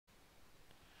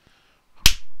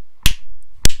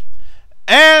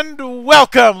And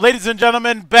welcome, ladies and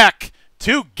gentlemen, back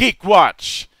to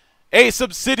GeekWatch, a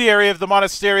subsidiary of the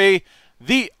monastery,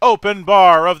 the open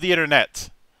bar of the internet.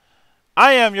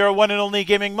 I am your one and only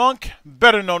gaming monk,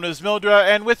 better known as Mildra,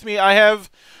 and with me I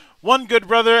have one good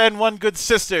brother and one good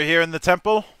sister here in the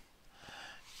temple.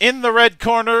 In the red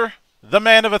corner, the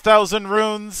man of 1,000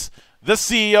 runes, the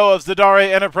CEO of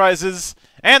Zedare Enterprises,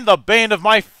 and the bane of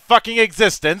my fucking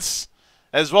existence,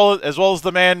 as well as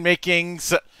the man making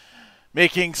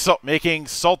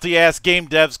salty ass game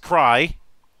devs cry.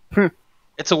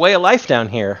 It's a way of life down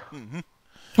here.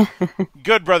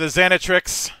 Good brother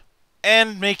Zangetsu,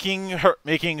 and making her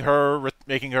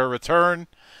return.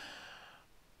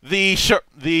 The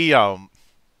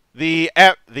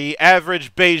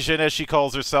average Bayesian, as she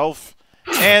calls herself,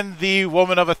 and the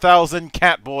woman of 1,000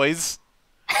 cat boys.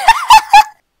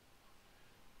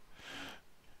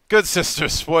 Good sister,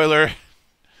 spoiler.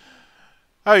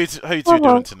 How you two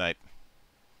doing tonight?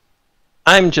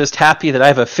 I'm just happy that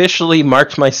I've officially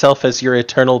marked myself as your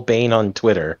eternal bane on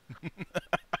Twitter.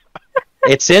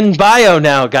 It's in bio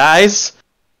now, guys.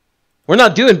 We're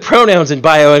not doing pronouns in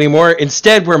bio anymore.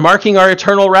 Instead, we're marking our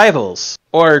eternal rivals.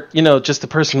 Or, you know, just the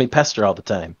person we pester all the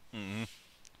time.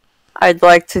 I'd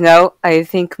like to note, I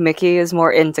think Mickey is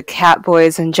more into cat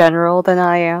boys in general than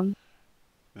I am.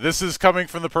 This is coming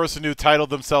from the person who titled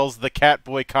themselves the Cat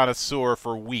Boy Connoisseur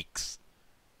for weeks.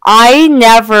 I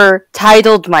never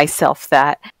titled myself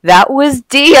that. That was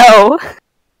Dio.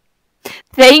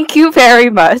 Thank you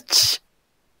very much.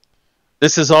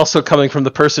 This is also coming from the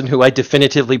person who I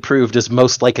definitively proved is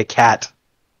most like a cat.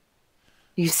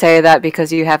 You say that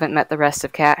because you haven't met the rest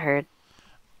of Cat Herd.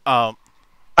 I'm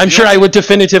sure I would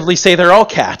definitively say they're all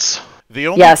cats.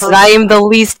 Yes, and I am the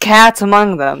least cat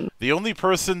among them. The only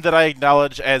person that I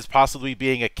acknowledge as possibly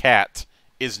being a cat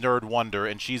is Nerd Wonder,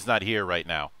 and she's not here right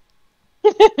now.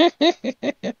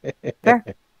 Fair.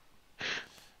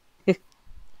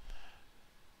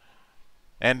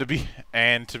 And to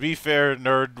be fair,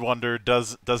 Nerd Wonder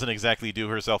doesn't exactly do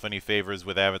herself any favors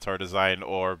with avatar design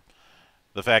or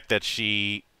the fact that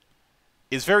she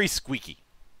is very squeaky.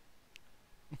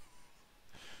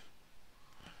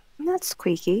 I'm not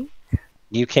squeaky.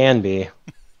 You can be.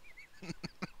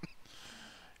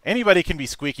 Anybody can be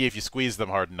squeaky if you squeeze them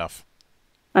hard enough.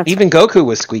 Even Goku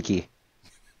was squeaky.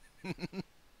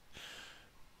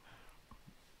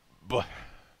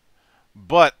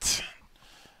 But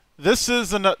this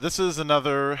is going to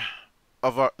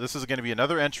be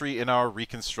another entry in our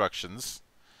reconstructions,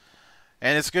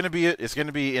 and it's going to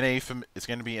be in a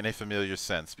familiar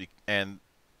sense, and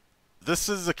this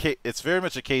is it's very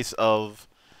much a case of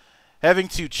having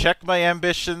to check my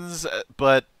ambitions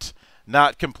but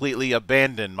not completely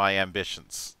abandon my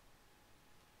ambitions.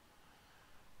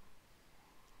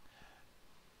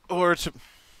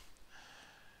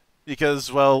 Because,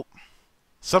 well,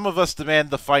 some of us demand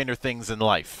the finer things in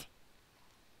life.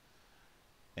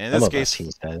 And in this case,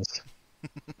 he says.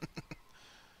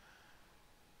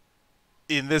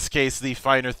 In this case, the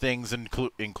finer things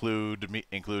include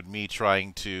me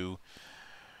trying to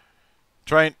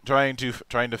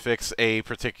fix a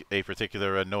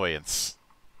particular annoyance.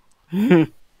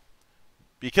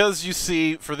 Because you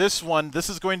see, for this one, this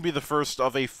is going to be the first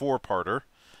of a 4-parter.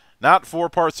 Not 4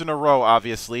 parts in a row,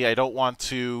 obviously. I don't want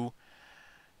to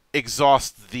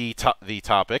exhaust the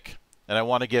topic, and I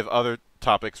want to give other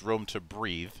topics room to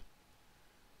breathe.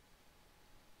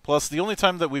 Plus, the only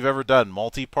time that we've ever done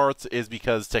multi-parts is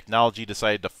because technology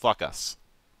decided to fuck us.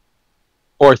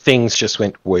 Or things just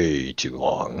went way too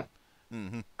long.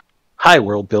 Hi,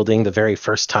 world building the very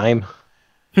first time.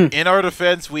 In our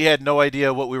defense, we had no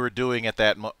idea what we were doing at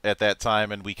that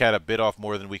time, and we kind of bit off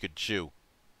more than we could chew.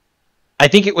 I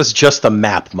think it was just the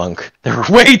map, Monk. There were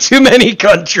way too many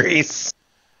countries.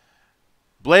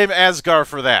 Blame Asgar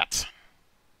for that.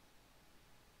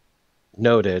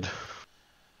 Noted.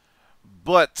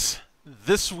 But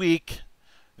this week,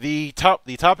 the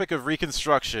topic of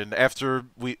reconstruction, after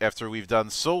we've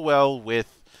done so well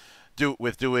with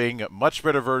doing much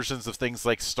better versions of things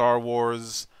like Star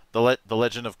Wars, the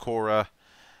Legend of Korra,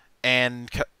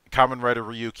 and Kamen Rider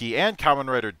Ryuki and Kamen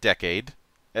Rider Decade,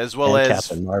 as well as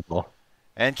Captain Marvel.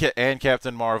 And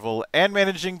Captain Marvel, and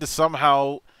managing to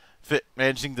somehow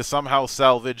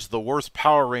salvage the worst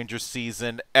Power Rangers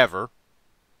season ever.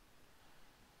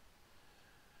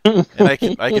 And I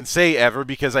can say ever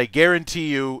because I guarantee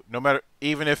you, no matter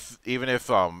even if the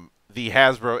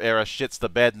Hasbro era shits the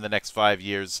bed in the next 5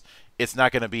 years, it's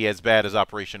not going to be as bad as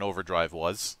Operation Overdrive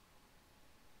was.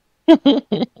 And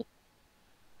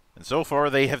so far,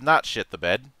 they have not shit the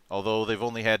bed, although they've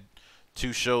only had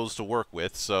 2 shows to work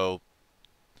with. So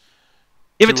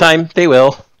give it time; they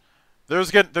will.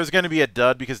 there's going to be a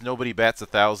dud because nobody bats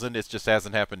 1,000. It just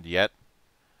hasn't happened yet.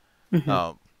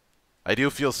 I do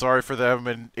feel sorry for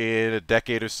them in a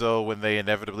decade or so when they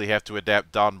inevitably have to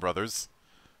adapt Don Brothers.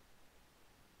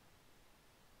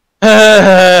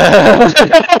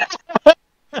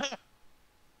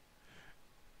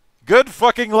 Good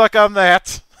fucking luck on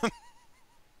that.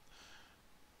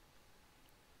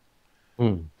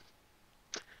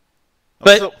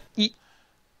 But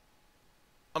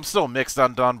I'm still mixed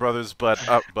on Don Brothers,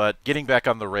 but getting back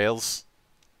on the rails.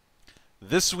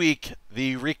 This week,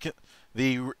 the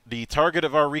target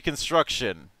of our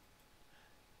reconstruction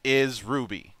is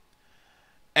RWBY.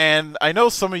 And I know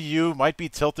some of you might be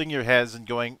tilting your heads and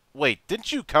going, wait,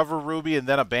 didn't you cover RWBY and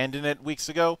then abandon it weeks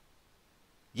ago?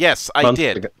 Yes, I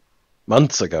did.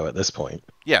 Months ago at this point.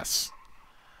 Yes.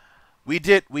 We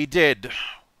did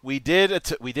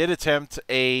attempt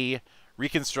a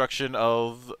reconstruction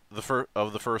of the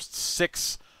first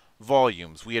 6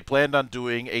 volumes. We had planned on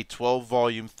doing a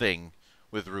 12-volume thing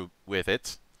with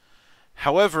it.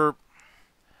 However,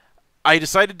 I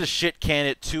decided to shit can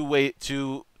it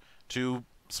two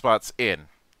spots in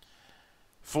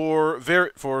for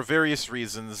various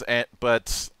reasons,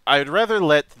 but I'd rather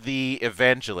let the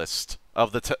evangelist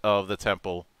of the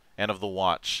temple and of the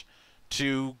watch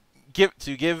to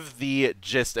give the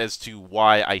gist as to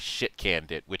why I shit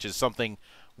canned it, which is something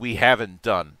we haven't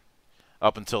done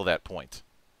up until that point.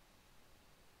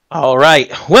 All right.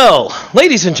 Well,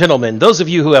 ladies and gentlemen, those of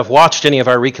you who have watched any of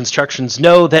our reconstructions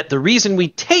know that the reason we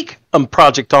take a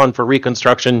project on for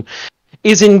reconstruction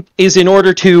is in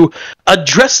order to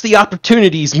address the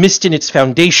opportunities missed in its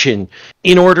foundation,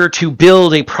 in order to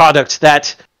build a product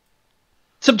that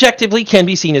subjectively can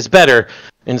be seen as better,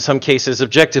 in some cases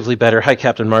objectively better. Hi,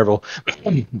 Captain Marvel.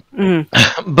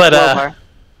 But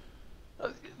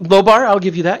low bar, I'll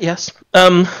give you that. Yes.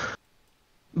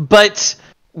 But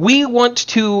we want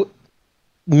to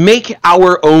make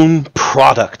our own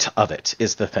product of it,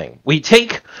 is the thing. We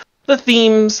take the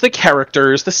themes, the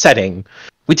characters, the setting.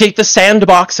 We take the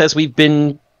sandbox as we've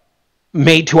been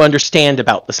made to understand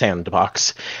about the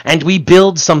sandbox, and we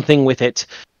build something with it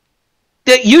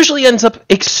that usually ends up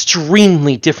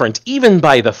extremely different, even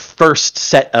by the first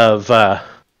set of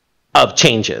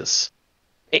changes.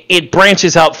 It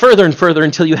branches out further and further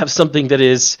until you have something that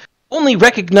is only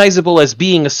recognizable as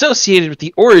being associated with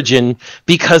the origin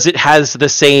because it has the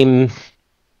same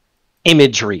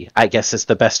imagery, I guess is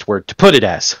the best word to put it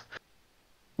as.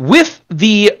 With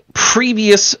the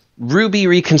previous RWBY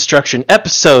reconstruction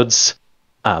episodes,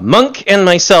 Monk and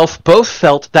myself both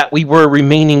felt that we were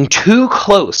remaining too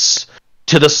close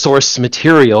to the source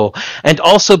material and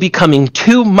also becoming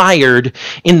too mired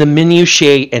in the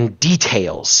minutiae and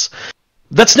details.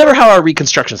 That's never how our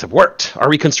reconstructions have worked. Our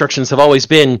reconstructions have always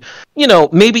been,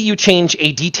 maybe you change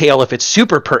a detail if it's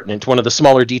super pertinent. One of the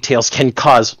smaller details can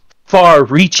cause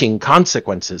far-reaching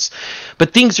consequences.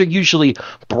 But things are usually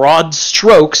broad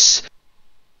strokes,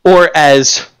 or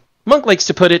as Monk likes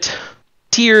to put it,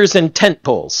 tiers and tent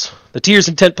poles. The tiers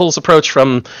and tent poles approach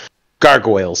from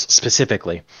gargoyles,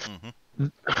 specifically.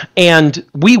 And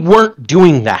we weren't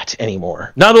doing that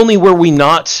anymore. Not only were we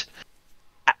not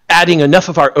adding enough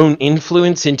of our own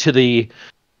influence into the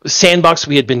sandbox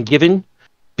we had been given,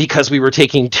 because we were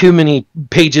taking too many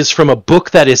pages from a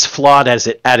book that is flawed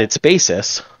at its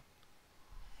basis,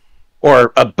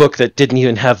 or a book that didn't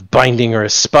even have binding or a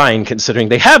spine, considering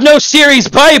they have no series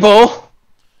Bible.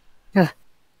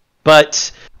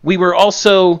 But we were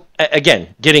also,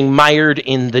 again, getting mired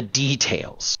in the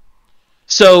details.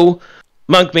 So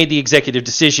Monk made the executive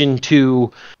decision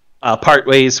to part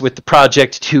ways with the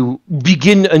project to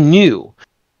begin anew.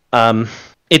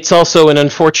 It's also an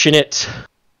unfortunate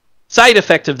side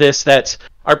effect of this that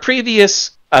our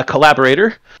previous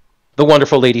collaborator, the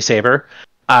wonderful Lady Saber,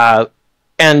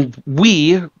 and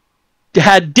we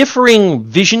had differing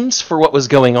visions for what was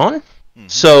going on.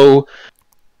 So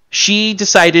she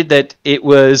decided that it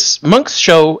was Monk's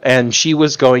show and she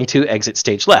was going to exit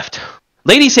stage left.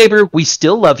 Lady Saber, we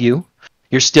still love you.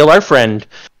 You're still our friend.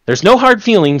 There's no hard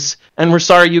feelings, and we're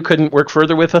sorry you couldn't work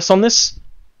further with us on this.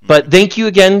 But thank you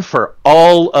again for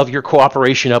all of your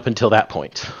cooperation up until that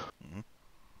point.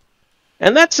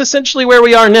 And that's essentially where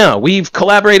we are now. We've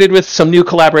collaborated with some new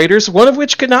collaborators, one of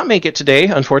which could not make it today,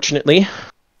 unfortunately.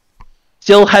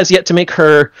 Still has yet to make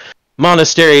her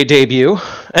monastery debut.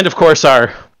 And of course,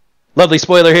 our lovely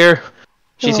spoiler here.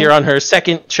 She's here on her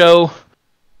second show.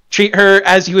 Treat her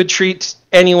as you would treat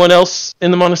anyone else in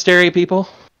the monastery, people.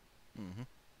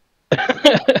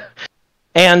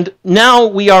 And now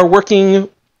we are working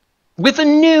with a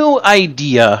new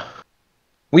idea.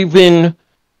 We've been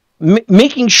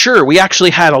making sure we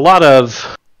actually had a lot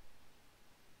of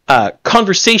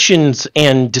conversations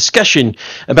and discussion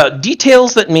about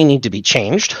details that may need to be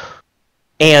changed,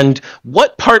 and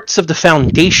what parts of the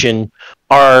foundation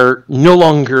are no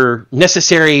longer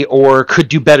necessary or could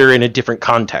do better in a different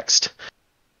context.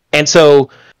 And so,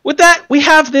 with that, we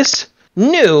have this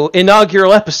new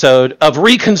inaugural episode of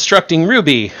Reconstructing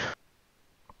RWBY.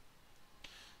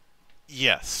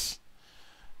 Yes.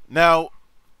 Now,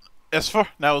 as far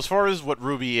as what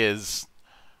RWBY is,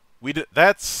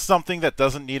 that's something that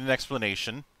doesn't need an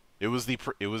explanation. It was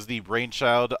the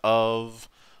brainchild of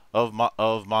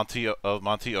Monty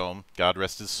Ohm, God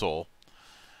rest his soul,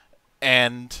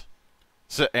 and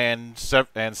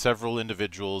several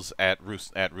individuals at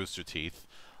Rooster Teeth.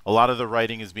 A lot of the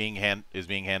writing is being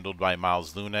handled by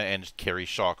Miles Luna and Kerry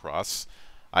Shawcross.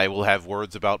 I will have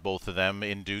words about both of them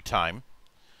in due time.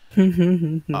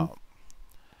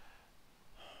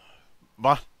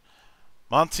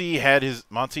 Monty had his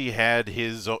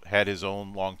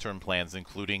own long-term plans,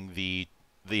 including the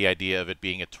idea of it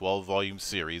being a 12-volume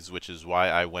series, which is why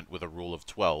I went with a rule of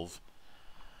 12,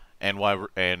 and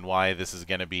why this is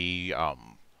going to be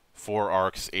 4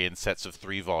 arcs in sets of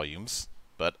 3 volumes.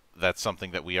 But that's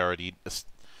something that we already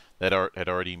had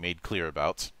already made clear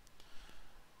about.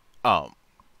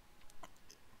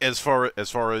 As far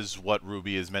as what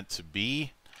RWBY is meant to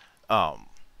be,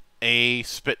 a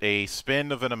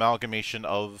spin of an amalgamation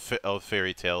of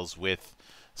fairy tales with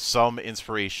some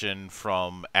inspiration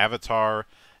from Avatar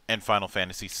and Final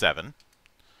Fantasy VII,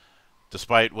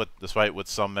 despite what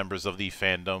some members of the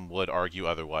fandom would argue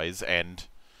otherwise. And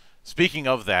speaking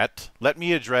of that, let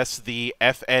me address the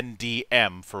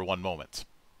FNDM for one moment.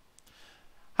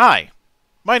 Hi,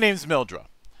 my name's Mildra.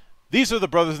 These are the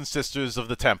brothers and sisters of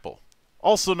the Temple,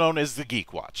 also known as the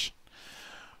GeekWatch.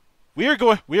 We are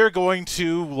going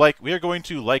to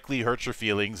likely hurt your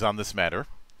feelings on this matter,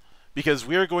 because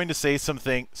we are going to say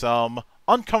some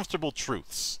uncomfortable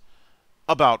truths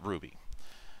about RWBY.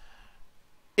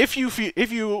 If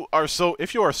you are so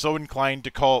inclined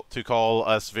to call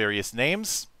us various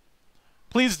names,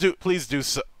 please do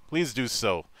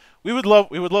so. We would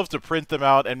love to print them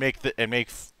out and make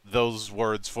those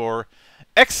words for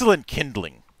excellent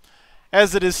kindling,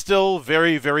 as it is still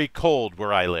very, very cold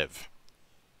where I live.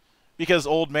 Because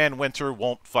Old Man Winter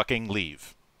won't fucking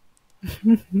leave.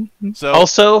 So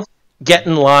also, get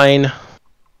in line.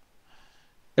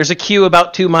 There's a queue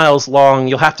about 2 miles long.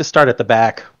 You'll have to start at the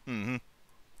back. Mm-hmm.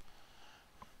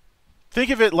 Think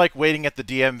of it like waiting at the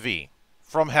DMV.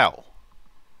 From hell.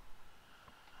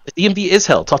 The DMV is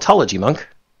hell. Tautology, monk.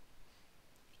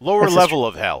 Lower level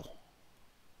of hell.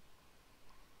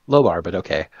 Low bar, but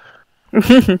okay.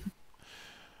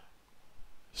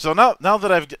 So now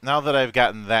that I've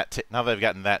gotten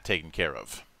that taken care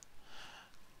of,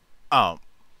 I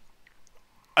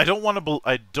don't want to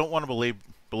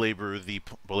belabor the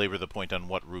point on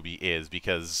what RWBY is,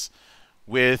 because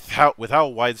with how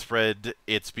widespread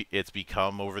it's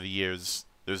become over the years,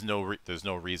 there's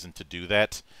no reason to do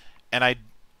that, and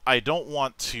I don't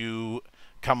want to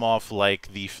come off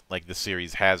like the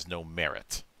series has no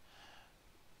merit.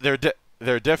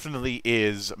 There definitely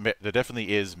is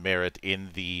merit in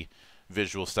the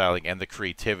visual styling and the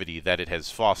creativity that it has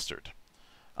fostered.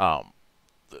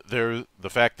 The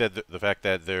fact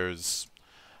that there's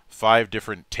 5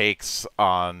 different takes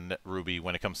on RWBY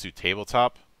when it comes to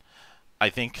tabletop, I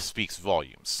think speaks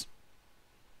volumes.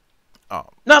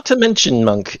 Not to mention,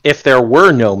 monk, if there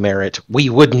were no merit, we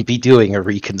wouldn't be doing a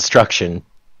reconstruction.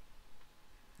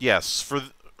 Yes, for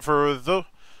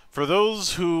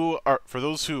those who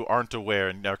aren't aware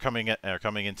and are coming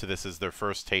into this as their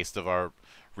first taste of our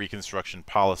reconstruction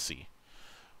policy,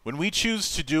 when we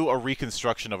choose to do a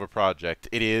reconstruction of a project,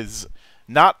 it is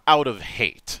not out of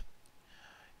hate.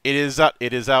 It is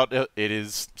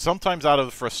sometimes out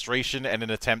of frustration and an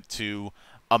attempt to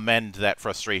amend that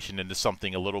frustration into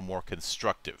something a little more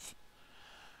constructive.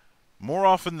 More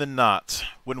often than not,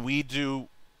 when we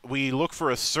look for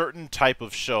a certain type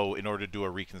of show in order to do a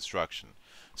reconstruction.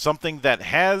 Something that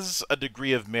has a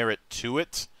degree of merit to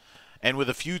it, and with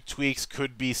a few tweaks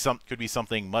could be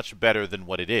something much better than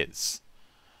what it is.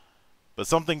 But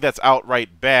something that's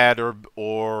outright bad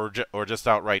or just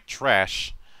outright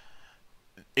trash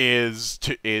is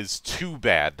too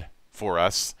bad for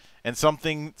us, and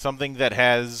something that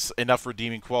has enough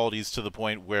redeeming qualities to the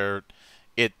point where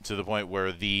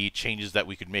the changes that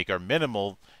we could make are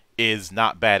minimal is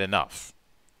not bad enough.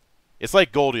 It's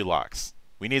like Goldilocks.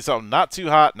 We need something not too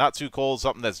hot, not too cold,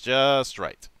 something that's just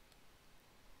right.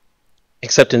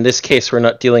 Except in this case, we're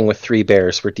not dealing with 3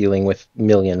 bears, we're dealing with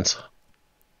millions.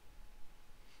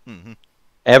 Mm-hmm.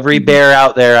 Every bear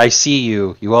out there, I see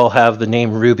you. You all have the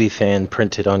name RWBY fan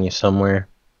printed on you somewhere.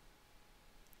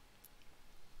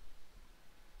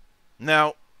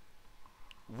 Now,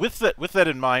 with that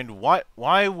in mind,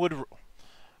 why would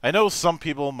I know some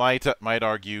people might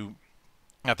argue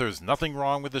that there's nothing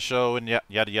wrong with the show and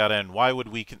yada yada, and why would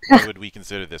we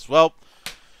consider this? Well,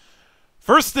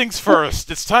 first things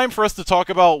first, it's time for us to talk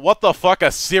about what the fuck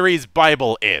a series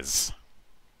Bible is,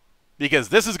 because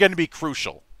this is going to be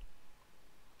crucial.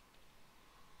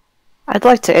 I'd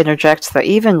like to interject that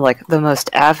even like the most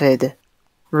avid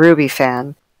RWBY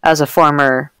fan, as a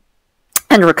former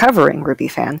and recovering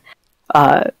RWBY fan,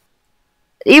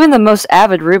 even the most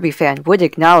avid RWBY fan would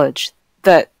acknowledge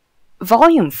that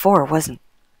Volume 4 wasn't.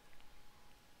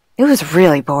 It was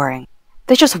really boring.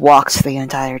 They just walked the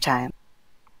entire time.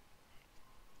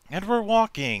 And we're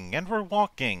walking, and we're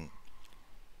walking.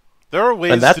 There are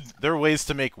ways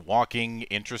to make walking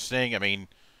interesting. I mean,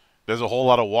 there's a whole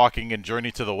lot of walking in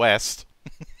Journey to the West.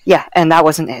 Yeah, and that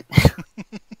wasn't it.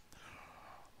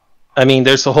 I mean,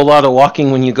 there's a whole lot of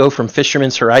walking when you go from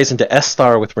Fisherman's Horizon to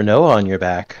S-Star with Renoa on your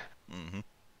back. Mm-hmm.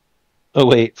 Oh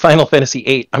wait, Final Fantasy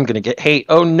VIII. I'm gonna get hate.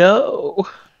 Oh no.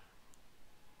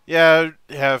 Yeah,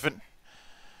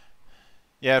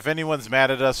 if anyone's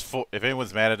mad at us for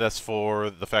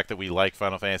the fact that we like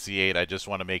Final Fantasy VIII, I just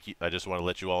want to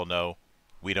let you all know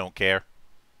we don't care.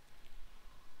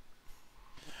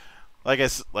 Like I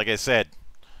said,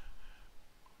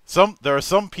 there are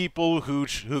some people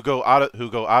who go out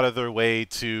of their way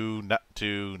to not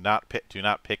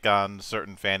pick on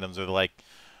certain fandoms. Or like,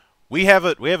 we have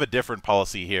a different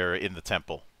policy here in the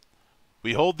temple.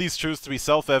 We hold these truths to be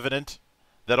self-evident,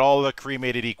 that all are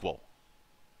cremated equal.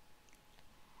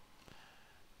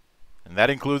 And that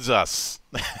includes us,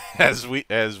 as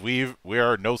we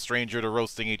are no stranger to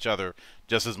roasting each other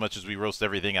just as much as we roast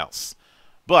everything else.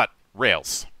 But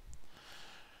Rails.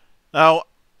 Now,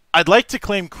 I'd like to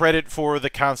claim credit for the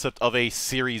concept of a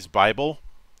series Bible,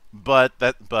 but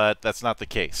that's not the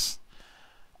case.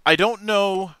 I don't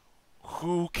know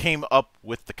who came up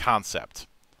with the concept.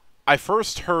 I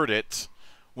first heard it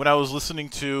when I was listening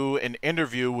to an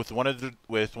interview with one of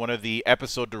the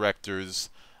episode directors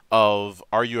of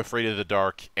Are You Afraid of the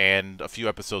Dark and a few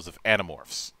episodes of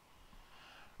Animorphs.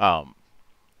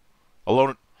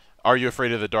 Alone, Are You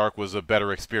Afraid of the Dark was a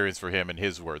better experience for him in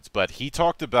his words, but he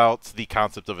talked about the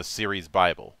concept of a series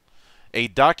Bible, a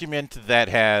document that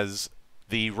has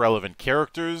the relevant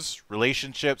characters,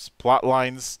 relationships, plot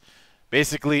lines,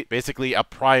 basically a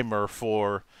primer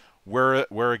for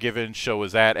where a given show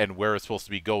is at and where it's supposed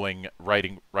to be going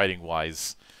writing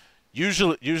wise.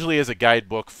 Usually as a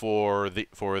guidebook for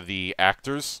the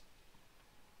actors.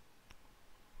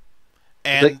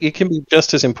 And it can be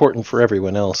just as important for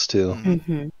everyone else too.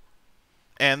 Mm-hmm.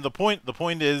 And the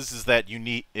point is that you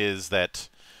need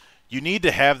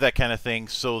to have that kind of thing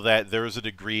so that there is a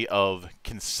degree of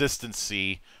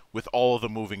consistency with all of the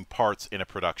moving parts in a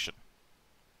production.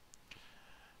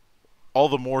 All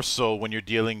the more so when you're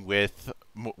dealing with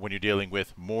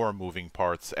more moving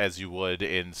parts, as you would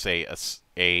in, say,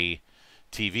 a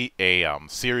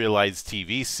serialized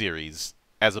TV series,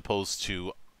 as opposed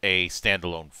to a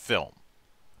standalone film.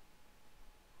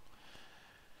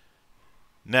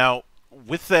 Now,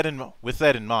 with that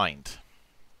in mind,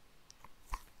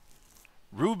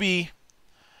 RWBY,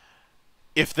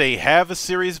 if they have a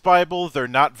series Bible, they're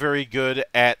not very good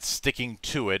at sticking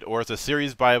to it, or it's a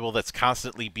series Bible that's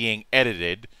constantly being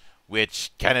edited,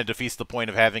 which kind of defeats the point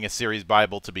of having a series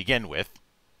Bible to begin with.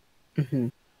 Mm-hmm.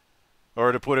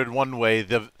 Or to put it one way,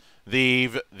 the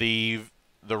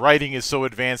writing is so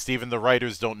advanced even the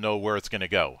writers don't know where it's going to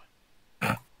go.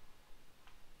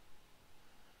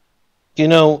 You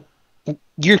know,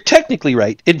 you're technically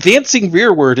right. Advancing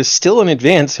rearward is still an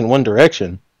advance in one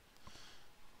direction.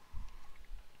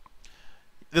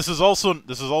 This is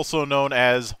also known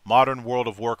as modern World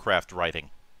of Warcraft writing.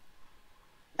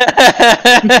 I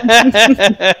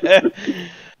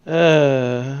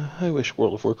wish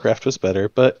World of Warcraft was better,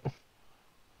 but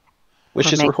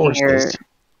wishes were horses.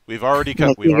 We've already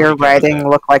your writing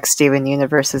look like Steven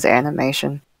Universe's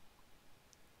animation,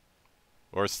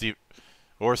 or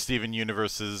Steven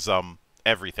Universe's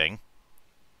everything,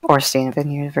 or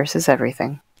Steven Universe's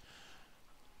everything.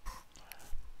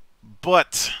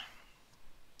 But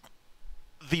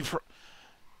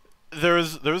there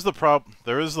is the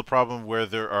problem where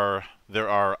there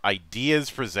are ideas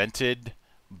presented,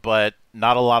 but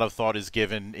not a lot of thought is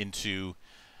given into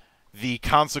the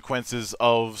consequences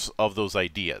of those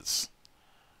ideas,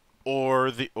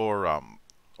 or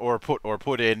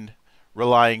put in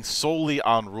relying solely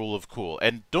on Rule of Cool.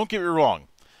 And don't get me wrong,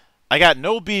 I got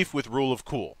no beef with Rule of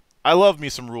Cool. I love me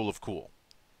some Rule of Cool.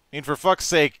 I mean, for fuck's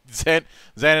sake, Zan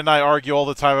and I argue all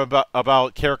the time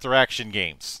about character action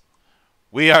games.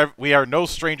 We are no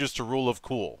strangers to Rule of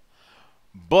Cool.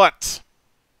 But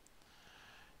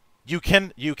you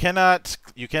cannot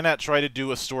try to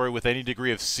do a story with any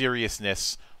degree of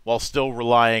seriousness while still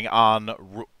relying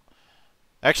on.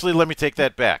 Actually, let me take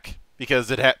that back because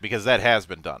that has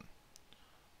been done.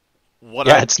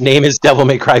 Its name is Devil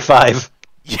May Cry 5.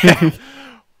 Yeah.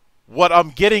 What I'm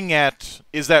getting at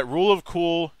is that Rule of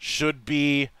Cool should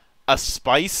be a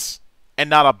spice and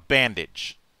not a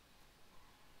bandage.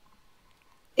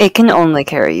 It can only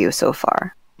carry you so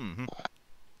far. Mm-hmm.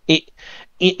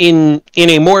 In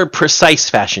a more precise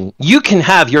fashion, you can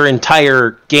have your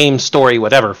entire game story,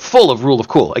 whatever, full of Rule of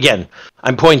Cool. Again,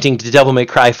 I'm pointing to Devil May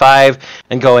Cry 5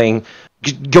 and going,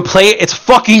 go play it, it's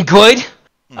fucking good!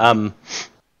 Mm-hmm.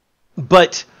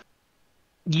 But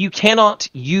you cannot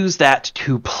use that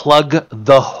to plug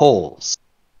the holes.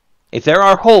 If there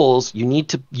are holes, you need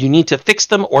to fix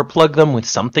them or plug them with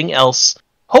something else.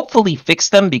 Hopefully fix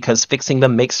them, because fixing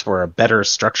them makes for a better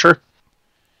structure.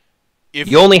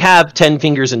 You only have 10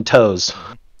 fingers and toes.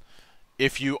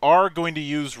 If you are going to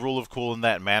use Rule of Cool in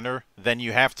that manner, then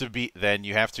you have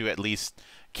to at least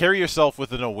carry yourself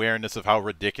with an awareness of how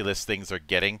ridiculous things are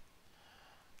getting.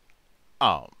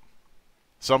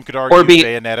 Some could argue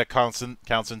Bayonetta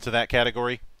counts into that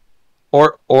category.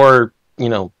 Or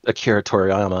Akira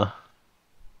Toriyama.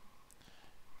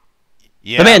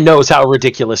 Yeah. The man knows how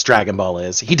ridiculous Dragon Ball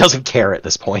is. He doesn't care at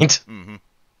this point. Mm-hmm.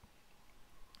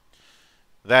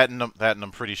 That and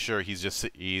I'm pretty sure he's just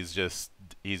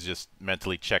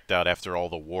mentally checked out after all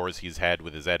the wars he's had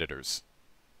with his editors.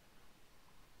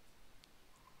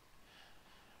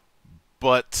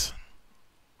 But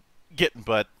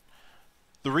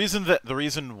the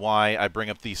reason why I bring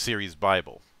up the series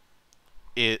Bible,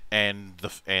 and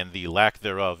the lack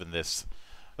thereof in this,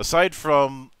 aside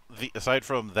from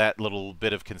that little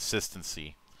bit of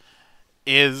consistency,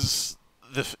 is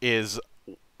the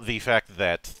fact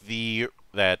that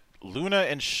Luna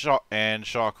and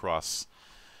Shawcross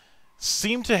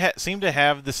seem to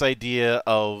have this idea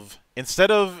of instead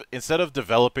of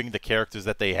developing the characters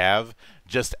that they have,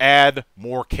 just add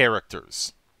more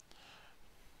characters.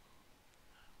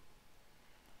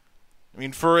 I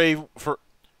mean, for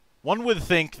one would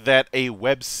think that a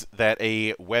web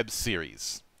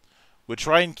series would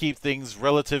try and keep things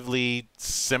relatively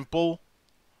simple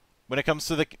when it comes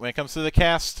to the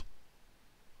cast.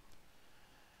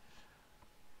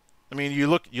 I mean, you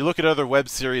look at other web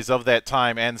series of that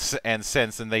time and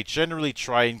since, and they generally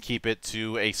try and keep it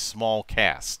to a small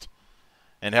cast.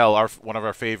 And hell, one of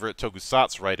our favorite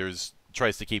tokusatsu writers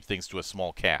tries to keep things to a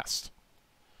small cast.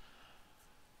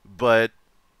 But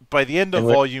by the end of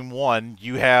Volume 1,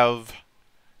 you have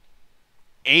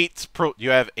eight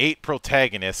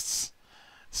protagonists,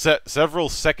 several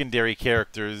secondary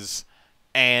characters,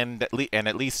 and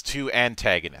at least 2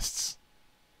 antagonists.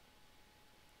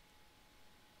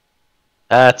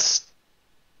 That's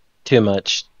too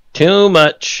much. Too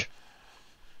much.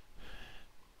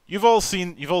 You've all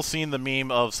seen the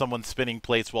meme of someone spinning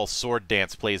plates while Sword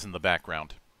Dance plays in the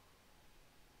background.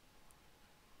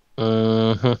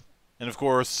 Mm-hmm. And of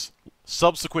course,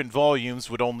 subsequent volumes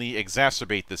would only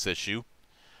exacerbate this issue.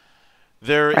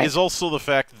 There is also the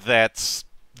fact that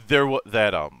the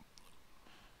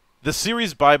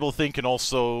series Bible thing can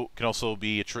also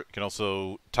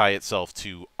tie itself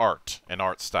to art and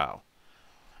art style.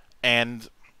 And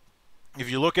if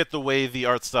you look at the way the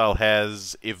art style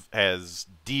has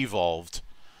devolved,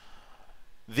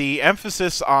 the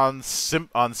emphasis on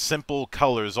simple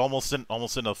colors, almost in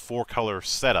a 4-color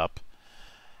setup,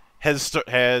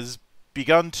 has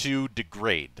begun to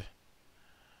degrade.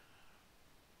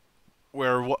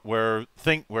 Where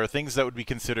things that would be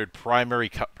considered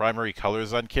primary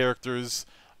colors on characters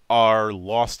are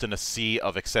lost in a sea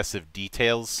of excessive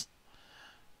details.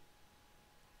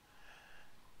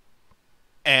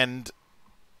 And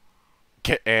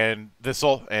when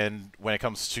it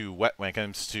comes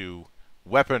to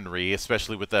weaponry,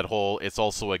 especially with that whole "it's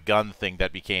also a gun" thing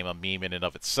that became a meme in and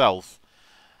of itself,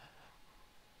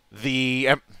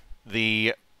 the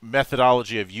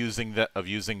methodology of using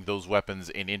those weapons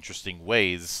in interesting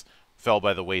ways fell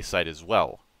by the wayside as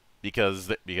well, because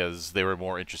they were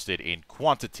more interested in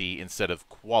quantity instead of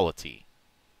quality.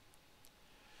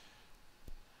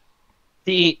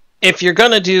 If you're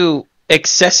gonna do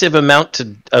excessive amount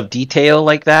of detail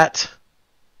like that,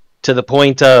 to the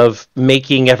point of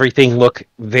making everything look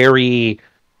very,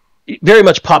 very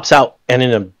much pops out and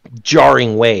in a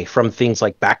jarring way from things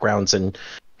like backgrounds and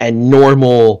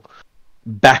normal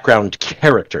background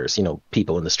characters,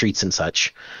 people in the streets and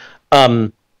such.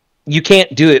 You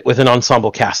can't do it with an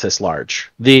ensemble cast this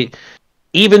large.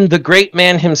 Even the great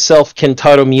man himself,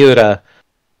 Kentaro Miura,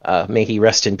 may he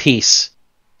rest in peace,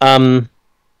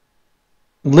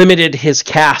 limited his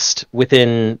cast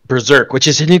within Berserk, which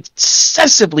is an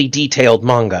excessively detailed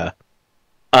manga.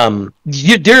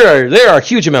 There are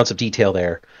huge amounts of detail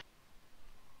there,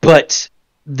 but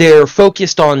they're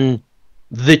focused on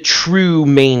the true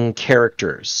main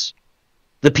characters.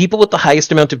 The people with the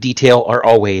highest amount of detail are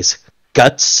always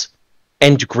Guts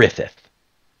and Griffith.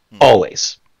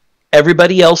 Always.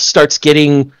 Everybody else starts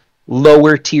getting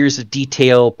lower tiers of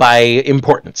detail by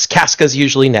importance. Casca's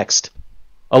usually next,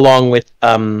 along with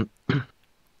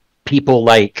people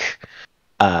like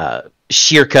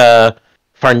Shirka,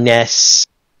 Farnese,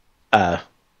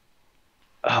 Serpico?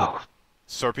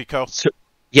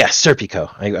 Serpico.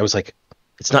 I was like,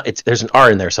 there's an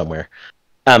R in there somewhere.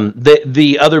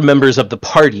 The other members of the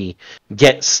party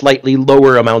get slightly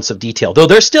lower amounts of detail, though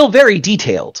they're still very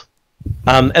detailed.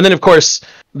 And then, of course,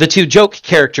 the two joke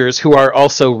characters who are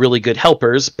also really good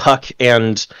helpers, Puck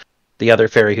and the other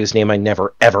fairy whose name I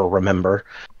never, ever remember,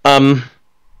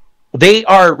 they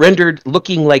are rendered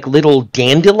looking like little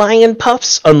dandelion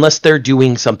puffs unless they're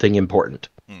doing something important.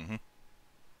 Mm-hmm.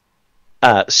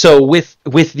 So with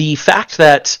the fact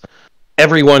that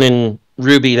everyone in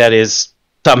RWBY that is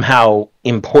somehow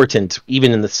important,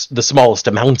 even in the smallest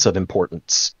amounts of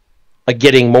importance,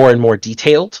 getting more and more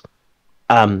detailed,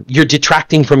 you're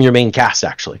detracting from your main cast,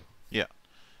 actually. Yeah.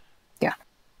 Yeah.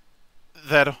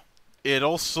 That it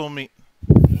also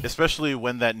especially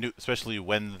when that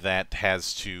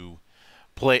has to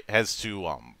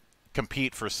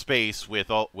compete for space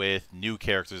with new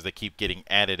characters that keep getting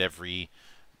added every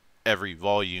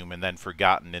volume and then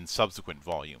forgotten in subsequent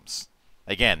volumes.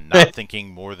 Again, not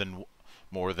thinking more than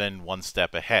one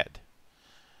step ahead.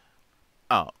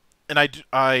 And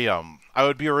I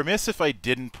would be remiss if I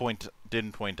didn't point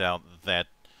out that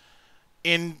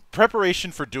in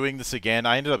preparation for doing this again,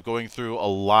 I ended up going through a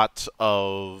lot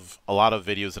of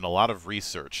videos and a lot of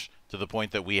research to the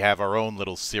point that we have our own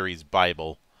little series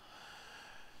Bible.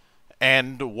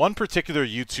 And one particular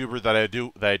YouTuber that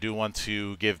I do want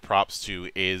to give props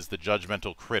to is the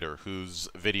Judgmental Critter, whose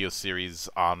video series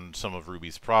on some of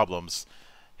RWBY's problems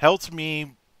helped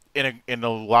me in a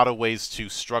lot of ways to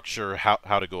structure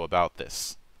how to go about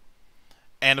this.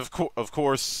 And of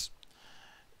course,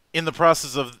 in the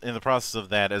process of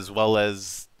that, as well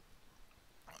as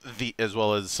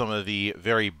some of the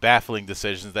very baffling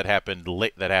decisions that happened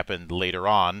later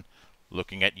on.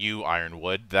 Looking at you,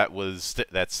 Ironwood, that was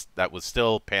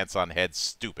still pants on head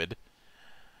stupid.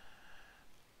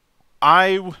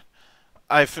 We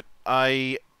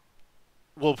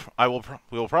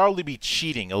will probably be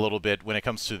cheating a little bit when it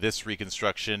comes to this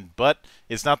reconstruction, but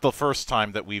it's not the first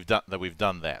time that we've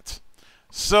done that.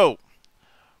 So,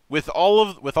 with all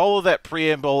of that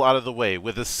preamble out of the way,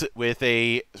 with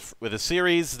a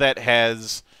series that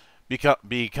has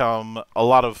become a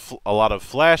lot of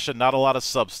flash and not a lot of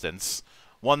substance,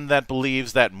 one that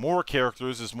believes that more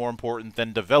characters is more important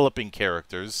than developing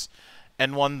characters,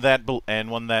 and one that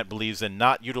believes in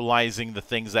not utilizing the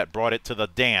things that brought it to the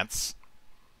dance.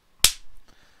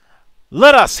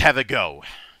 Let us have a go.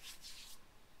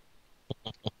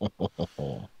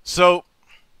 So,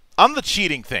 on the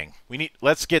cheating thing,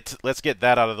 let's get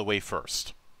that out of the way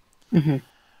first. Mm-hmm.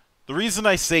 The reason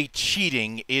I say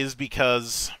cheating is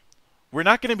because we're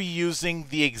not going to be using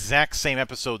the exact same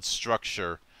episode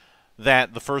structure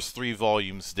that the first 3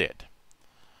 volumes did.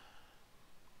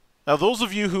 Now, those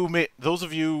of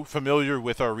you familiar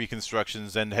with our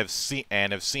reconstructions and have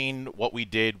seen what we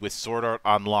did with Sword Art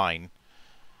Online,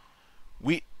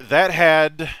 that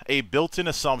had a built-in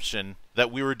assumption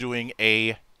that we were doing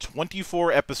a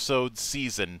 24-episode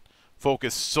season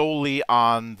focused solely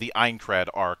on the Aincrad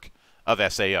arc of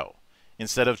SAO,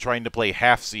 instead of trying to play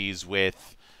half-seas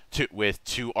with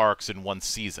 2 arcs in one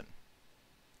season.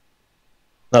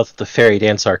 Not that the Fairy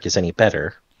Dance arc is any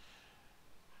better.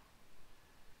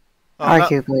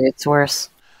 Arguably, it's worse.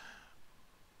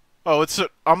 Oh,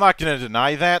 I'm not going to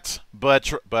deny that,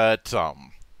 but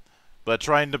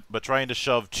trying to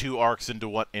shove 2 arcs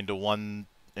into one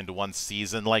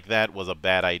season like that was a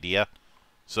bad idea.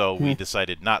 So we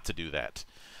decided not to do that.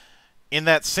 In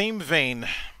that same vein,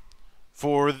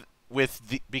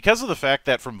 because of the fact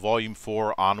that from Volume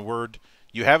 4 onward,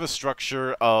 you have a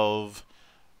structure of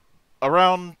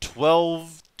around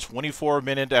 12,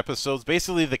 24-minute episodes,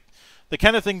 basically the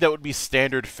kind of thing that would be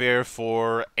standard fare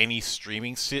for any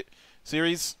streaming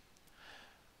series.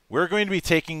 We're going to be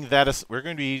taking that. We're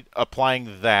going to be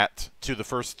applying that to the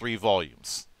first 3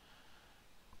 volumes.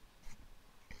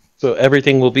 So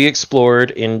everything will be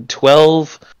explored in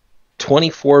 12,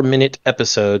 24-minute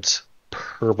episodes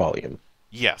per volume.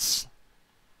 Yes.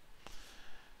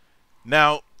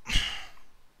 Now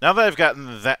that I've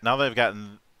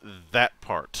gotten that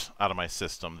part out of my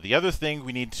system, the other thing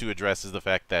we need to address is the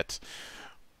fact that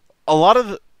a lot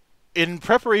of in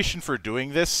preparation for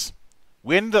doing this,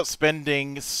 we ended up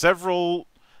spending several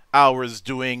hours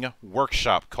doing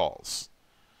workshop calls.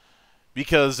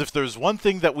 Because if there's one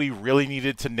thing that we really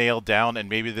needed to nail down, and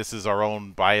maybe this is our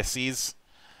own biases,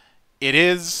 it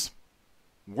is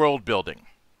world building.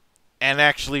 And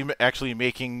actually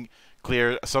making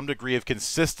clear some degree of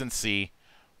consistency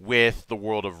with the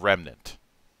world of Remnant.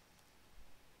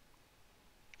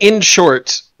 In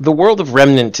short, the world of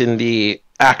Remnant in the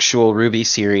actual RWBY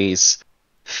series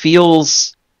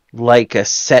feels like a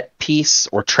set piece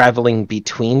or traveling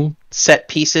between set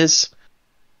pieces,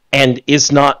 and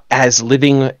is not as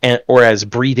living or as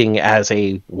breathing as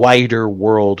a wider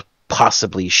world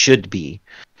possibly should be.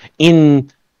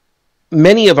 In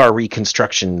many of our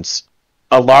reconstructions,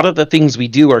 a lot of the things we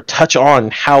do are touch on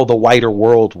how the wider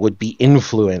world would be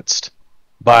influenced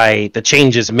by the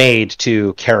changes made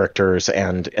to characters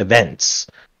and events.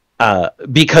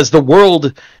 Because the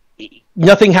world,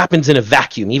 nothing happens in a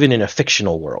vacuum, even in a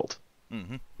fictional world.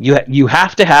 Mm-hmm. You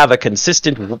have to have a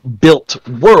consistent built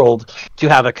world to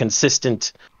have a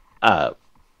consistent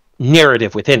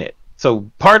narrative within it. So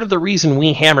part of the reason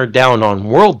we hammered down on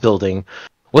world building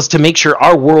was to make sure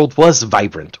our world was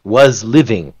vibrant, was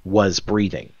living, was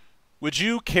breathing. Would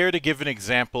you care to give an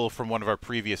example from one of our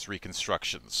previous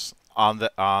reconstructions on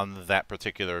that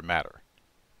particular matter?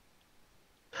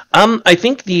 I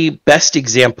think the best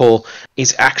example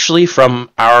is actually from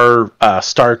our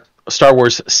Star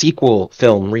Wars sequel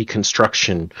film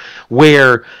Reconstruction,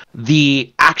 where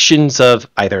the actions of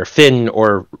either Finn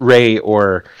or Rey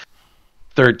or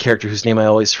third character whose name I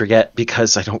always forget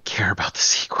because I don't care about the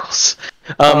sequels.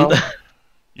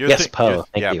 Yes, Poe.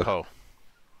 Thank you. Poe.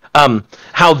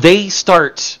 How they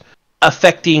start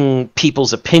affecting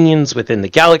people's opinions within the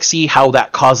galaxy, how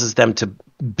that causes them to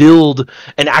build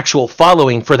an actual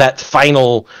following for that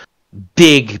final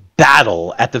big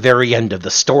battle at the very end of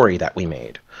the story that we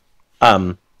made.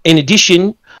 In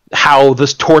addition, how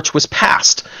this torch was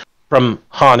passed from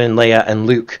Han and Leia and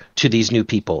Luke to these new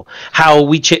people. How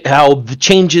the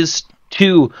changes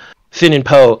to Finn and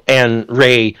Poe and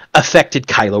Rey affected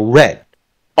Kylo Ren.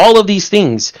 All of these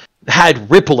things had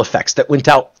ripple effects that went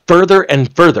out further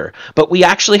and further, but we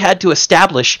actually had to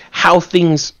establish how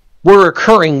things were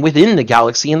occurring within the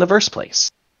galaxy in the first place.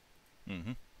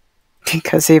 Mm-hmm.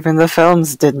 Because even the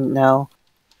films didn't know.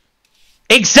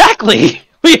 Exactly!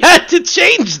 We had to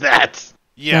change that!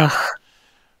 Yeah.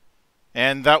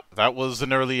 And that was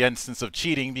an early instance of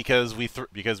cheating because we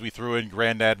threw in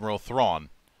Grand Admiral Thrawn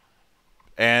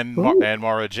and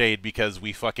Mara Jade because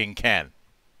we fucking can.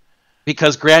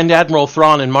 Because Grand Admiral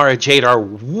Thrawn and Mara Jade are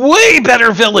way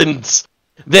better villains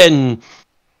than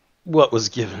what was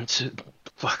given to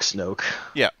Snoke.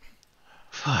 Yeah.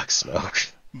 Fuck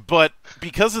Snoke. But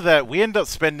because of that, we end up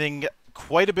spending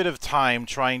quite a bit of time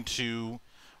trying to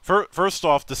first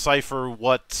off decipher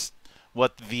what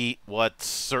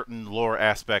certain lore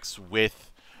aspects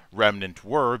with Remnant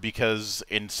were, because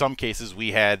in some cases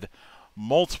we had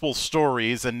multiple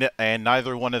stories and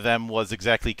neither one of them was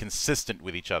exactly consistent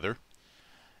with each other.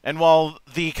 And while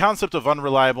the concept of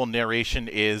unreliable narration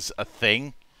is a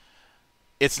thing,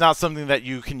 it's not something that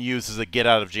you can use as a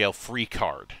get-out-of-jail-free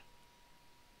card.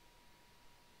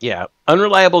 Yeah,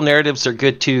 unreliable narratives are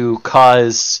good to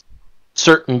cause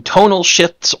certain tonal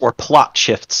shifts or plot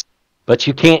shifts, but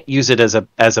you can't use it as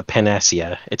a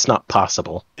panacea. It's not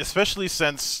possible. Especially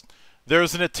since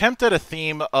there's an attempt at a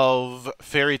theme of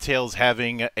fairy tales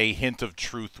having a hint of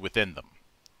truth within them.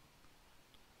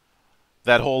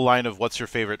 That whole line of "What's your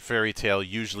favorite fairy tale?"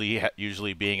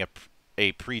 usually being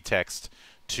a pretext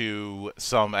to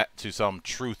some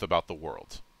truth about the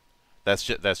world. That's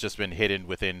just been hidden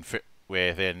within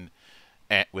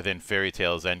fairy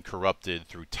tales and corrupted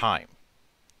through time,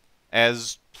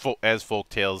 as folk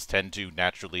tales tend to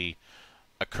naturally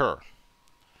occur.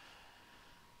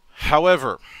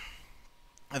 However,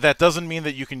 that doesn't mean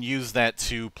that you can use that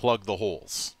to plug the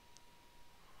holes.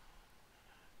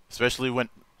 Especially when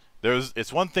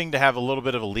it's one thing to have a little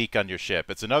bit of a leak on your ship.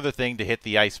 It's another thing to hit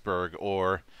the iceberg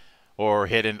or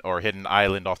hit an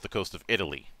island off the coast of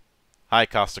Italy. Hi,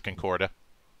 Costa Concordia.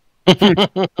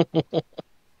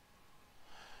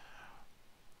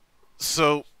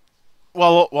 So,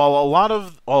 while a lot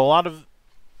of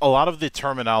the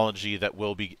terminology that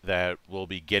we'll be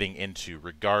getting into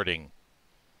regarding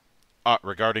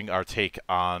our take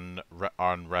on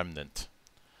Remnant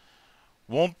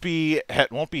won't be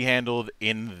handled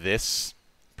in this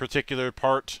particular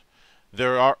part,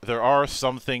 there are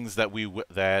some things that we will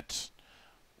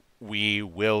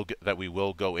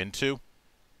go into.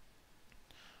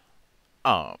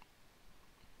 Um,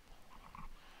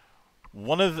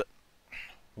 one of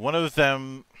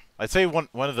them, I'd say one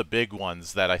of the big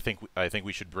ones that I think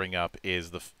we should bring up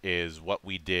is what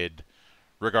we did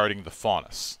regarding the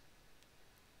Faunus.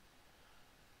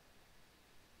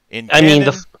 In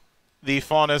canon, the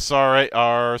Faunus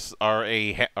are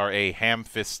a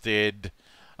ham-fisted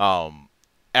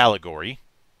allegory.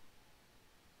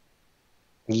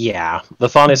 Yeah, the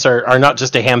Faunus are not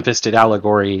just a ham-fisted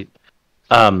allegory.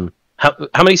 How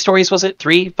many stories was it?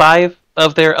 3, 5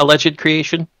 of their alleged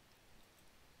creation?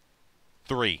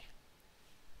 3.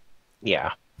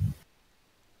 Yeah.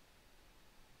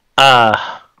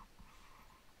 I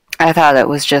thought it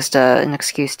was just an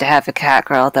excuse to have a cat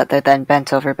girl that they then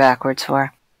bent over backwards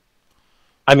for.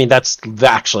 I mean, that's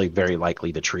actually very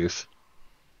likely the truth.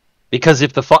 Because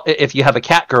if you have a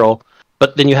cat girl,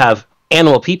 but then you have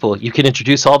animal people, you can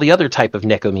introduce all the other type of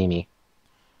Nekomimi.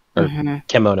 Or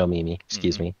Kemono Mimi,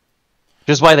 excuse me.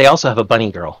 Which is why they also have a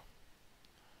bunny girl.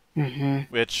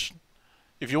 Which,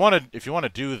 if you want to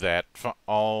do that,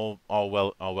 all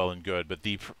well and good. But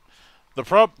the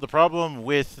problem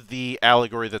with the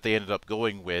allegory that they ended up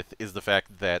going with is the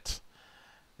fact that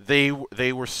they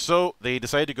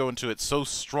decided to go into it so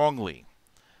strongly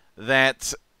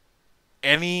that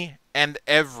any and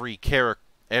every character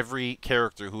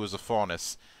who is a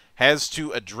Faunus has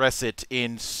to address it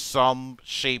in some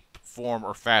shape, form,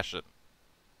 or fashion.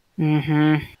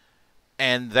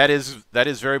 And that is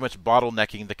very much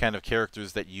bottlenecking the kind of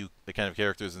characters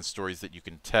and stories that you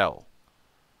can tell.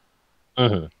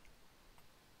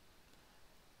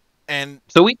 And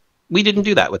so we didn't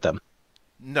do that with them.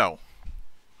 No.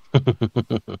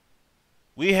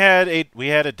 we had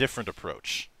a different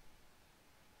approach.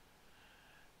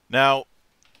 Now,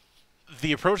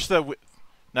 the approach that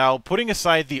now, putting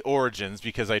aside the origins,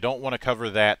 because I don't want to cover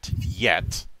that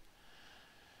yet,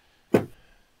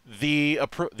 the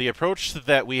approach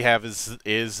that we have is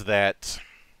that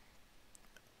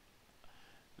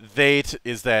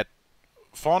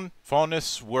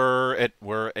Faunus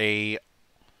were a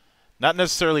not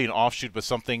necessarily an offshoot, but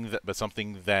something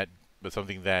that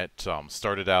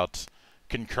started out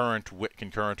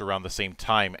concurrent around the same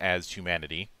time as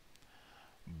humanity,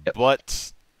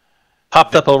 but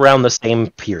popped up around the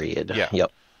same period. Yeah.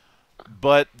 Yep.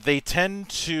 But they tend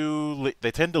to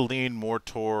lean more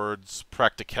towards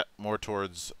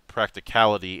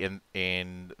practicality in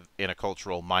a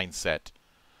cultural mindset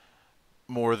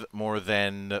more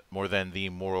than the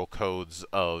moral codes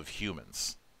of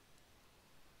humans.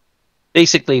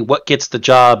 Basically, what gets the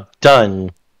job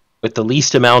done with the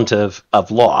least amount of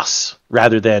loss,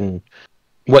 rather than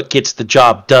what gets the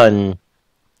job done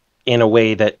in a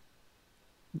way that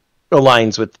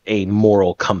aligns with a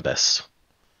moral compass.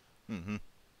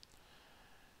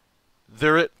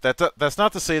 That's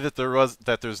not to say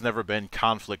that there's never been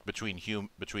conflict between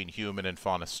human and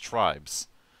Faunus tribes,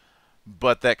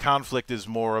 but that conflict is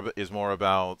more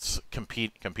about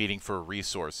competing for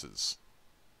resources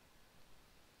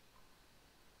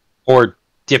or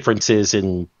differences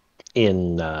in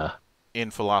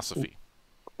philosophy.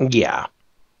 Yeah,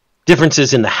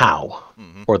 differences in the how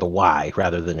or the why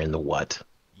rather than in the what.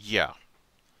 Yeah.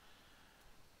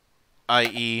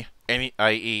 i.e. any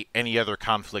other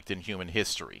conflict in human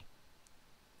history.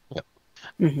 Yep.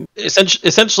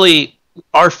 Essentially,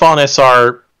 our Faunus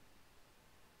are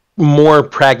more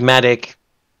pragmatic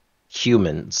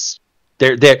humans.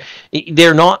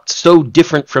 They're not so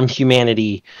different from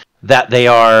humanity that they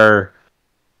are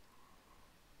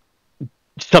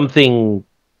something,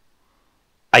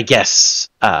 I guess,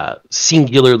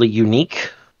 singularly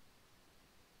unique.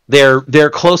 They're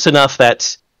close enough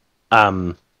that,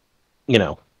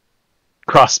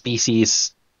 cross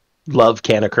species love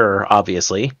can occur,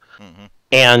 obviously,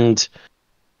 and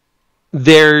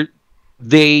they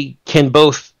can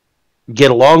both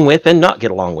get along with and not get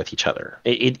along with each other.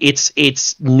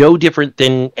 It's no different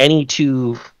than any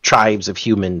two tribes of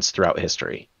humans throughout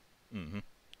history.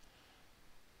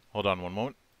 Hold on one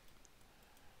moment.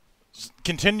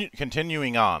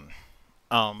 Continuing on.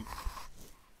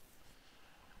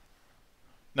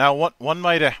 Now, one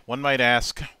might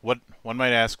ask,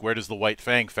 where does the White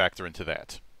Fang factor into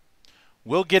that?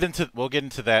 We'll get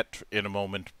into that in a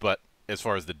moment, but as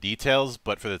far as the details,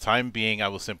 but for the time being, I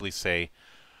will simply say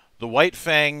the White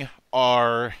Fang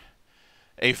are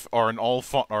an all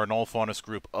Faunus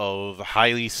group of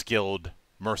highly skilled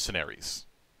mercenaries.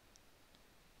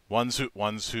 Ones who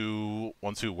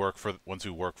work for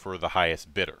the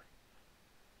highest bidder.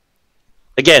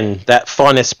 Again, that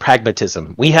Faunus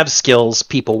pragmatism. We have skills,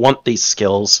 people want these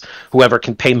skills, whoever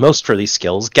can pay most for these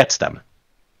skills gets them.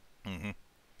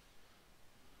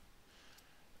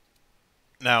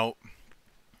 Now,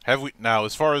 Have we now?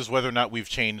 As far as whether or not we've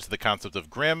changed the concept of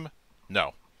Grim,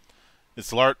 no.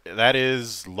 That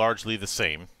is largely the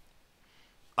same.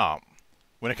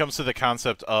 When it comes to the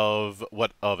concept of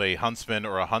a huntsman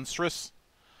or a huntress,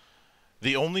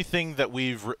 the only thing that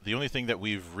we've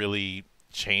really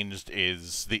changed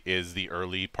is the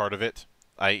early part of it,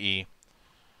 i.e.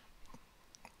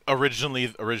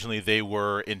 Originally they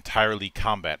were entirely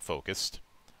combat focused,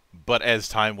 but as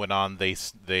time went on,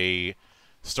 they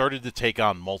started to take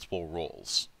on multiple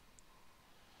roles.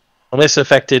 Well, this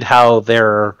affected how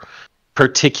their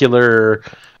particular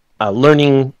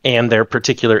learning and their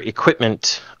particular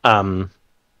equipment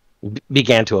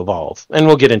began to evolve, and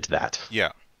we'll get into that.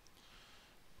 Yeah.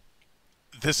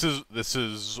 This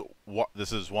is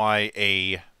why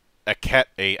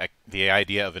the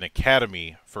idea of an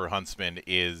academy for huntsmen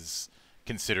is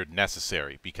considered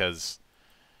necessary, because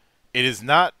it is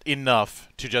not enough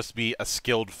to just be a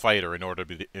skilled fighter in order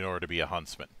to be a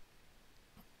huntsman.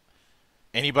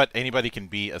 Anybody can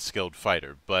be a skilled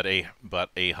fighter, but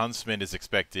a huntsman is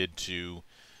expected to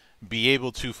be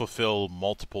able to fulfill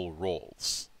multiple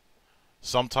roles.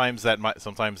 Sometimes that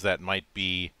might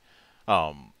be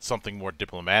something more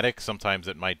diplomatic. Sometimes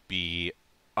it might be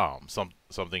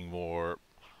something more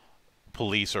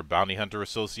police or bounty hunter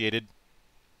associated.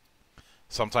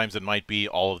 Sometimes it might be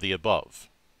all of the above.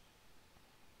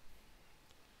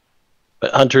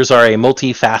 But hunters are a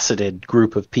multifaceted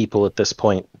group of people at this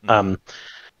point.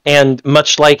 And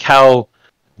much like how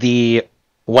the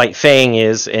White Fang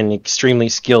is an extremely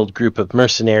skilled group of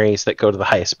mercenaries that go to the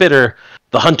highest bidder,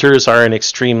 the hunters are an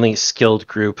extremely skilled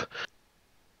group,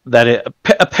 a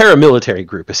paramilitary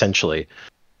group, essentially,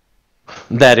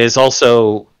 that is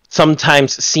also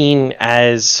sometimes seen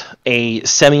as a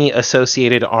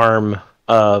semi-associated arm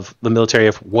of the military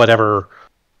of whatever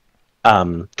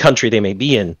country they may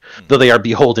be in, though they are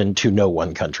beholden to no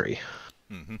one country.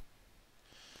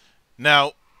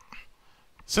 Now,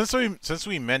 since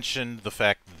we mentioned the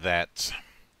fact that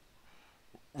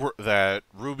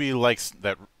RWBY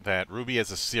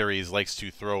as a series likes to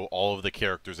throw all of the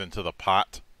characters into the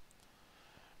pot,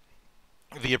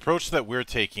 the approach that we're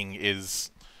taking is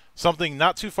something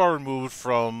not too far removed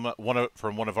from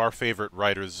one of our favorite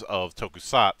writers of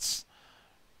tokusatsu,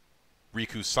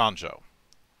 Riku Sanjo,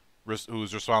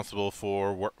 who's responsible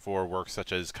for works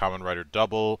such as Kamen Rider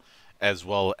Double, as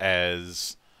well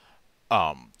as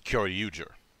Kyoryuger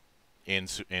in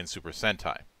Super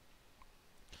Sentai.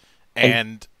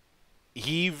 And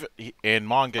in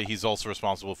manga, he's also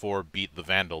responsible for Beat the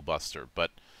Vandal Buster,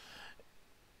 but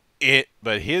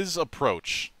his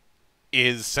approach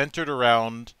is centered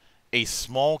around a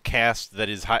small cast that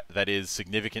is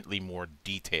significantly more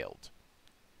detailed.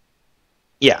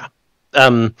 Yeah.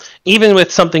 Even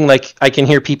with something like, I can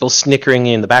hear people snickering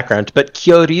in the background, but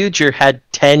Kyoryuger had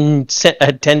 10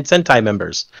 Sentai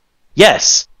members.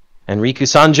 Yes. And Riku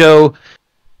Sanjo,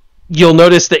 you'll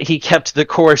notice that he kept the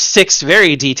core 6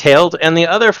 very detailed, and the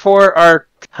other 4 are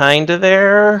kind of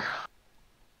there.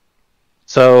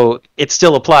 So it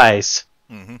still applies.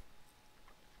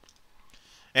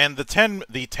 And the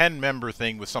 10 member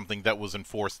thing was something that was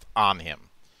enforced on him.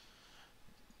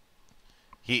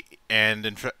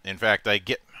 In fact,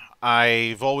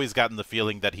 I've always gotten the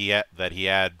feeling that he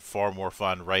had far more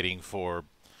fun writing for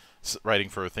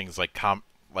things like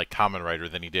Kamen Rider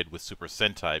than he did with Super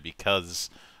Sentai, because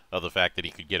of the fact that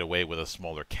he could get away with a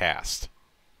smaller cast.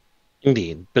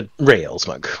 Indeed, but rails,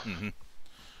 Mug.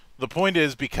 The point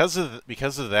is, because of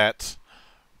that,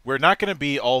 we're not going to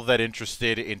be all that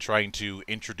interested in trying to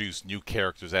introduce new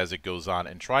characters as it goes on,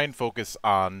 and try and focus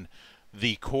on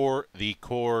the core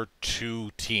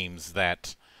 2 teams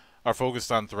that are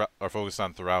focused on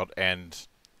throughout, and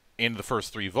in the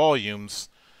first 3 volumes,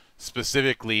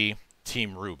 specifically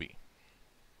Team RWBY.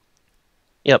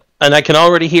 Yep, and I can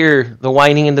already hear the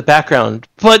whining in the background.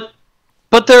 But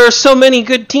there are so many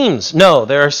good teams. No,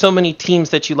 there are so many teams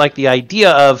that you like the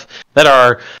idea of that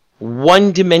are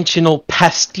one-dimensional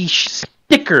pastiche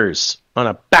stickers on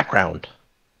a background.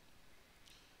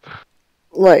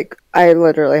 Like, I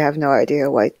literally have no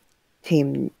idea why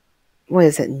what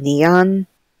is it, Neon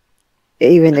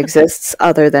even exists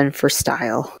other than for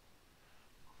style.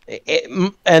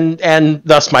 And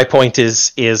thus my point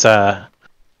is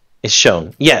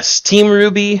shown. Yes, Team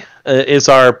RWBY is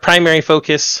our primary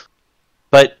focus,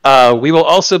 but we will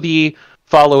also be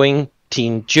following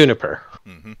Team Juniper.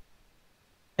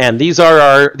 And these are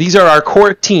our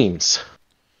core teams.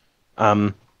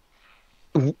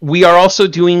 We are also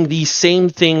doing the same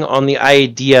thing on the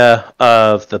idea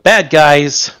of the bad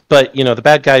guys, but the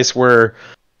bad guys were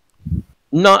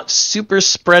not super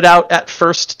spread out at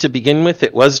first to begin with.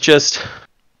 It was just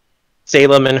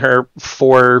Salem and her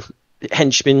 4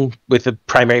 henchmen with a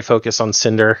primary focus on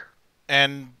Cinder.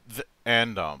 Cinder's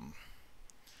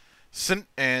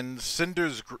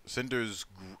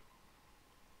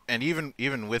and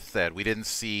even with that, we didn't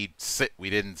see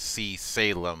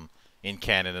Salem in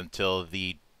canon until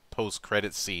the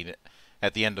post-credit scene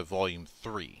at the end of Volume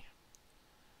 3.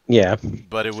 Yeah.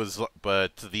 But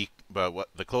the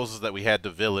closest that we had to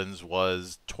villains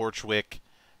was Torchwick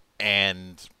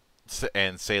and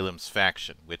Salem's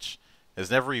faction, which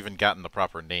has never even gotten the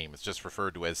proper name. It's just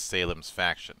referred to as Salem's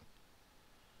faction,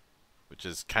 which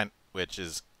is kind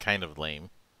of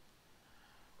lame.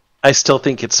 I still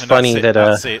think it's funny that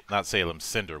not Salem,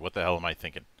 Cinder. What the hell am I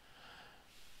thinking?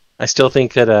 I still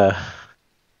think that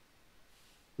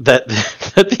that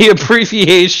the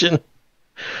abbreviation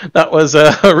that was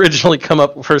originally come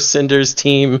up for Cinder's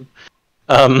team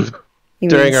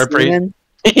during our pre.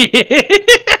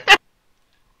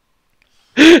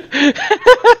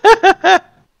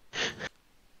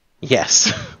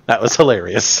 Yes, that was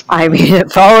hilarious. I mean,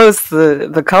 it follows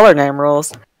the color name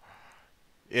rules.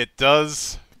 It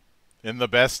does, in the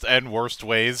best and worst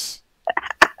ways.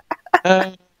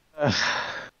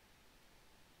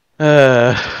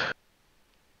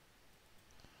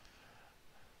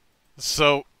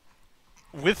 So,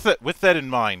 with that in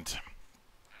mind,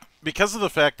 because of the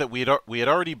fact that we had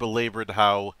already belabored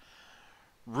how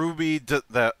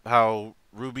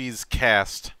RWBY's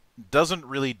cast doesn't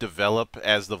really develop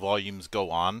as the volumes go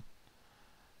on.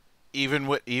 Even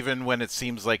when it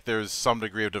seems like there's some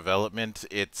degree of development,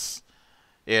 it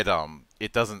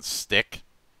doesn't stick.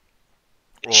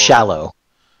 It's shallow.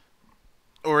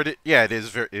 It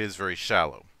is very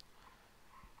shallow.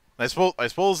 I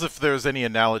suppose if there's any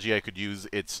analogy I could use,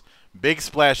 it's big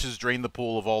splashes drain the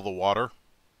pool of all the water.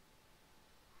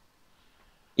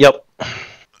 Yep.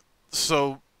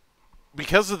 So,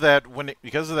 because of that, we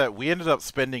ended up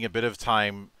spending a bit of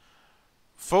time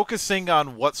focusing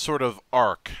on what sort of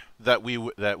arc that we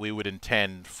would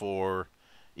intend for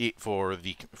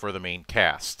the main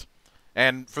cast,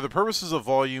 and for the purposes of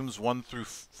volumes 1 through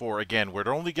 4, again, we're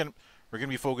going to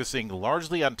be focusing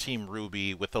largely on Team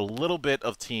RWBY with a little bit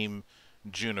of Team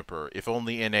Juniper, if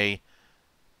only in a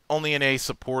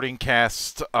supporting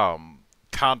cast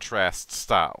contrast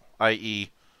style, i.e.,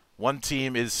 one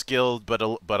team is skilled but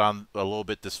on a little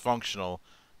bit dysfunctional.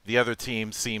 The other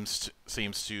team seems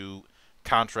to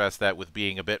contrast that with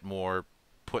being a bit more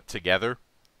put together.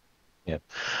 Yeah,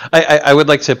 I would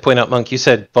like to point out, Monk, you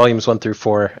said volumes 1 through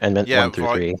 4 and meant 1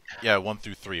 through 3. Yeah, 1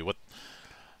 through 3. What?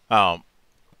 My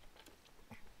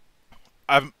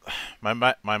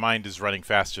mind is running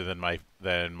faster than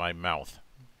my mouth.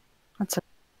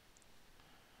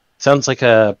 Sounds like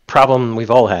a problem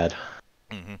we've all had.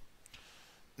 Mm-hmm.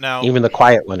 Now, even the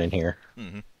quiet one in here.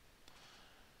 Mm-hmm.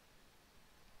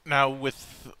 Now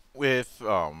with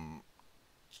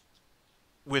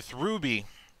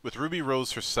RWBY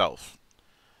Rose herself,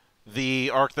 the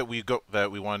arc that we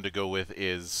wanted to go with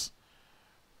is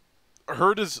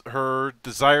her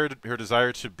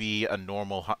desire to be a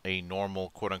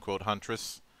normal quote unquote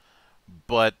huntress,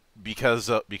 but because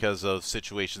of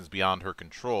situations beyond her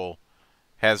control,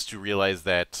 has to realize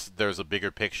that there's a bigger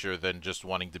picture than just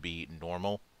wanting to be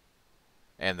normal,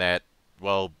 and that,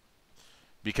 well,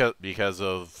 because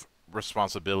of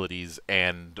responsibilities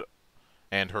and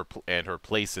her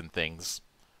place in things,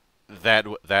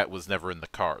 that was never in the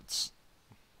cards.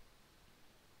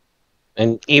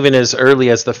 And even as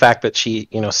early as the fact that she,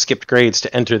 skipped grades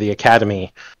to enter the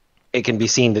academy, it can be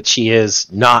seen that she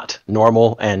is not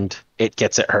normal, and it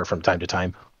gets at her from time to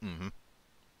time. Mm-hmm.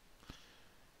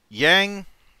 Yang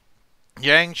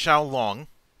Xiaolong.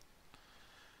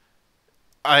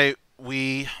 I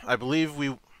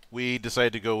believe we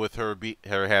decided to go with her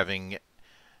having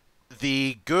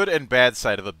the good and bad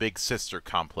side of a big sister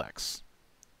complex.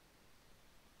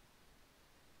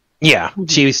 Yeah,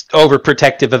 she's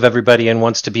overprotective of everybody and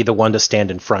wants to be the one to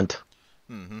stand in front.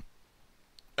 Mm-hmm.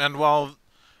 And while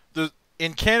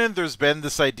in canon there's been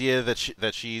this idea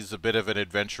that she's a bit of an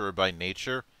adventurer by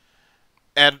nature,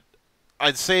 and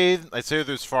I'd say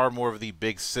there's far more of the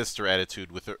big sister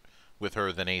attitude with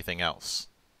her than anything else.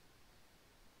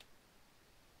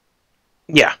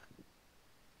 Yeah.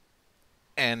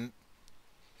 And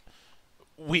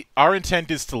our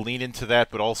intent is to lean into that,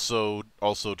 but also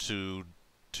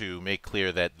to make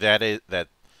clear that that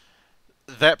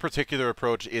particular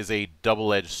approach is a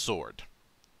double-edged sword.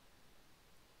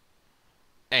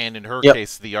 And in her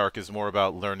case, the arc is more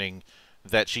about learning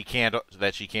that she can't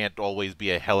always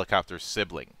be a helicopter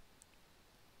sibling.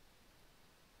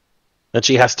 That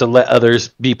she has to let others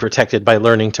be protected by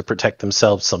learning to protect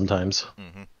themselves sometimes.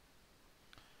 Mm-hmm.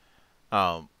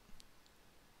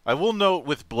 I will note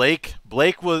with Blake.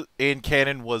 Blake was in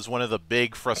canon was one of the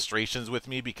big frustrations with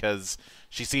me because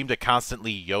she seemed to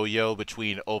constantly yo-yo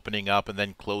between opening up and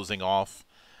then closing off,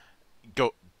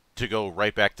 go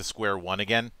right back to square one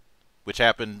again, which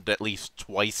happened at least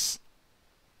twice.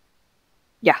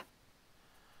 Yeah.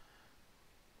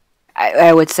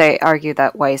 I would argue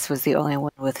that Weiss was the only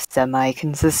one with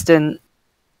semi-consistent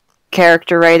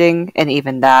character writing, and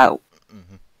even that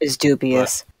is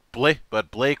dubious.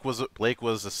 But Blake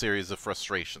was a series of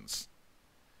frustrations.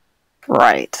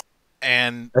 Right.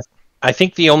 And I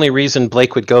think the only reason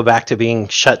Blake would go back to being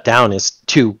shut down is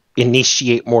to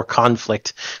initiate more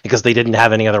conflict because they didn't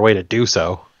have any other way to do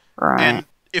so. Right. And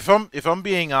if I'm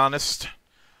being honest,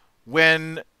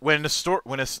 when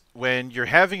you're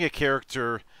having a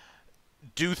character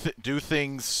do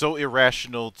things so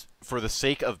irrational for the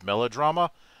sake of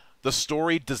melodrama, the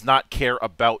story does not care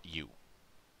about you.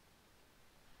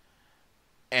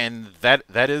 And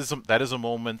that is a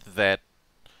moment that,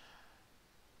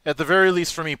 at the very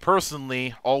least for me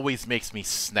personally, always makes me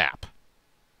snap.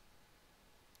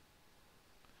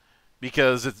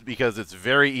 Because it's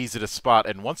very easy to spot,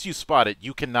 and once you spot it,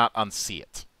 you cannot unsee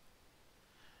it.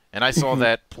 And I saw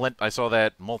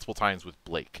that multiple times with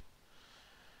Blake.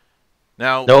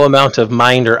 Now, no amount of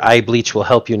mind or eye bleach will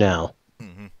help you now.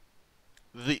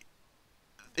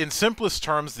 In simplest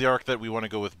terms, the arc that we want to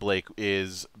go with Blake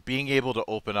is being able to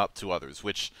open up to others,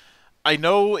 which I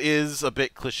know is a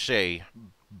bit cliche,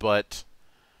 but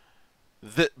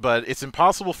it's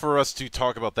impossible for us to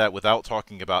talk about that without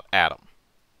talking about Adam.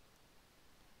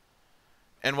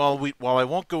 And while we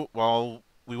won't go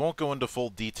into full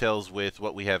details with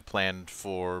what we have planned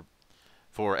for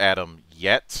Adam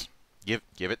yet,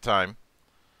 give it time.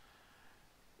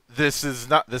 This is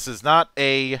not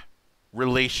a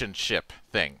relationship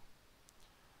thing.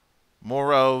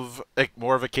 More of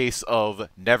a case of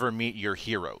never meet your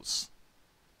heroes.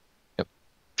 Yep.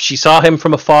 She saw him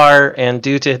from afar, and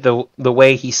due to the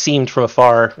way he seemed from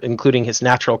afar, including his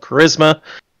natural charisma,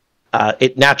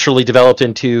 it naturally developed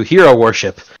into hero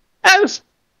worship, as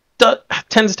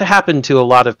tends to happen to a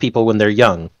lot of people when they're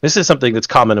young. This is something that's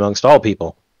common amongst all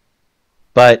people.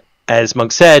 But, as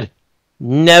Monk said,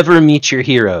 never meet your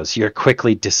heroes. You're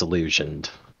quickly disillusioned.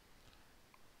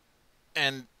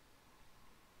 And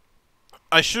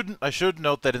I should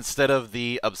note that instead of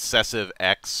the obsessive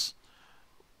X,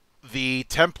 the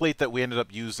template that we ended up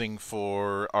using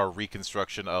for our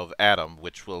reconstruction of Adam,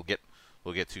 which we'll get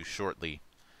to shortly,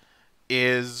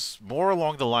 is more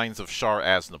along the lines of Shar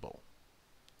Aznable.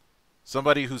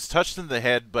 Somebody who's touched in the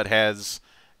head but has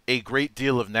a great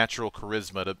deal of natural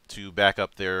charisma to back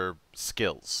up their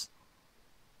skills.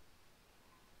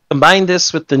 Combine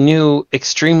this with the new,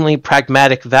 extremely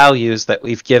pragmatic values that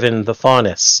we've given the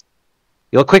Faunus.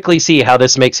 You'll quickly see how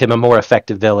this makes him a more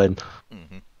effective villain.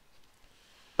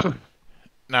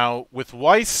 Now, with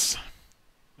Weiss,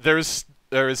 there is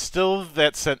still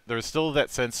that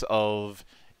sense of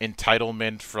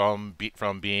entitlement from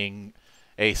being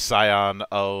a scion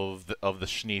of the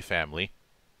Schnee family,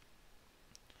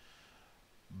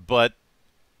 but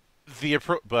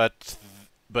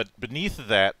beneath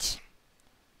that,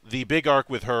 the big arc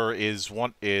with her is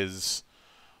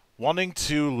wanting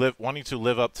to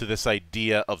live up to this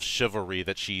idea of chivalry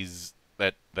that she's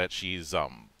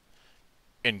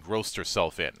engrossed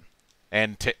herself in,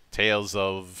 and tales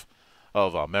of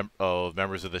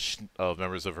members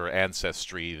of her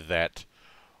ancestry that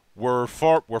were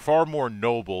far more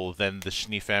noble than the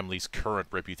Schnee family's current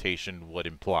reputation would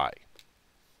imply.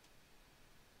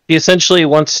 He essentially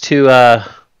wants to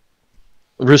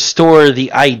restore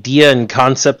the idea and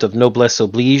concept of noblesse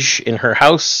oblige in her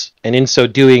house, and in so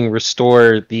doing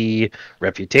restore the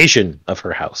reputation of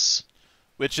her house.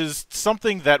 Which is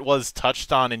something that was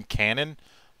touched on in canon,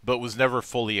 but was never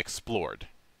fully explored.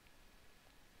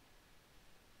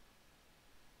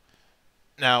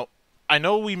 Now, I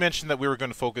know we mentioned that we were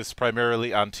going to focus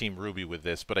primarily on Team RWBY with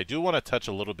this, but I do want to touch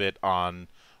a little bit on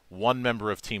one member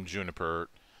of Team Juniper,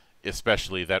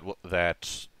 especially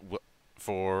that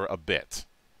for a bit.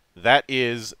 That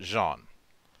is Jean.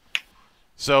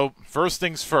 So, first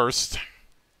things first,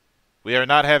 we are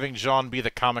not having Jean be the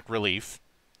comic relief.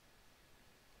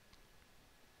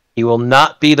 He will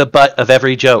not be the butt of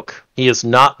every joke. He is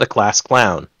not the class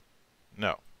clown.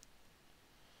 No.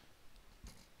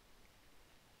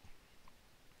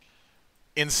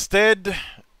 Instead,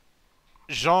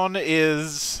 Jean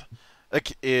is,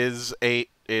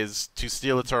 to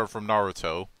steal a term from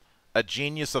Naruto, a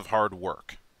genius of hard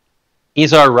work.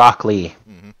 He's our Rock Lee.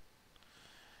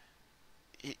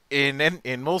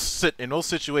 In most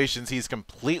situations, he's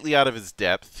completely out of his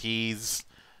depth. He's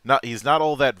he's not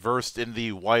all that versed in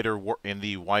the wider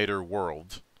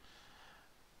world.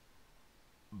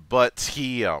 But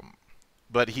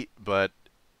but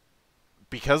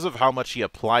because of how much he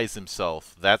applies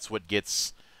himself, that's what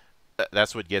gets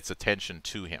attention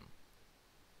to him.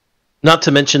 Not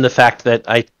to mention the fact that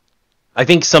I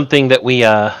think something that we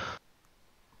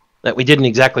didn't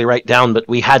exactly write down, but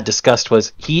we had discussed,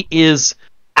 was he is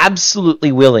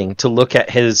absolutely willing to look at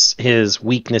his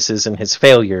weaknesses and his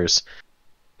failures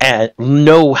and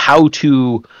know how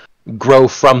to grow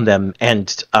from them and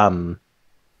to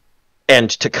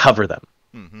cover them.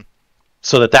 Mm-hmm.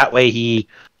 So that way he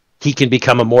can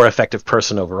become a more effective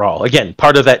person overall. Again,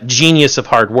 part of that genius of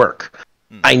hard work.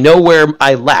 Mm-hmm. I know where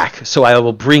I lack, so I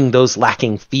will bring those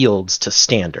lacking fields to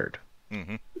standard.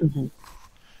 Mm-hmm. Mm-hmm.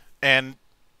 And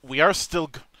we are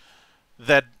still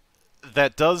that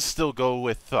does still go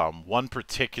with one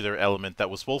particular element that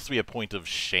was supposed to be a point of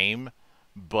shame,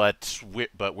 but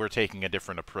we're taking a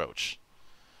different approach.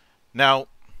 Now,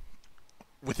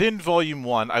 within Volume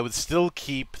 1, I would still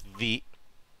keep the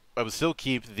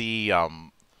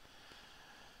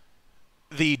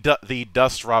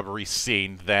dust robbery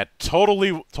scene that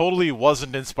totally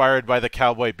wasn't inspired by the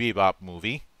Cowboy Bebop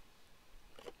movie.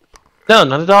 No,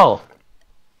 not at all.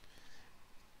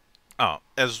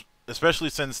 Especially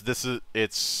since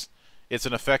it's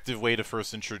an effective way to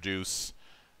first introduce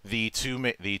the two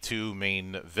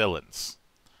main villains,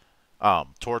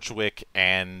 Torchwick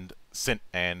and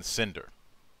Cinder.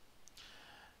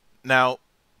 Now,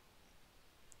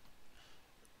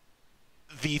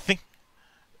 the thing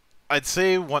I'd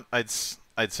say one of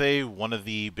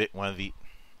the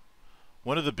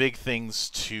big things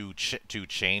to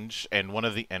change, and one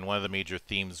of the major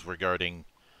themes regarding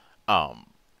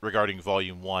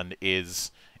Volume 1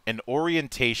 is an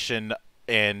orientation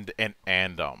and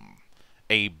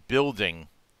a building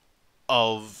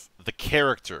of the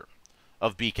character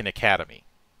of Beacon Academy.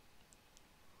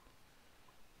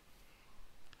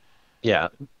 Yeah.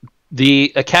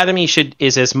 The Academy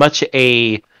is as much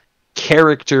a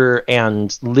character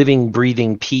and living,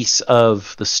 breathing piece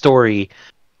of the story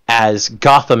as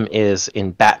Gotham is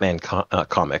in Batman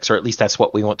comics, or at least that's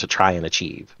what we want to try and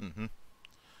achieve. Mm-hmm.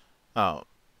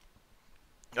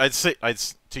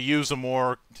 To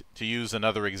use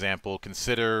another example,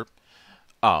 consider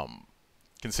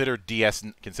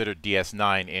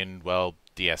DS9 in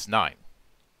DS9.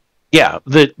 Yeah,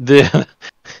 the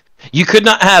you could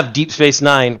not have Deep Space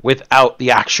Nine without the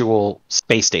actual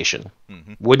space station.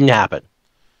 Mm-hmm. Wouldn't happen.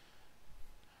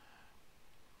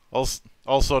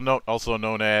 Also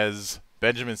known as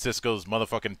Benjamin Sisko's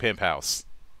motherfucking pimp house.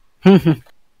 They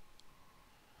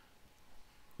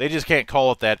just can't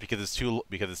call it that because it's too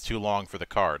long for the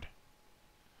card.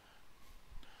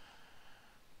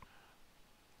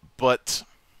 But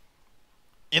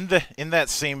in that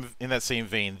same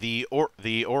vein, the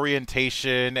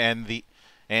orientation and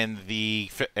the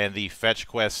fetch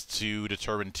quest to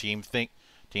determine team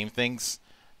things,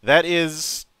 that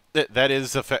is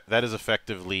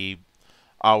effectively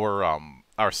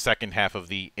our second half of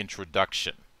the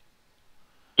introduction.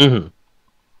 Mm-hmm.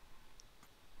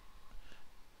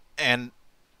 And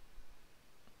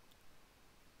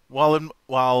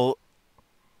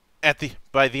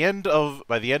by the end of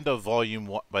volume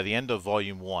 1,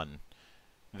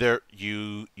 there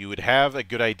you would have a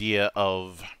good idea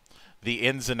of the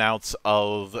ins and outs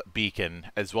of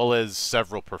Beacon, as well as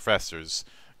several professors,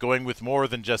 going with more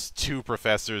than just 2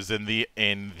 professors in the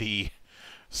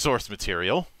source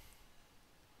material.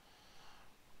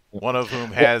 One of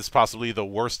whom has possibly the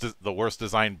worst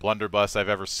designed blunderbuss I've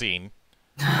ever seen.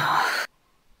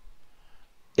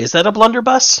 Is that a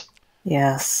blunderbuss?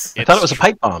 Yes. I thought it was a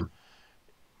pipe bomb.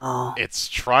 Oh. It's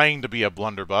trying to be a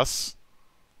blunderbuss.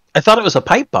 I thought it was a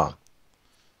pipe bomb.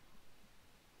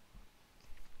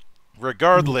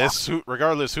 Regardless, who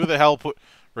the hell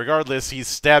regardless, he's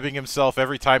stabbing himself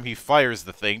every time he fires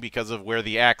the thing because of where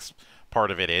the axe part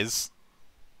of it is.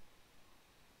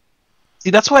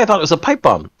 See, that's why I thought it was a pipe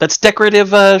bomb. That's decorative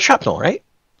shrapnel, right?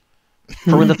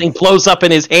 For when the thing blows up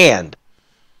in his hand.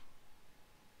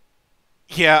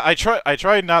 Yeah, I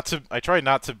try not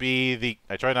to be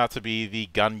the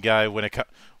gun guy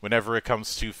whenever it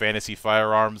comes to fantasy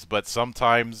firearms, but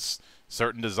sometimes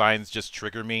certain designs just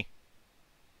trigger me.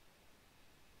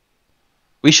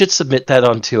 We should submit that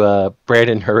onto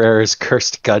Brandon Herrera's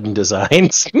Cursed Gun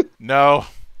Designs. No,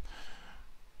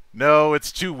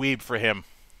 it's too weeb for him.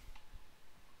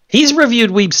 He's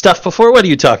reviewed weeb stuff before. What are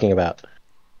you talking about?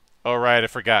 Oh right, I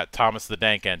forgot. Thomas the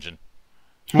Dank Engine.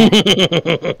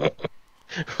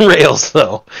 Rails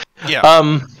though.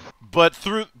 Yeah. But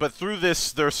through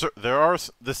this, there are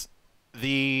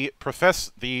the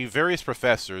various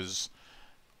professors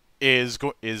is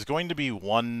going to be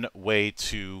one way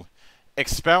to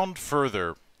expound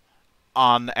further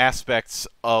on aspects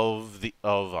of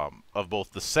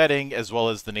both the setting as well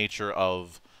as the nature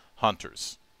of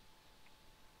hunters.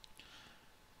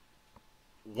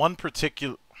 One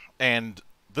particular, and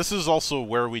this is also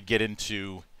where we get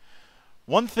into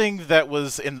one thing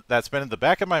that's been in the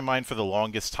back of my mind for the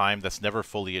longest time that's never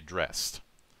fully addressed.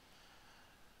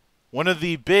 One of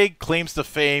the big claims to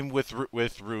fame with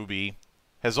RWBY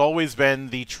has always been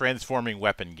the transforming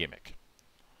weapon gimmick.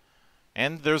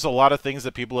 And there's a lot of things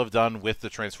that people have done with the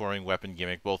transforming weapon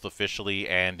gimmick, both officially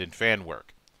and in fan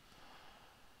work.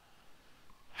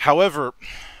 However,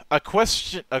 a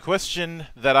question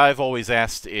that I've always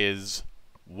asked is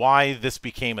why this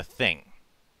became a thing.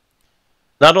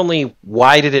 Not only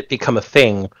why did it become a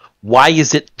thing, why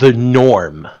is it the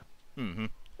norm? Mm-hmm.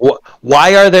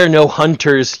 Why are there no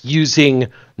hunters using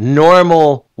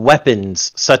normal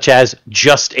weapons, such as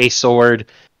just a sword,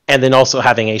 and then also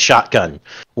having a shotgun?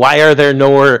 Why are there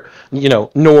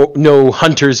no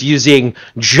hunters using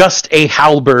just a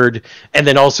halberd and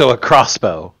then also a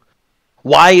crossbow?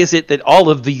 Why is it that all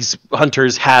of these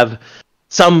hunters have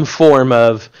some form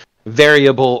of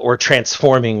variable or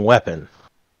transforming weapon?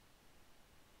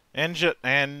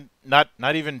 And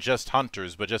not even just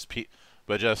hunters, but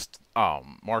just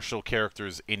martial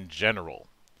characters in general.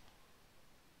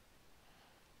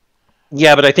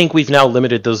 Yeah, but I think we've now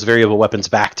limited those variable weapons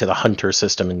back to the hunter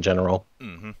system in general.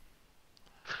 Mm-hmm.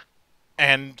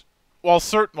 And while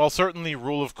certainly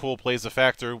rule of cool plays a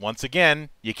factor, once again,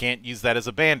 you can't use that as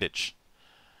a bandage.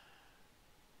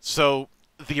 So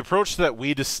the approach that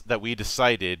we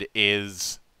decided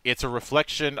is it's a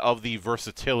reflection of the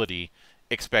versatility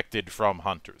expected from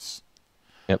hunters.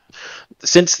 Yep.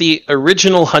 Since the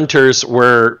original hunters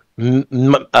were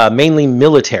mainly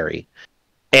military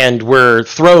and were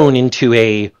thrown into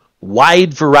a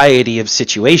wide variety of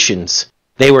situations,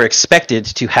 they were expected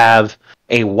to have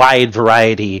a wide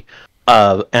variety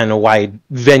and a wide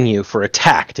venue for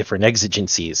attack, different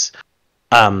exigencies.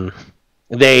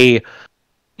 It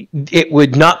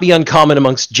would not be uncommon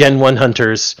amongst Gen 1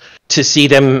 hunters to see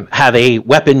them have a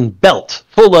weapon belt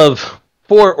full of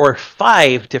 4 or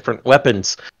 5 different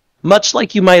weapons, much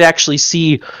like you might actually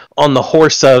see on the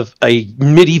horse of a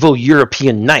medieval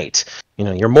European knight. You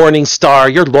know, your morning star,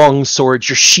 your long sword,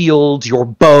 your shield, your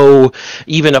bow,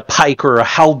 even a pike or a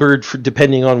halberd,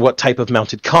 depending on what type of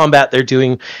mounted combat they're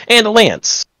doing, and a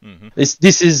lance. Mm-hmm.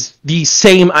 This is the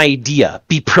same idea.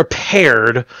 Be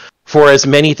prepared for as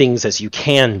many things as you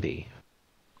can be.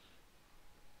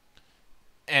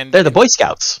 And they're the Boy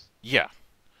Scouts. Yeah.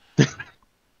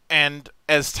 And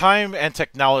as time and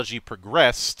technology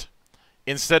progressed,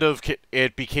 instead of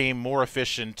it became more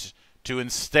efficient to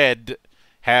instead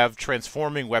have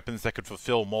transforming weapons that could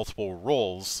fulfill multiple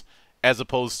roles, as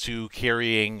opposed to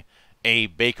carrying a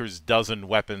baker's dozen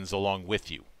weapons along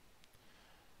with you.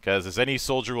 Because as any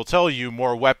soldier will tell you,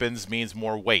 more weapons means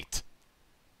more weight.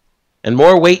 And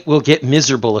more weight will get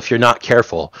miserable if you're not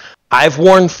careful. I've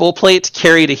worn full plate,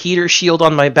 carried a heater shield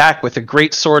on my back with a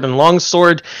great sword and long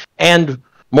sword, and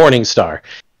Morning Star.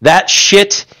 That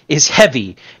shit is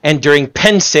heavy, and during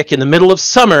Pensick in the middle of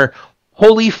summer,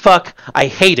 holy fuck, I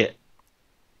hate it.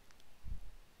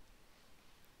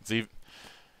 See,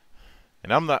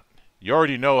 and I'm not. You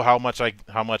already know how much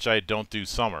I don't do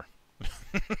summer.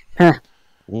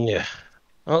 Yeah.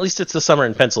 Well, at least it's the summer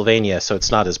in Pennsylvania, so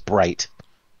it's not as bright.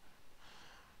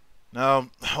 Now,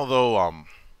 although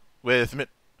with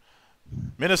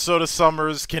Minnesota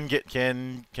summers can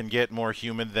get more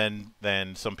humid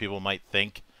than some people might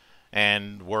think,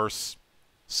 and worse,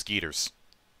 skeeters.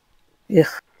 Yeah.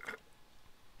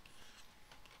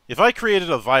 If I created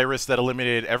a virus that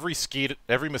eliminated every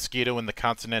mosquito in the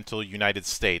continental United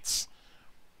States,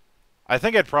 I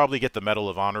think I'd probably get the Medal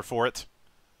of Honor for it.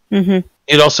 Mm-hmm.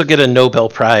 You'd also get a Nobel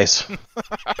Prize.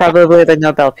 Probably the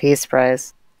Nobel Peace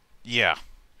Prize. Yeah.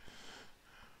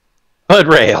 But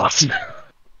rails.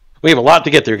 We have a lot to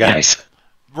get through, guys.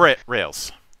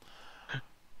 Rails.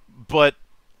 But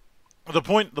the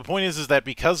point is that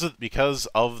because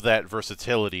of that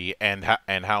versatility and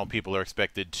how people are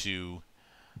expected to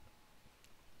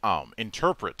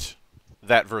interpret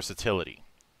that versatility,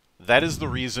 that is the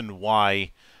reason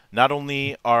why not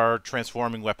only are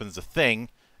transforming weapons a thing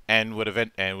and would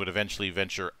eventually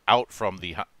venture out from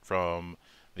the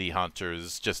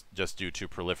hunters just due to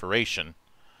proliferation,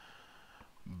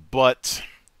 but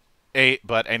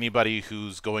anybody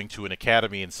who's going to an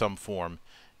academy in some form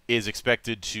is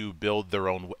expected to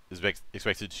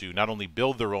not only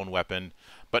build their own weapon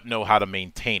but know how to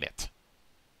maintain it.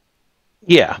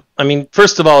 Yeah, I mean,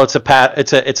 first of all,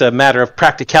 it's a matter of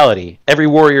practicality. Every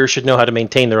warrior should know how to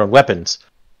maintain their own weapons,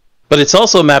 but it's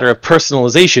also a matter of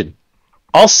personalization.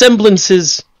 All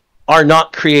semblances are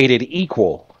not created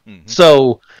equal,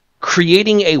 so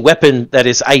creating a weapon that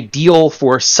is ideal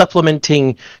for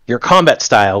supplementing your combat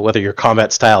style, whether your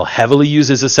combat style heavily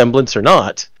uses a semblance or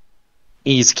not,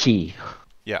 is key.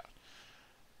 Yeah.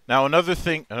 Now another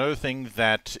thing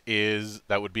that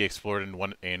would be explored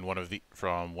in one of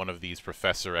these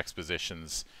professor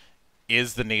expositions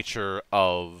is the nature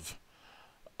of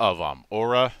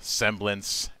aura,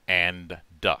 semblance, and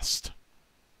dust.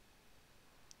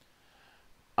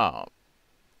 Now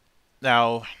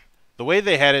the way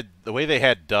they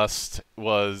had dust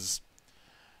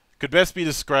could best be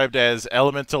described as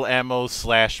elemental ammo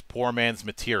 / poor man's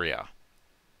materia.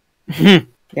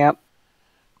 Yep.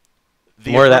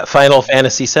 More of that Final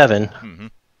Fantasy VII.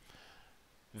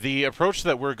 The approach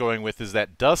that we're going with is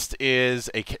that dust is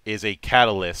a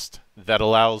catalyst that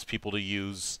allows people to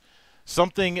use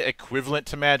something equivalent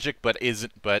to magic, but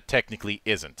technically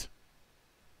isn't.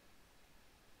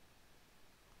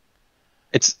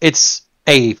 It's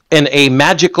a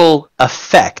magical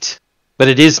effect, but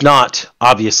it is not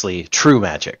obviously true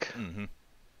magic.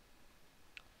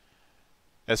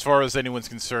 As far as anyone's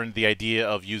concerned, the idea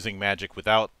of using magic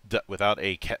without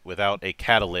a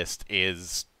catalyst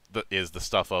is the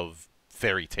stuff of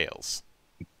fairy tales.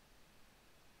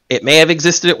 It may have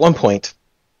existed at one point,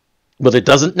 but it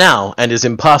doesn't now, and is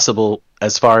impossible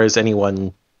as far as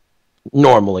anyone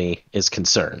normally is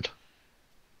concerned.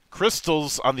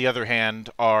 Crystals, on the other hand,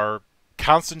 are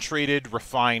concentrated,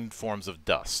 refined forms of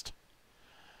dust.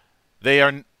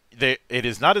 It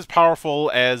is not as powerful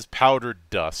as powdered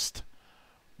dust,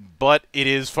 but it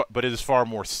is far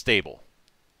more stable,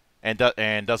 and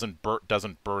doesn't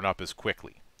burn up as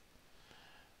quickly.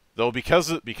 Though because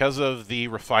of the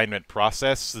refinement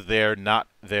process,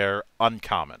 they're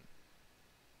uncommon.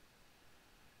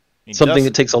 Something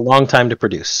that takes a long time to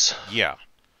produce. Yeah,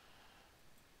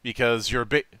 because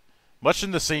much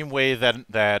in the same way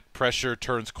that pressure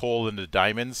turns coal into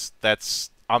diamonds. That's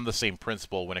on the same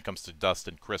principle when it comes to dust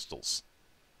and crystals.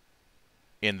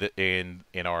 In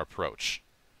our approach.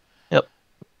 Yep.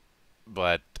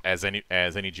 But as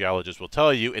any geologist will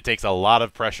tell you, it takes a lot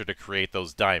of pressure to create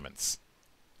those diamonds.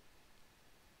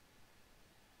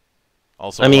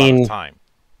 Also, a lot of time.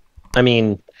 I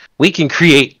mean, we can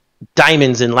create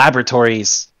diamonds in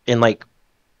laboratories in like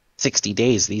 60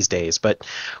 days these days, but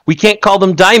we can't call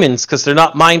them diamonds because they're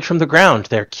not mined from the ground.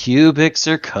 They're cubic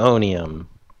zirconium.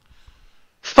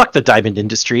 Fuck the diamond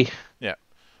industry. Yeah,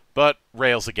 but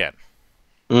rails again.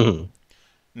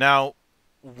 Now,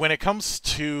 when it comes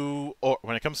to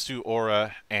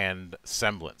aura and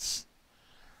semblance,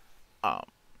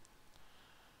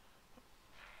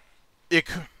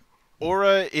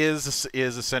 aura is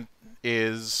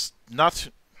not,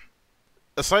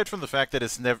 aside from the fact that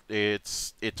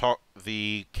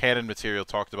the canon material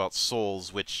talked about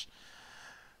souls, but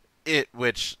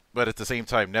at the same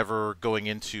time never going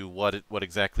into what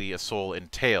exactly a soul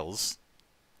entails.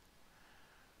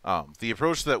 The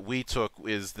approach that we took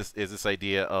is this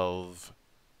idea of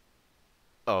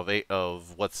a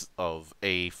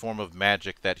form of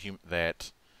magic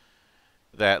that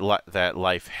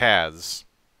life has,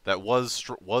 that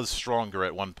was stronger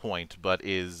at one point, but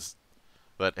has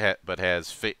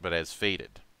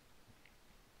faded.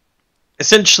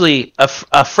 Essentially,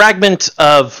 a fragment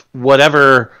of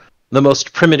whatever the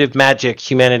most primitive magic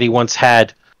humanity once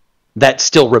had that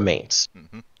still remains.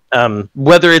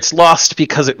 Whether it's lost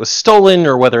because it was stolen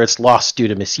or whether it's lost due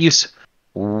to misuse,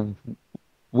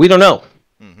 we don't know.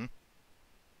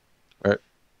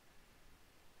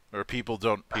 Or people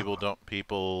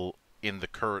in the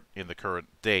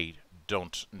current day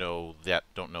don't know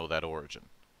that origin.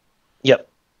 Yep.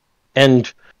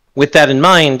 And with that in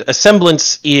mind, a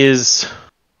semblance is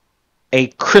a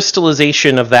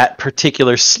crystallization of that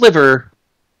particular sliver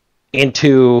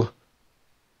into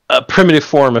a primitive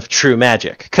form of true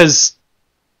magic. Because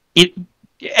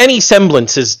any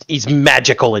semblance is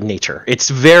magical in nature. It's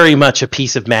very much a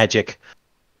piece of magic.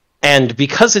 And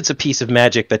because it's a piece of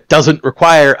magic that doesn't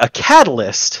require a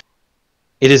catalyst,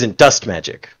 it isn't dust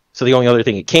magic. So the only other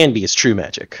thing it can be is true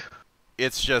magic.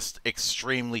 It's just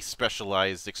extremely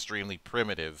specialized, extremely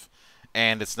primitive,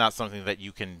 and it's not something that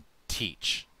you can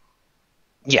teach.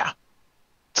 Yeah.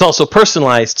 It's also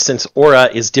personalized, since aura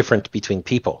is different between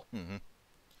people.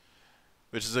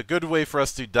 Which is a good way for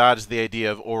us to dodge the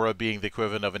idea of aura being the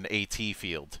equivalent of an AT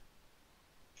field.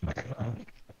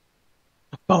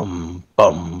 Bum,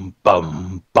 bum,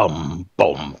 bum, bum,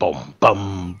 bum, bum,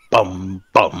 bum, bum,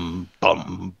 bum,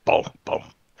 bum, bum, bum.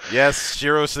 Yes,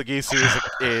 Shiro Sagisu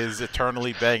is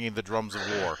eternally banging the drums of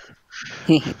war.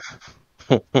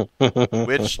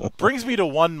 Which brings me to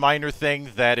one minor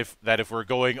thing that if we're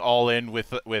going all in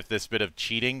with this bit of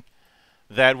cheating,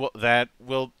 that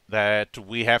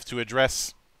we have to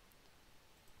address.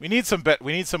 We need some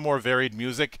more varied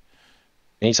music.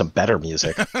 We need some better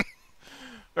music.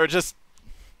 Or just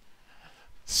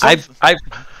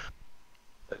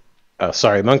Oh,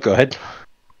 sorry, Monk, go ahead.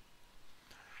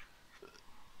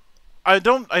 I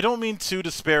don't mean to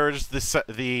disparage the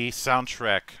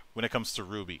soundtrack when it comes to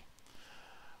RWBY.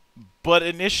 But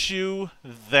an issue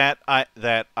that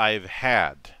I've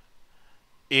had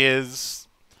is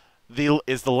the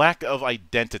lack of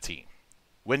identity.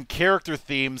 When character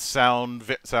themes sound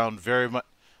very much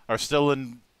are still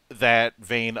in that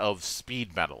vein of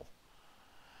speed metal.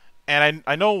 And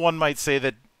I know one might say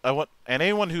that and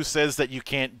anyone who says that you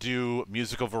can't do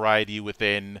musical variety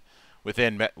within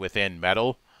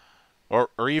metal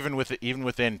or even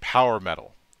within power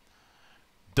metal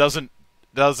doesn't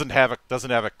have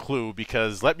a clue,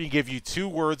 because let me give you 2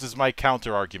 words as my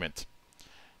counter argument.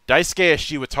 Daisuke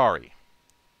Ishiwatari.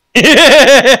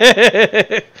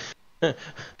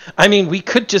 I mean, we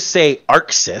could just say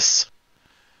Arxis.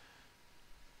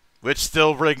 Which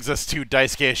still brings us to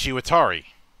Daisuke Ishiwatari.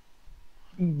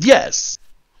 Yes.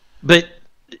 But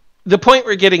the point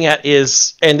we're getting at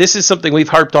is, and this is something we've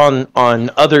harped on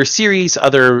other series,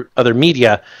 other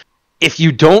media, if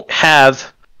you don't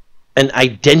have an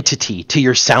identity to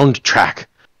your soundtrack,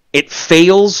 it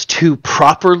fails to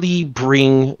properly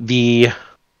bring the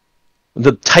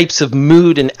types of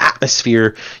mood and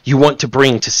atmosphere you want to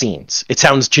bring to scenes. It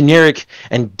sounds generic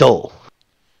and dull.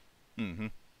 Mm-hmm.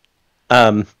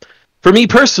 For me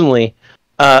personally,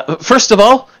 first of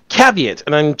all, caveat,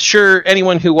 and I'm sure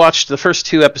anyone who watched the first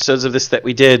 2 episodes of this that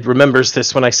we did remembers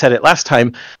this when I said it last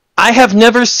time, I have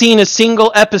never seen a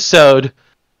single episode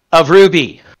of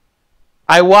RWBY.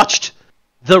 I watched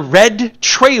the red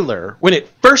trailer when it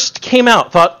first came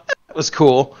out, thought that was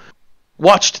cool,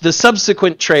 watched the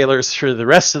subsequent trailers for the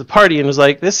rest of the party, and was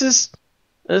like, this is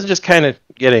just kind of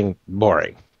getting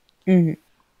boring. Mm-hmm.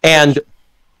 And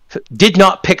did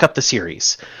not pick up the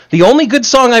series. The only good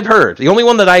song I've heard, the only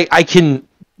one that I can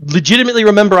legitimately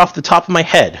remember off the top of my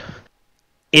head,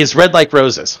 is Red Like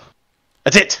Roses.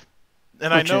 That's it.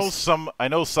 And I know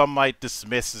some might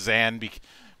dismiss Zan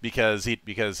because he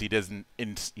didn't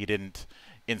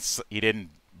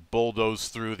bulldoze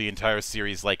through the entire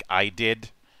series like I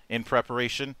did in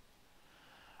preparation.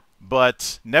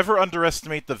 But never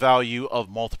underestimate the value of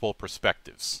multiple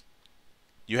perspectives.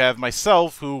 You have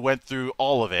myself, who went through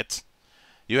all of it.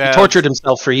 He tortured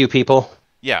himself for you people.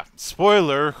 Yeah,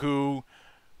 spoiler, who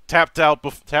tapped out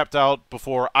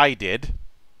before I did.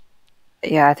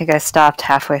 Yeah, I think I stopped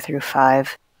halfway through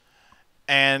 5.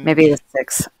 And maybe it was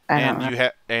 6. I don't know.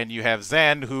 You have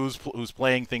Zan, who's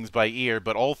playing things by ear,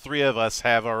 but all 3 of us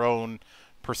have our own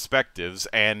perspectives,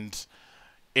 and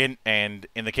in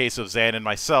the case of Zan and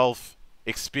myself,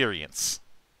 experience.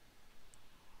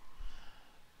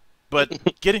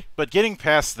 But getting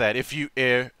past that, if you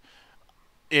have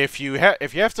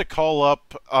to call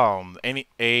up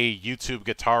a YouTube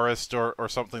guitarist or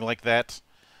something like that,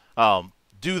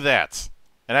 do that.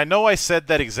 And I know I said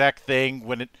that exact thing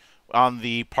when on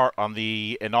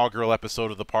the inaugural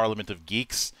episode of the Parliament of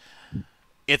Geeks.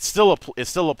 It still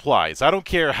applies. I don't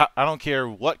care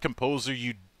what composer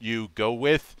you go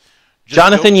with.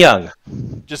 Jonathan Young.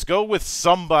 Just go with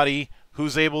somebody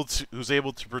who's able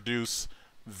to produce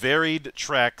varied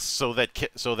tracks, so that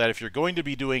if you're going to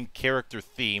be doing character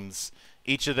themes,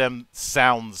 each of them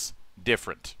sounds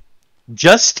different.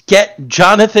 Just get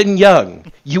Jonathan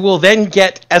Young. You will then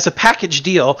get, as a package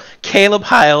deal, Caleb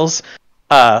Hiles,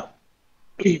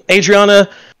 Adriana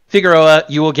Figueroa.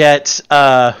 You will get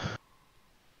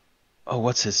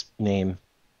what's his name?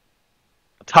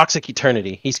 Toxic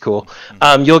Eternity. He's cool.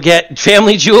 You'll get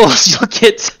Family Jewels. You'll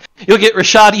get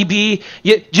Rashadi B.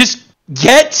 You just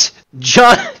get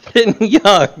Jonathan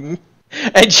Young,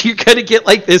 and you're gonna get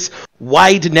like this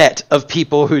wide net of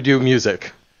people who do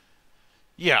music.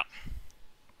 Yeah.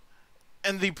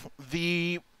 And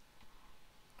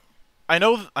I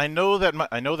know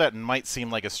that might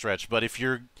seem like a stretch, but if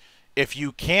you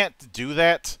can't do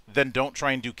that, then don't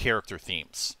try and do character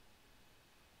themes.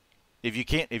 If you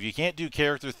can't do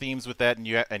character themes with that, and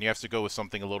you have to go with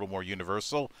something a little more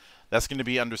universal, that's going to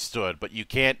be understood. But you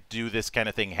can't do this kind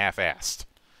of thing half-assed.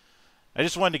 I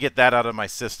just wanted to get that out of my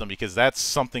system, because that's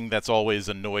something that's always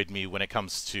annoyed me when it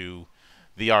comes to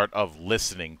the art of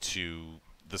listening to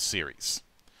the series.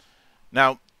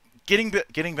 Now, getting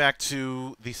back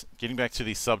to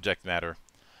the subject matter,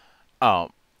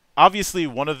 obviously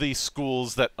one of the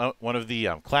schools that one of the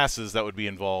classes that would be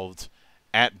involved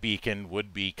at Beacon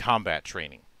would be combat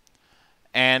training.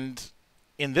 And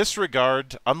in this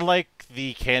regard, unlike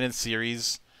the canon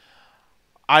series,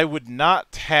 I would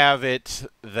not have it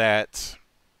that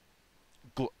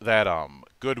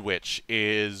Good Witch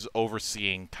is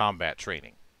overseeing combat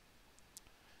training.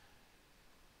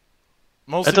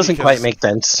 Mostly that doesn't quite make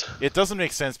sense. It doesn't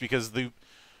make sense because the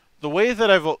way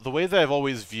that I've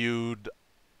always viewed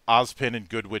Ozpin and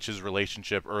Good Witch's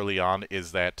relationship early on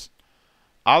is that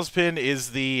Ozpin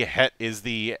is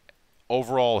the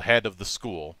overall head of the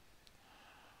school,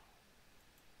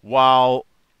 while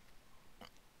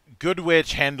Good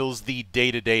Witch handles the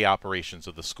day-to-day operations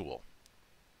of the school.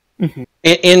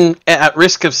 Mm-hmm. At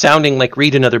risk of sounding like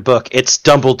read another book, it's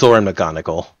Dumbledore and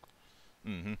McGonagall.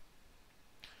 Mm-hmm.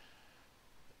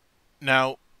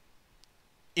 Now,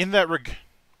 in that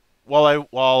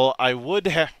while I would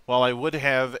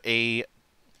have a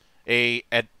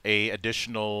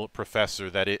additional professor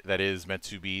that is meant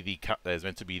to be the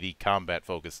combat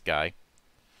focused guy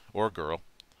or girl,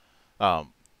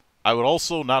 I would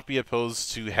also not be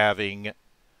opposed to having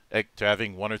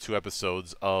one or two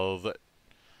episodes of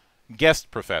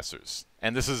guest professors.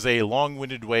 And this is a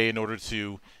long-winded way in order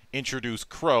to introduce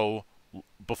Crow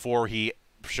before he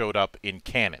showed up in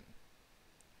canon.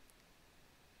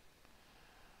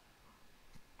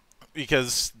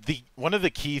 Because one of the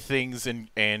key things in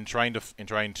trying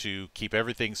to keep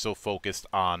everything so focused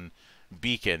on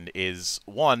Beacon is,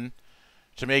 one,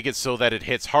 to make it so that it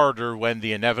hits harder when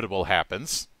the inevitable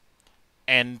happens,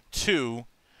 and two,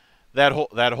 that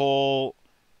whole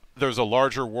there's a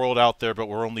larger world out there, but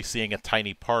we're only seeing a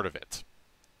tiny part of it.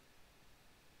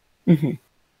 Mm-hmm.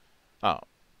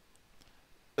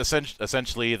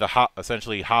 Essentially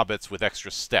hobbits with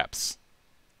extra steps.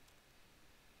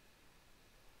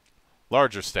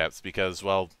 Larger steps, because,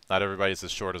 well, not everybody's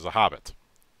as short as a hobbit.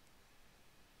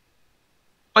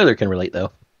 Spoiler can relate,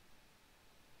 though.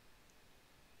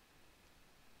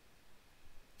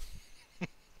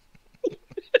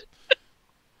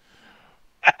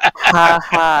 Ha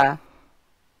ha.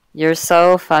 You're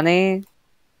so funny.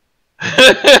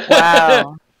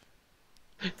 Wow.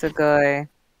 It's a guy.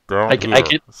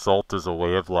 Salt is a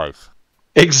way of life.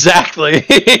 Exactly.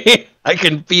 I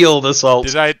can feel the salt.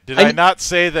 Did I not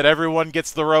say that everyone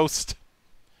gets the roast?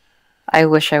 I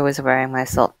wish I was wearing my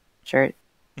salt shirt.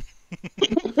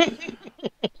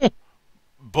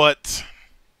 But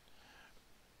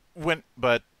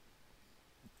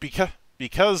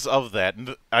because of that,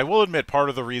 and I will admit part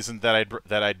of the reason that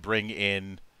I'd bring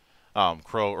in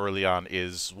Crow early on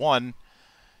is, one,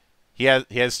 he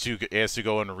has to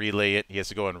go and relay it. He has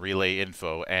to go and relay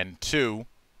info, and two,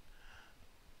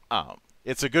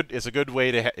 it's a good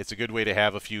way to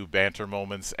have a few banter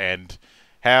moments and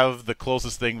have the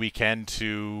closest thing we can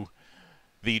to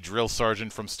the drill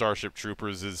sergeant from Starship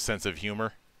Troopers' sense of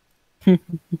humor.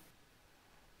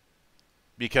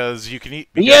 Because you can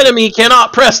the enemy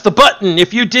cannot press the button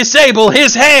if you disable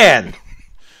his hand.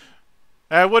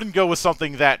 I wouldn't go with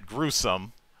something that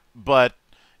gruesome, but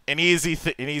an easy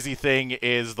thing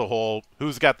is the whole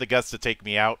 "who's got the guts to take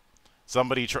me out?"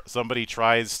 Somebody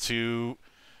tries to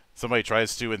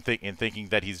in thinking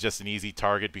that he's just an easy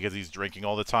target because he's drinking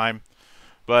all the time.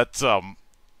 But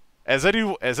as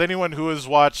anyone who has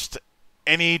watched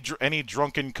any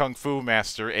drunken kung fu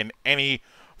master in any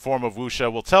form of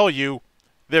wuxia will tell you,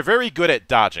 they're very good at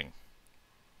dodging.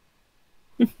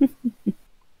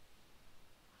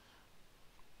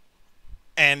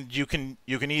 And you can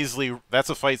easily, that's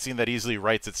a fight scene that easily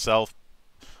writes itself,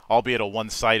 albeit a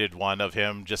one-sided one of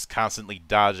him just constantly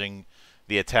dodging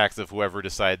the attacks of whoever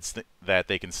decides that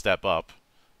they can step up,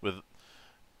 with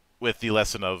the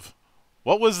lesson of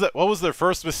what was their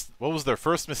first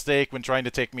mistake when trying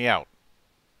to take me out?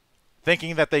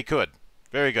 Thinking that they could.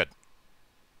 Very good.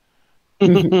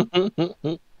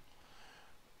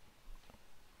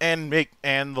 and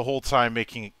the whole time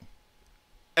making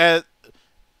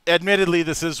admittedly,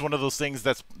 this is one of those things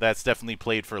that's definitely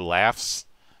played for laughs,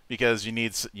 because you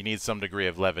need some degree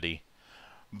of levity.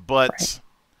 But right.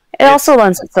 It also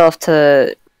lends itself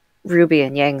to Ruby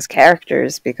and Yang's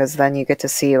characters, because then you get to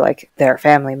see like their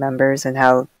family members and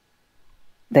how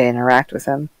they interact with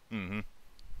them. Mm-hmm.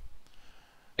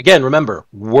 Again, remember,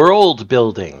 world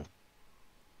building.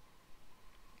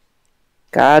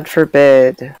 God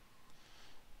forbid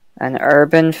an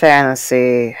urban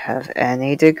fantasy have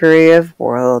any degree of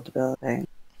world building.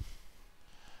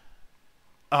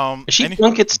 Is she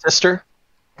Plunkett's sister?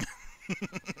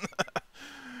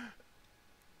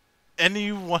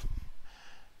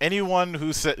 Anyone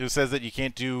who says that you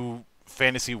can't do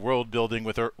fantasy world building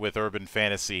with urban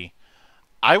fantasy,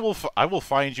 I will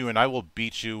find you and I will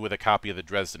beat you with a copy of the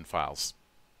Dresden Files.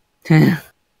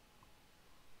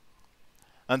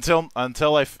 until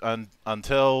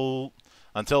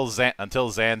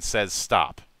Zan says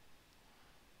stop,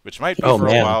 which might be for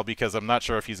a while because I'm not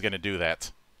sure if he's going to do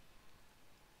that.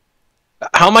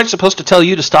 How am I supposed to tell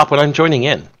you to stop when I'm joining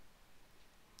in?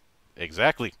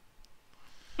 Exactly.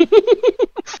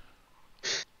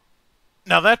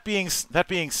 Now that being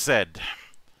said,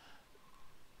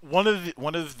 one of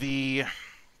the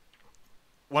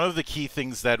key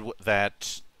things that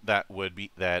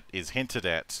is hinted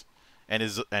at and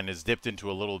is dipped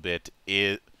into a little bit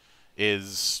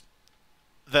is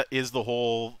the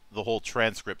whole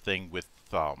transcript thing with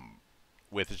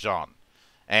Jean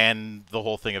and the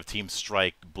whole thing of Team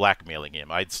Strike blackmailing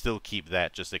him. I'd still keep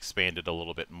that just expanded a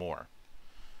little bit more.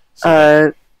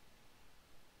 So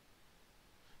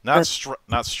not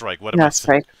Strike. What am I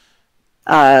saying?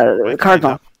 Strike.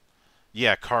 Cardinal.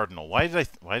 Yeah, Cardinal. Why did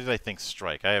I think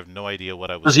Strike? I have no idea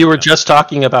what I was. Because you were just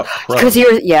talking about Crow. Because you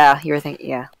were thinking,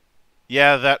 yeah.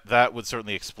 Yeah, that would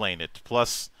certainly explain it.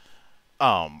 Plus,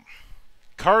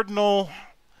 Cardinal,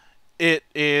 it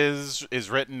is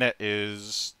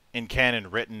in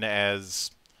canon written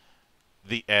as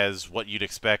what you'd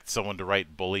expect someone to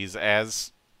write bullies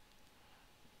as.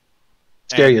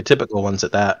 Stereotypical ones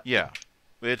at that. Yeah,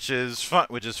 which is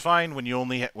fine when you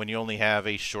only have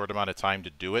a short amount of time to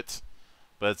do it.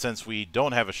 But since we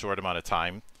don't have a short amount of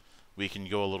time, we can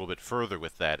go a little bit further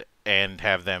with that and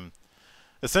have them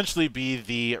essentially be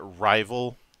the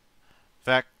rival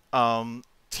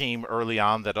team early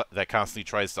on that constantly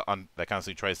tries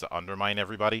to undermine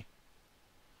everybody,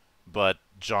 but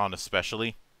John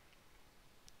especially.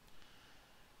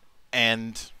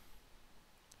 And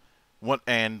one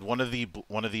of the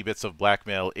bits of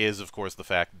blackmail is, of course, the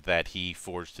fact that he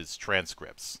forged his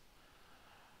transcripts.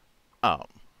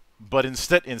 But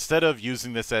instead of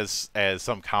using this as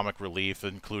some comic relief,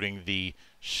 including the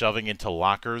shoving into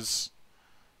lockers,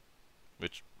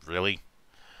 which really,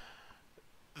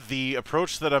 the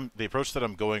approach that I'm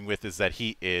going with is that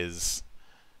he is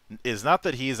not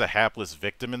that he is a hapless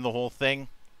victim in the whole thing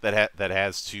that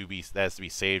has to be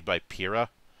saved by Pyrrha,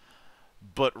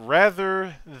 but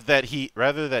rather that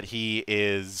he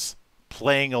is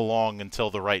playing along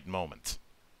until the right moment.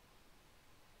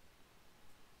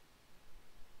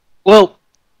 Well,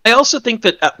 I also think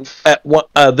that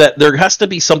that there has to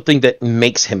be something that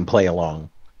makes him play along.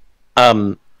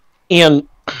 And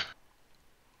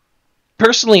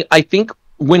personally, I think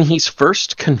when he's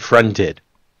first confronted,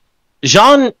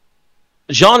 Jean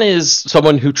is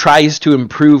someone who tries to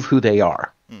improve who they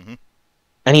are. Mm-hmm.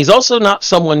 And he's also not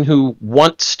someone who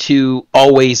wants to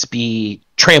always be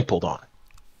trampled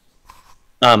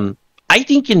on. I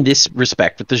think in this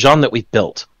respect, with the Jean that we've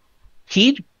built,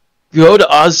 he'd go to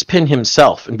Ozpin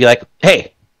himself and be like,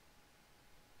 hey,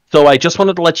 so I just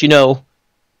wanted to let you know,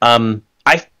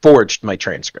 I forged my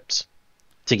transcripts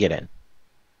to get in.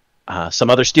 Some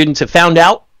other students have found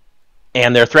out,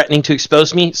 and they're threatening to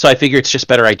expose me, so I figure it's just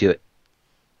better I do it.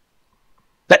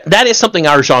 That is something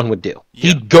our Jean would do.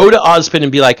 Yeah. He'd go to Ozpin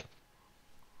and be like,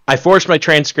 I forged my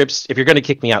transcripts. If you're going to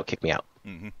kick me out, kick me out.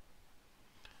 Mm-hmm.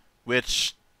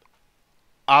 Which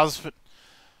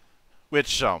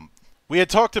we had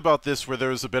talked about this where there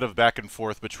was a bit of back and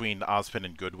forth between Ozpin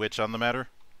and Goodwitch on the matter.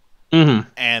 Mm-hmm.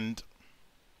 And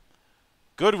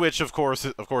Goodwitch, of course,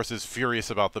 is furious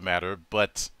about the matter,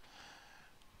 but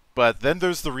then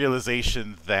there's the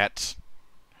realization that,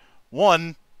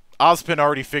 one, Ozpin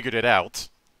already figured it out,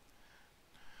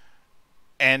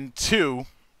 and two,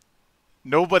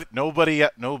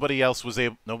 nobody else was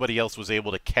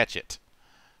able to catch it.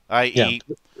 I.e.,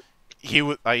 he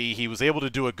was able to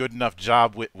do a good enough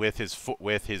job with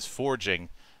his forging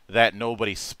that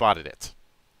nobody spotted it.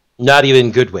 Not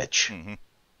even Goodwitch. Mm-hmm.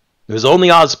 It was only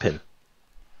Ozpin.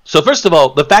 So first of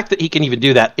all, the fact that he can even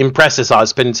do that impresses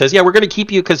Ozpin and says, yeah, we're going to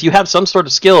keep you because you have some sort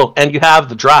of skill and you have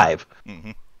the drive.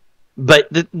 Mm-hmm.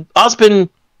 But Ozpin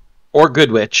or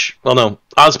Goodwitch, well, no,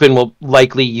 Ozpin will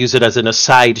likely use it as an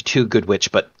aside to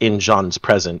Goodwitch, but in Jean's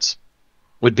presence,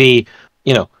 would be,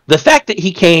 the fact that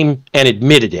he came and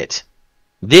admitted it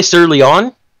this early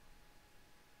on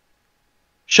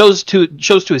shows to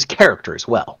his character as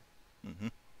well. Mm-hmm.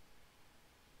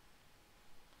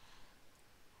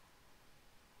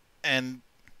 And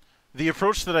the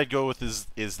approach that I'd go with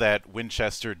is that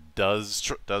Winchester does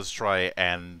try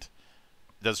and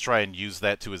use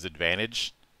that to his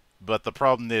advantage, but the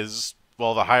problem is,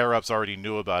 well, the higher ups already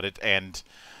knew about it, and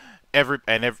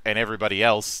everybody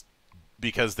else,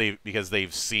 because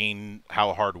they've seen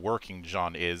how hardworking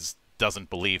Jean is,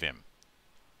 doesn't believe him.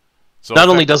 So not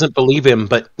only doesn't believe him,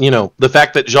 but, you know, the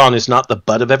fact that Jean is not the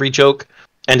butt of every joke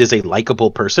and is a likable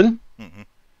person,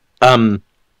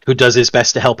 who does his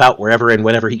best to help out wherever and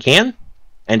whenever he can,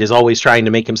 and is always trying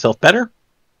to make himself better,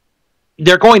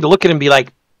 they're going to look at him and be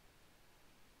like,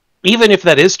 even if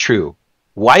that is true,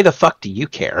 why the fuck do you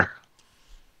care?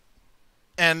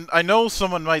 And I know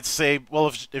someone might say,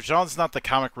 well, if Jean's not the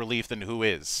comic relief, then who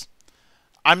is?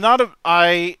 I'm not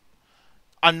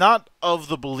of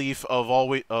the belief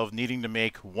of needing to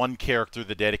make one character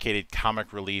the dedicated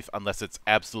comic relief unless it's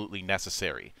absolutely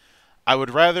necessary. I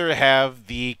would rather have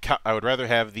the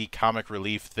comic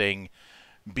relief thing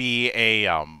be a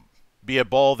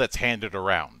ball that's handed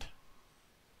around.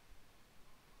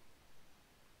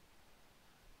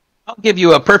 I'll give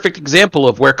you a perfect example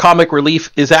of where comic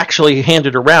relief is actually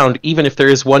handed around, even if there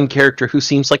is one character who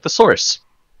seems like the source.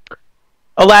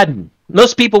 Aladdin.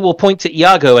 Most people will point to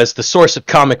Iago as the source of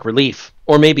comic relief,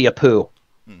 or maybe Apu.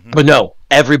 But no,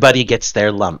 everybody gets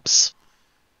their lumps.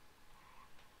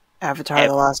 Avatar: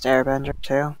 The Last Airbender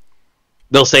too.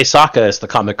 They'll say Sokka is the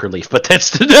comic relief, but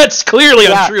that's clearly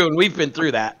untrue, and we've been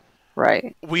through that.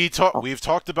 Right. We've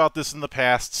talked about this in the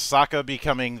past. Sokka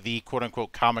becoming the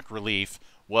quote-unquote comic relief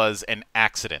was an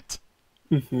accident.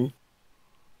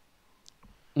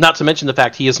 Not to mention the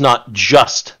fact he is not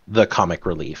just the comic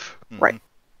relief. Right.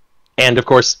 And, of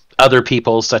course, other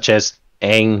people such as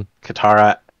Aang,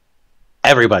 Katara,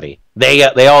 everybody. They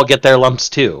all get their lumps,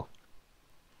 too.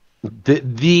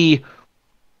 The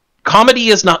comedy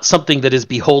is not something that is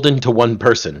beholden to one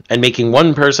person, and making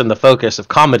one person the focus of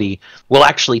comedy will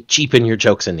actually cheapen your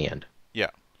jokes in the end.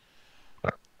 Yeah.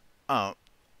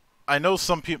 I know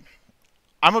some people...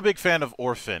 I'm a big fan of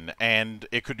Orphan, and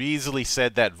it could be easily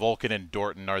said that Vulcan and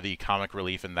Dorton are the comic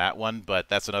relief in that one, but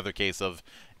that's another case of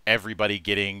everybody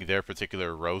getting their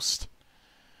particular roast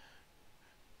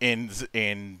in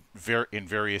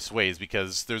various ways,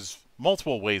 because there's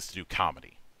multiple ways to do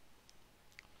comedy.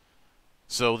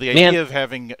 So the idea of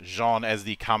having Jean as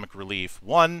the comic relief,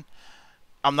 one,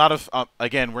 I'm not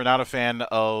again, we're not a fan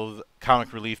of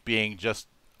comic relief being just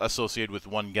associated with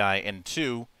one guy, and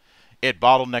two, it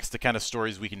bottlenecks the kind of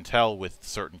stories we can tell with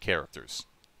certain characters.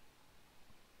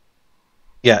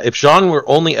 Yeah, if Jean were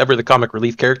only ever the comic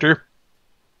relief character,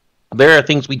 there are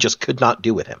things we just could not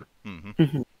do with him.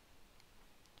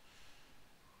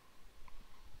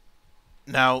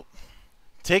 Now,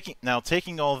 taking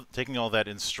all that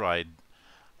in stride,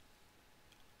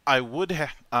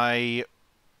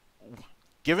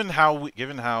 given how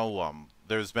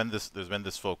there's been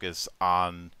this focus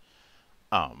on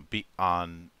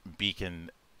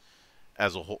Beacon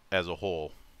as a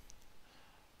whole.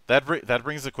 That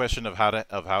brings the question of how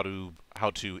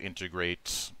to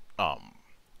integrate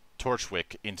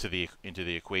Torchwick into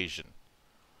the equation.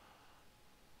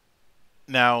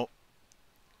 Now,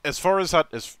 as far as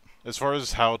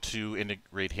how to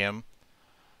integrate him,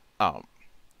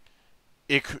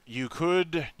 you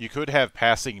could have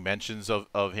passing mentions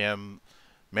of him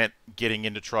getting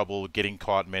into trouble, getting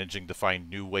caught, managing to find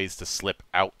new ways to slip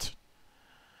out.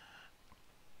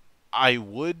 I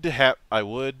would,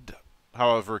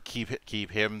 however,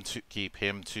 keep him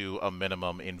to a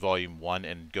minimum in Volume 1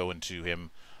 and go into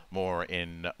him more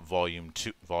in Volume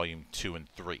 2 and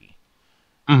 3.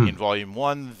 In Volume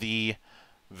 1, the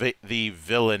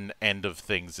villain end of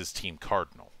things is Team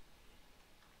Cardinal,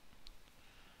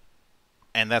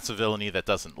 and that's a villainy that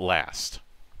doesn't last.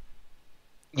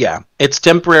 Yeah, it's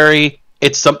temporary.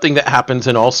 It's something that happens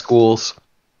in all schools.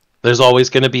 There's always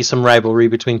going to be some rivalry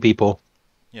between people.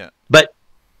 Yeah. But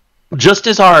just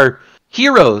as our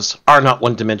heroes are not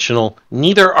one-dimensional,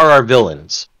 neither are our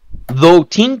villains. Though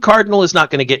Team Cardinal is not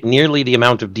going to get nearly the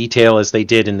amount of detail as they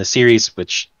did in the series,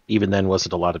 which even then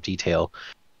wasn't a lot of detail,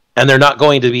 and they're not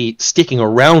going to be sticking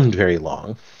around very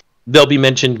long. They'll be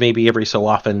mentioned maybe every so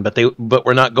often, but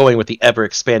we're not going with the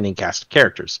ever-expanding cast of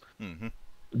characters.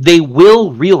 They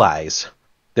will realize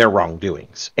their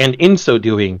wrongdoings, and in so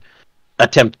doing,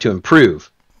 attempt to improve.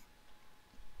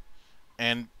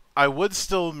 And I would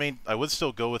still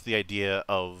go with the idea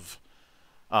of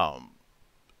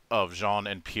Jean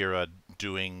and Pyrrha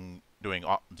doing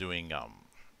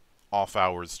off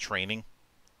hours training.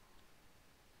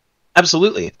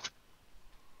 Absolutely.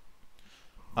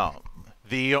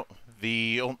 The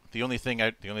only thing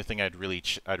I'd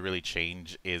really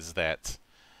change is that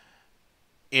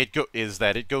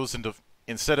it goes into,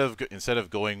 instead of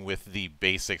going with the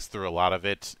basics through a lot of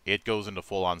it, it goes into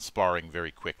full on sparring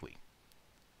very quickly.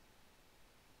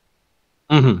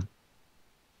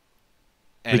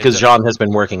 Because Jean has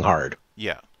been working hard.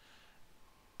 Yeah.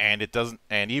 And it doesn't.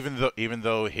 And even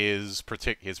though his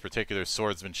particular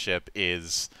swordsmanship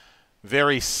is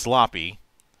very sloppy,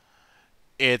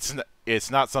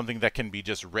 it's not something that can be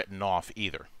just written off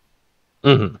either.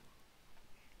 Mm-hmm.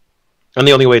 And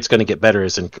the only way it's going to get better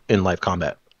is in live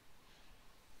combat.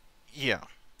 Yeah.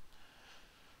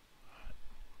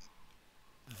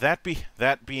 That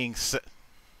being said,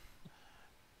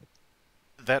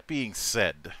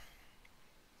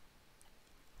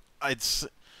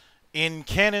 in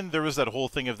canon there was that whole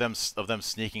thing of them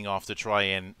sneaking off to try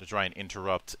and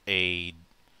interrupt a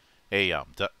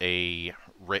raid,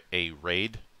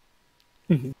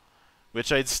 Mhm.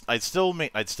 which I'd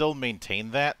still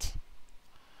maintain that,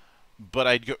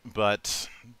 but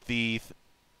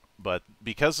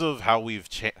because of how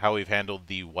we've handled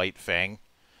the White Fang,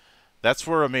 that's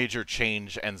where a major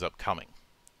change ends up coming.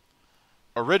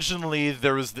 Originally,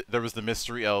 there was the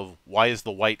mystery of why is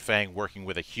the White Fang working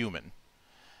with a human.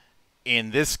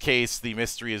 In this case, the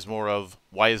mystery is more of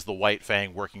why is the White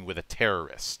Fang working with a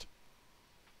terrorist.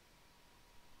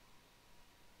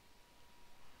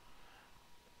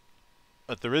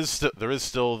 But there is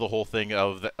still the whole thing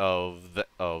of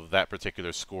that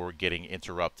particular score getting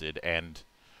interrupted and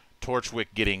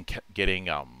Torchwick getting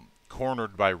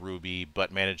cornered by RWBY,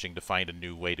 but managing to find a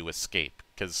new way to escape.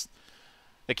 Because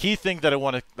the key thing that I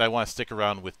want to stick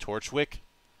around with Torchwick,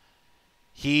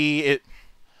 the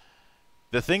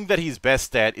thing that he's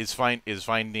best at is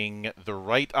finding the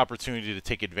right opportunity to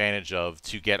take advantage of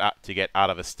to get out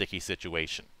of a sticky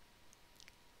situation.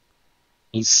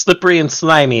 He's slippery and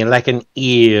slimy like an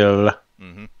eel.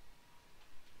 Mm-hmm.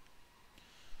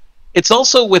 It's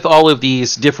also with all of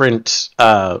these different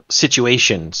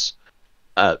situations,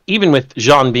 even with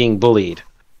Jean being bullied,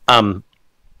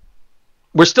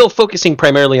 we're still focusing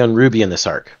primarily on RWBY in this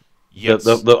arc. Yes.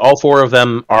 All four of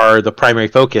them are the primary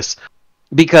focus,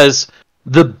 because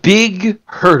the big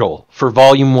hurdle for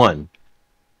Volume 1,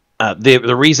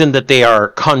 the reason that they are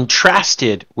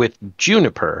contrasted with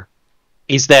Juniper,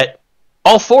 is that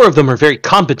all four of them are very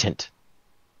competent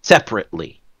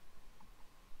separately.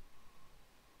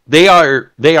 They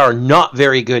are not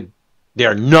very good. They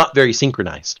are not very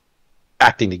synchronized,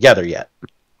 acting together yet.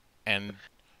 And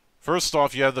first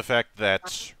off, you have the fact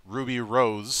that Ruby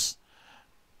Rose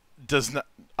does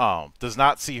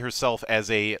not see herself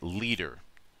as a leader,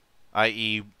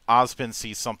 i.e., Ozpin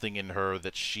sees something in her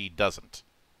that she doesn't.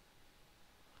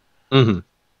 Mm-hmm.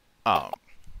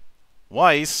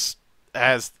 Weiss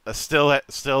still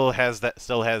has that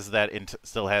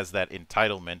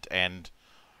entitlement, and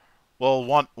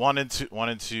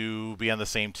wanted to be on the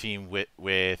same team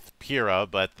with Pyrrha,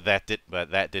 but that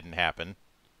didn't happen.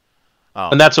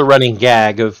 And that's a running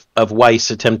gag of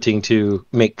Weiss attempting to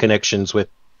make connections with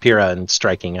Pyrrha and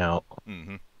striking out.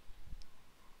 Mm-hmm.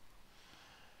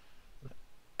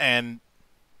 And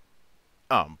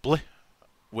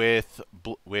with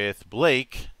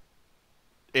Blake,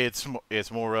 it's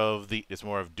more of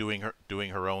doing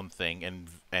her own thing and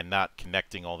not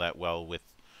connecting all that well with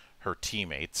her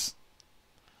teammates.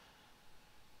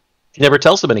 She never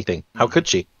tells them anything. How could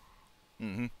she?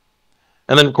 Mm-hmm.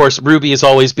 And then, of course, RWBY is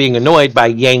always being annoyed by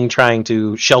Yang trying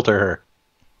to shelter her.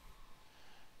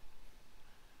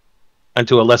 And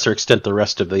to a lesser extent, the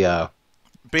rest of the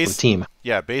team.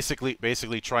 Yeah,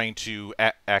 basically trying to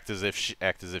act as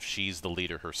if she's the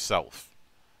leader herself,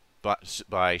 but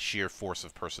by sheer force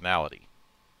of personality.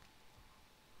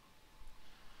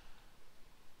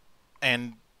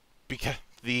 And because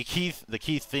the key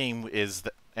theme is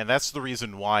that, and that's the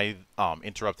reason why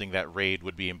interrupting that raid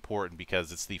would be important,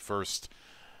 because it's the first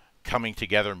coming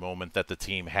together moment that the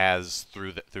team has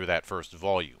through that first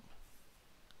volume.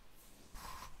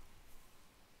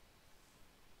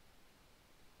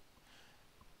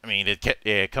 I mean,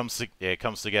 it comes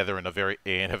together in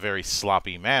a very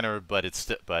sloppy manner, but it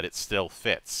still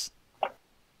fits.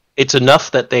 It's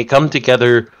enough that they come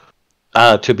together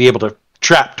to be able to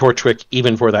trap Torchwick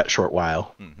even for that short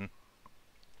while. Mm-hmm.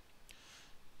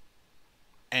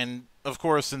 And of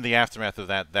course, in the aftermath of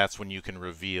that, that's when you can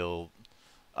reveal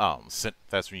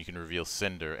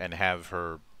Cinder and have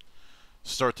her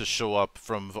start to show up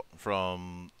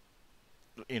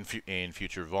in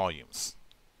future volumes.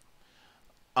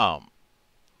 Now,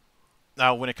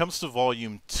 when it comes to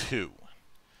Volume 2,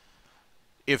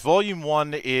 if Volume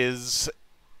 1 is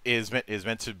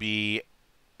meant to be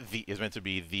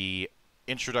the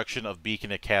introduction of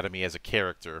Beacon Academy as a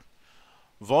character,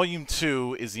 Volume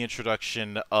 2 is the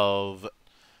introduction of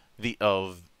the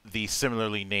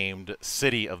similarly named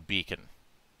city of Beacon.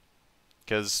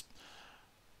 Because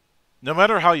no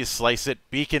matter how you slice it,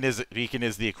 Beacon is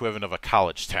the equivalent of a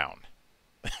college town.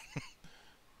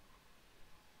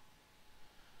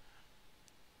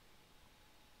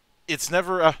 It's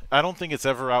never. I don't think it's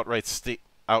ever outright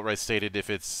stated if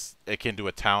it's akin to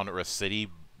a town or a city,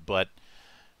 but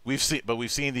we've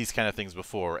seen these kind of things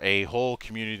before. A whole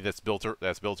community that's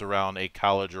built around a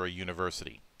college or a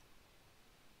university.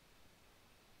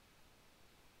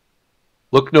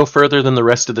 Look no further than the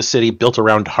rest of the city built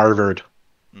around Harvard.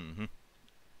 Mm-hmm.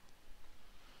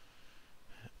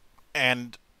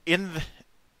 And in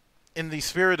the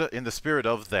spirit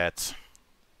of that,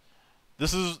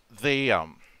 this is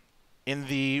in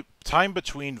the time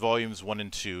between volumes 1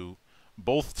 and 2,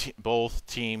 both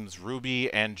teams, RWBY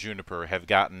and Juniper, have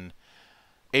gotten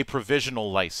a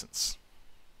provisional license,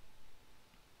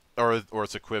 or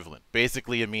its equivalent.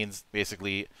 Basically, it means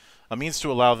a means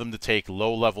to allow them to take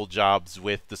low-level jobs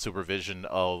with the supervision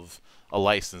of a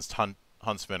licensed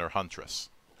huntsman or huntress.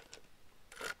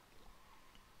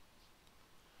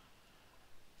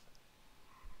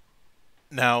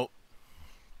 Now,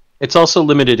 it's also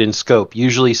limited in scope,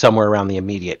 usually somewhere around the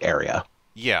immediate area.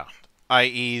 Yeah,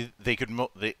 i.e., they could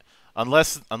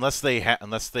unless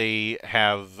they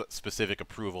have specific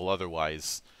approval.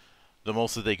 Otherwise, the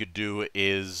most that they could do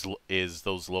is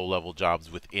those low-level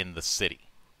jobs within the city.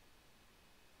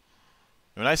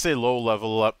 When I say low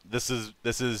level up, this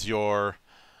is your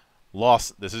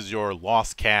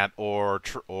lost cat or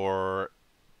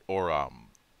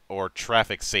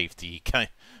traffic safety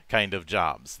kind of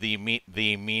jobs. The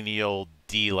menial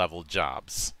D-level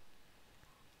jobs.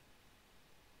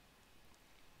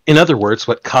 In other words,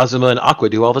 what Kazuma and Aqua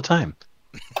do all the time.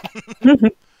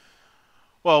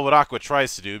 Well, what Aqua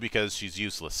tries to do, because she's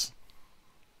useless.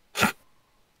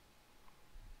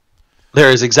 There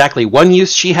is exactly one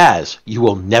use she has. You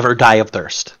will never die of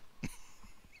thirst.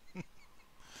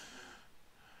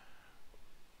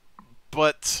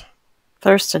 But...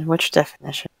 Thirst in which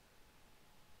definition?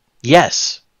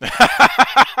 Yes.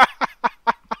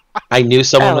 I knew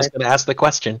someone was going to ask the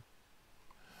question.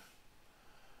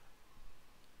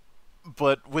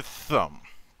 But with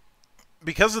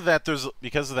because of that, there's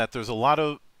a lot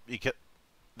of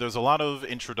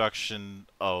introduction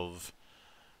of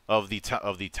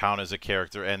the town as a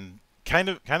character, and kind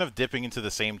of dipping into the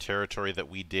same territory that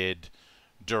we did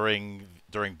during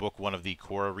book 1 of the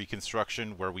Korra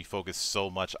Reconstruction, where we focused so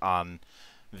much on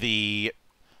the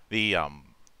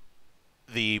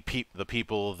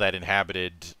people that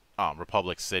inhabited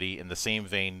Republic City. In the same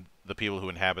vein, the people who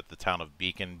inhabit the town of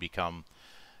Beacon become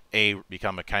a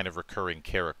kind of recurring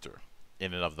character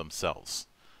in and of themselves.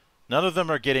 None of them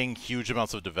are getting huge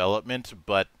amounts of development,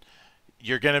 but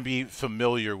you're going to be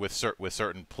familiar with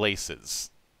certain places.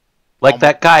 Like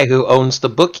that guy who owns the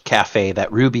book cafe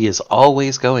that RWBY is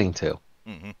always going to.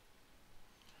 Mm-hmm.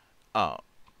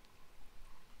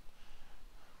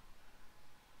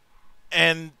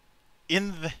 And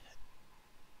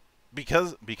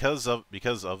because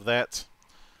of that,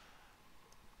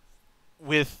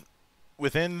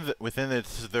 within it,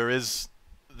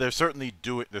 they're certainly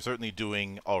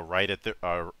doing all right at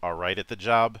the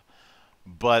job,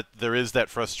 but there is that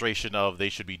frustration of they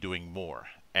should be doing more,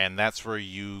 and that's where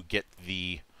you get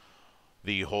the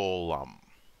whole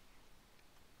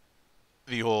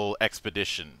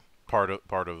expedition part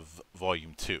of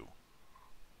volume 2.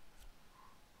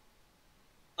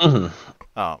 Mm-hmm.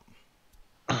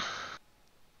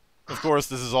 Of course,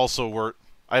 this is also where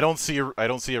I don't see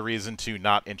a reason to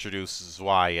not introduce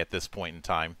Zwei at this point in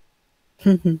time.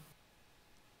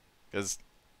 Because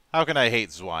how can I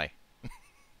hate Zwei?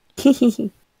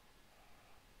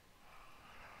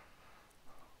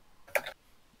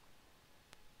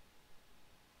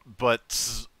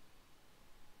 But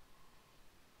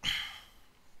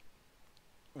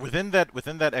within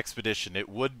that expedition, it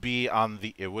would be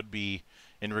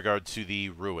in regard to the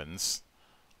ruins,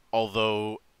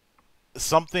 although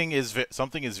something is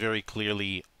very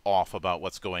clearly off about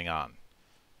what's going on,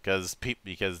 because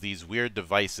these weird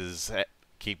devices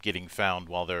keep getting found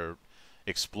while they're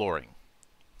exploring,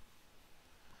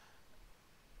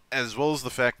 as well as the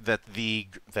fact that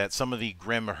some of the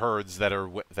grim herds that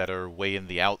are way in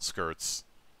the outskirts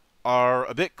are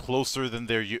a bit closer than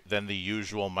the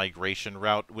usual migration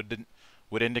route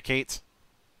would indicate.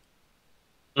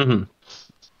 Mm-hmm.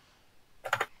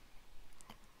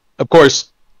 Of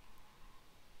course,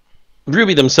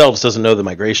 RWBY themselves doesn't know the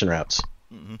migration routes,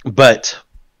 but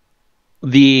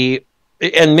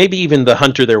and maybe even the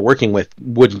hunter they're working with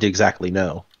wouldn't exactly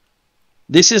know.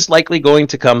 This is likely going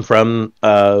to come from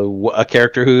a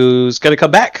character who's going to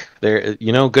come back. There,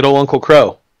 good old Uncle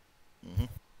Crow.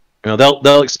 Mm-hmm.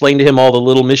 They'll explain to him all the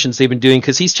little missions they've been doing,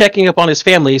 because he's checking up on his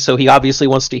family, so he obviously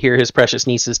wants to hear his precious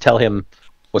nieces tell him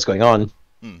what's going on.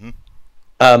 Mm-hmm.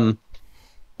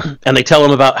 And they tell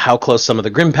him about how close some of the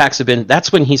Grim Packs have been.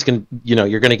 That's when he's going to,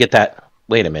 you're going to get that,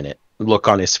 wait a minute, look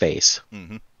on his face.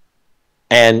 Mm-hmm.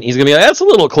 And he's going to be like, that's a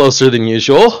little closer than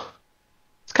usual.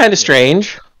 It's kind of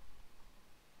strange.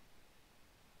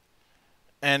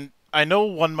 And I know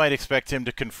one might expect him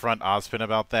to confront Ozpin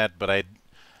about that, but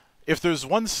if there's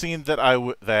one scene that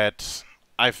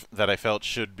I felt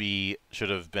should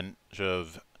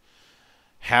have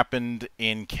happened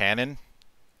in canon,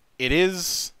 it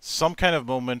is some kind of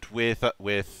moment with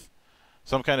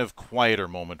some kind of quieter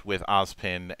moment with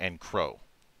Ozpin and Kro.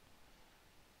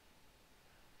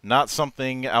 Not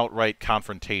something outright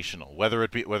confrontational, whether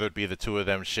it be the two of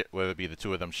them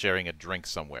sharing a drink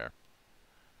somewhere.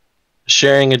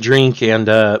 Sharing a drink, and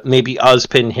maybe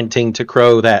Ozpin hinting to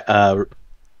Kro that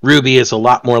RWBY is a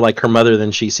lot more like her mother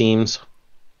than she seems.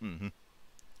 Mm-hmm.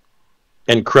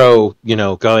 And Kro,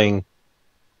 going,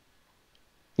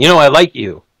 I like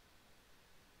you,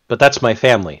 but that's my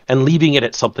family, and leaving it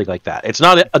at something like that. It's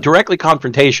not a directly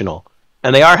confrontational,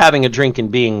 and they are having a drink and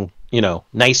being,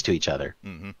 nice to each other.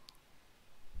 Mm-hmm.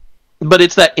 But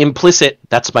it's that implicit,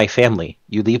 that's my family.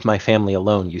 You leave my family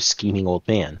alone, you scheming old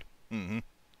man. Mm-hmm.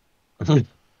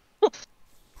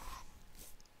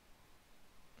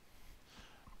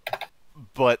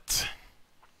 But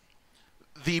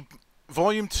the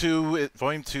Volume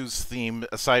 2's theme,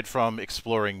 aside from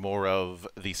exploring more of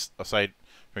the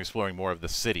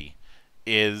city,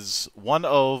 is one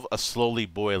of a slowly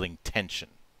boiling tension.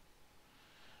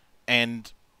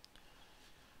 And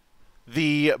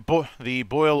the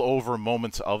boil over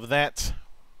moments of that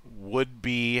would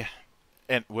be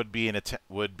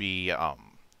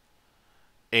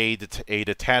a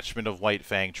detachment of White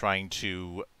Fang trying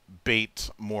to bait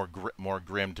more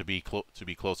Grim to be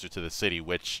closer to the city,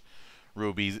 which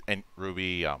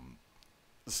RWBY's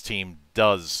team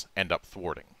does end up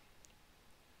thwarting.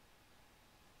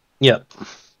 Yep.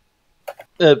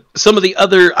 Some of the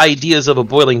other ideas of a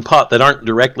boiling pot that aren't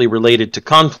directly related to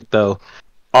conflict, though,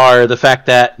 are the fact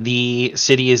that the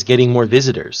city is getting more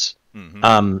visitors.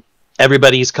 Mm-hmm.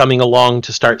 Everybody's coming along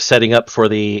to start setting up for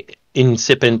the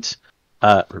incipient...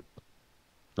 not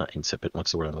incipient,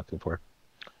 what's the word I'm looking for?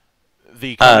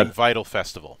 The coming Vital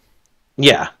Festival.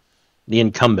 Yeah. The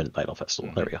incumbent Vital Festival.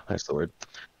 Mm-hmm. There we go. That's the word.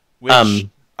 Which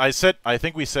I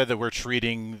think we said that we're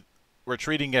treating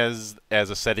as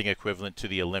a setting equivalent to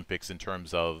the Olympics in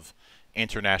terms of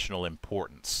international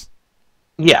importance.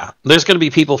 Yeah, there's going to be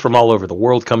people from all over the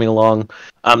world coming along,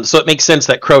 so it makes sense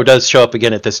that Kro does show up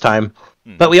again at this time.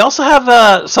 Mm-hmm. But we also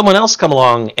have someone else come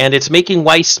along, and it's making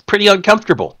Weiss pretty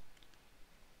uncomfortable.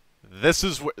 This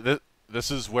is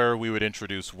where we would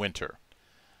introduce Winter,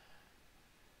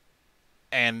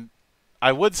 and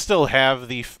I would still have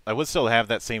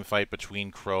that same fight between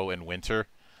Kro and Winter,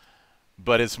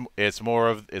 but it's more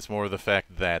of the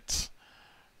fact that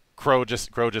Kro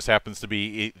just happens to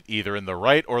be either in the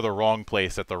right or the wrong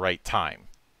place at the right time.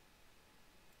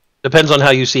 Depends on how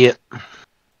you see it.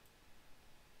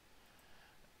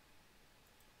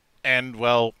 And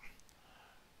well,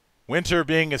 Winter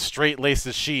being as straight-laced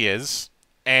as she is,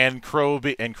 and Kro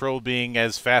being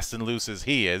as fast and loose as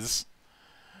he is,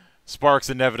 sparks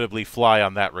inevitably fly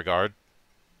on that regard.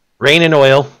 Rain and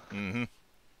oil. Mm-hmm.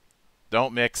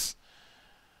 Don't mix.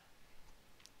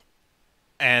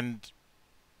 And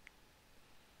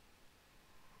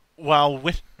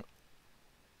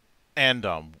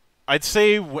I'd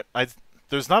say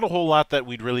there's not a whole lot that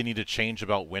we'd really need to change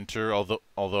about Winter.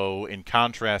 Although in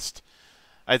contrast,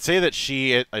 I'd say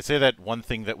that one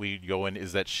thing that we'd go in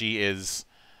is that she is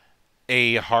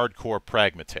a hardcore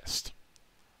pragmatist,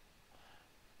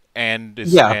 and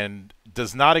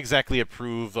does not exactly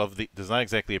approve of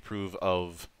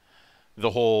the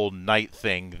whole knight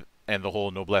thing and the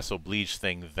whole noblesse oblige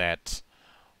thing that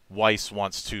Weiss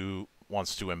wants to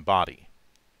embody.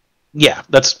 Yeah,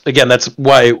 that's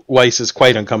why Weiss is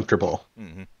quite uncomfortable.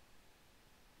 Mm-hmm.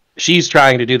 She's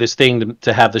trying to do this thing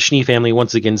to have the Schnee family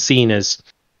once again seen as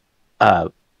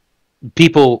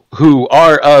people who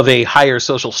are of a higher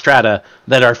social strata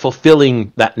that are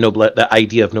fulfilling that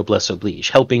idea of noblesse oblige,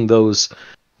 helping those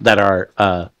that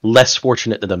are less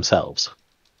fortunate than themselves.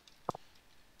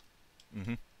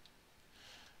 Mm-hmm.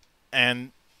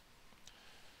 And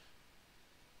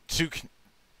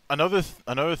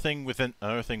another thing within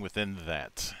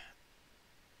that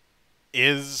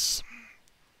is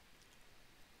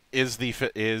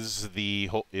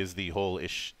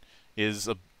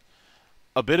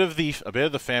a bit of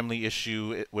the family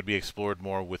issue. It would be explored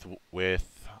more with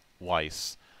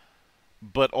Weiss,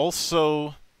 but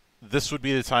also this would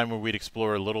be the time where we'd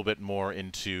explore a little bit more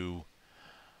into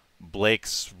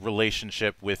Blake's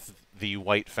relationship with the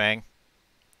White Fang.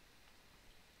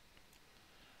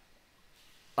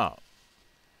 Oh,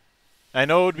 I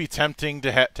know it would be tempting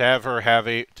to have her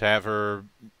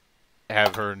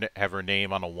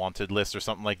name on a wanted list or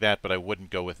something like that, but I wouldn't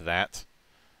go with that.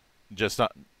 just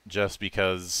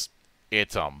because it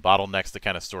bottlenecks the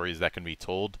kind of stories that can be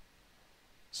told.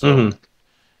 So Mhm.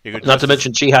 you could Not to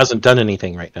mention she hasn't done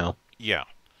anything right now. yeah.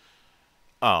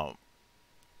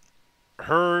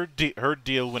 Her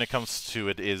deal when it comes to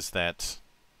it is that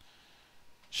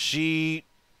she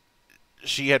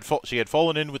had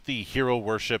fallen in with the hero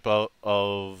worship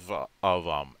of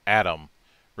Adam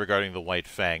regarding the White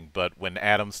Fang, but when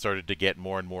Adam started to get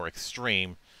more and more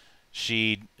extreme,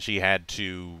 she had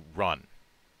to run.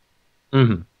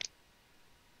 Mm-hmm.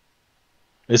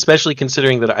 Especially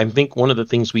considering that I think one of the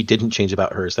things we didn't change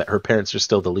about her is that her parents are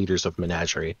still the leaders of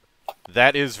Menagerie.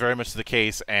 That is very much the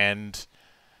case, and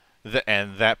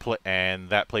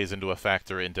that plays into a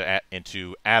factor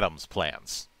into Adam's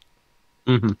plans.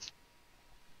 Mm-hmm.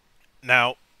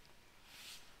 Now,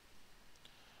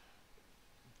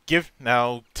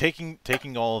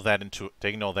 taking all of that into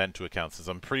account, since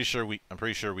I'm pretty sure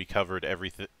we covered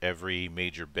every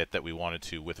major bit that we wanted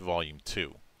to with Volume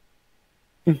 2.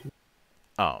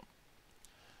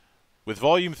 With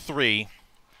Volume 3,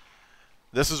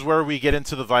 this is where we get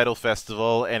into the Vital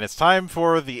Festival, and it's time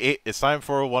for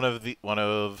one of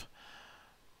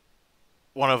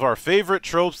our favorite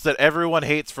tropes that everyone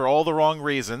hates for all the wrong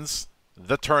reasons,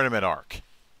 the tournament arc.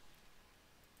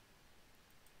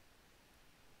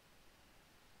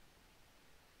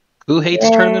 Who hates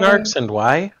tournament arcs and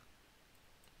why?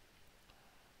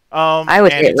 I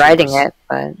would hate writing it,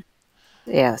 but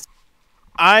yes.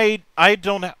 I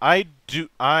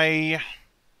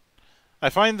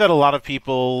find that a lot of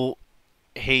people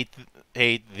hate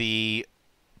the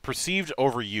perceived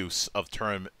overuse of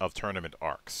tournament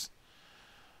arcs.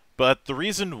 But the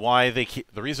reason why they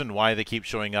keep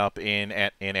showing up in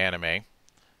anime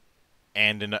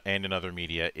and in other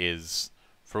media is,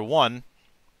 for one,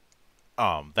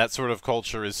 that sort of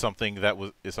culture is something that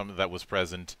was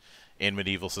present in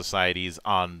medieval societies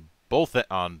on both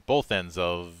ends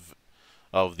of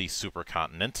the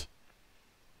supercontinent.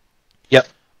 Yep,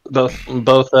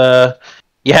 both.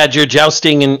 You had your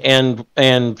jousting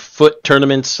and foot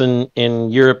tournaments in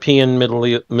European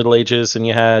Middle Ages, and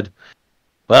you had,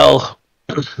 well,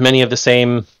 many of the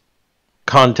same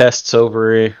contests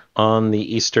over on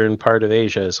the eastern part of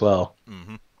Asia as well.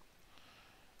 Mm-hmm.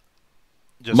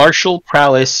 Martial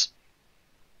prowess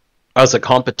as a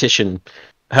competition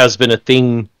has been a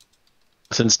thing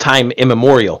since time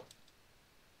immemorial.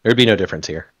 There'd be no difference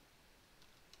here.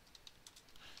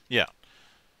 Yeah.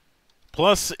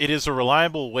 Plus, it is a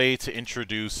reliable way to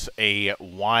introduce a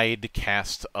wide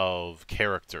cast of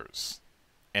characters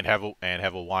and have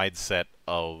a wide set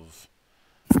of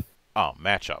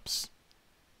matchups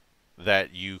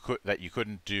that you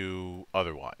couldn't do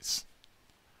otherwise.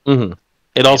 Mm-hmm.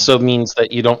 It also means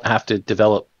that you don't have to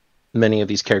develop many of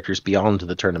these characters beyond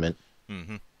the tournament.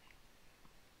 Mm-hmm.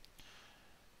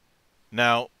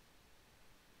 Now,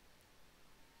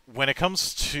 when it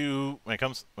comes to the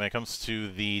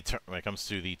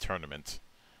tournament,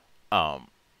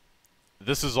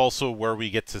 this is also where we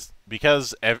get to,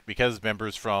 because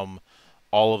members from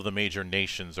all of the major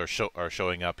nations are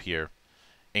showing up here,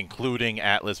 including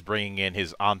Atlas bringing in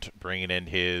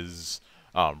his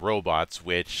robots,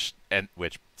 which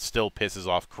still pisses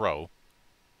off Crow.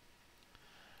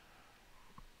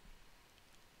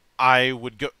 I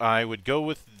would go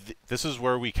with this is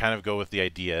where we kind of go with the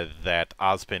idea that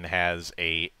Ozpin has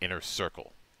a inner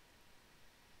circle.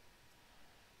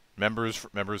 Members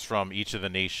from each of the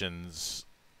nations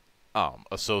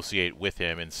associate with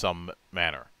him in some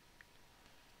manner.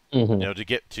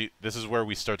 Mm-hmm. This is where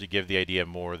we start to give the idea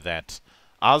more that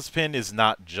Ozpin is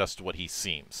not just what he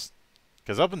seems.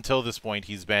 Because up until this point,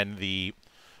 he's been the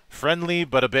friendly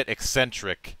but a bit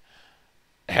eccentric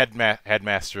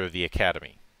headmaster of the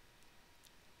academy.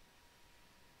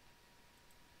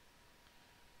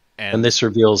 And this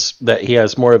reveals that he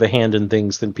has more of a hand in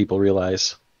things than people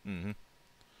realize. Mm-hmm.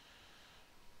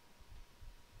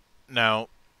 Now,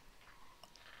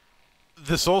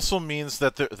 this also means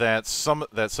that some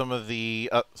of the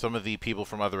people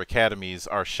from other academies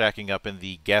are shacking up in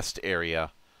the guest area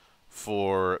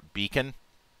for Beacon,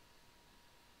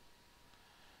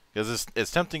 because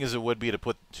as tempting as it would be to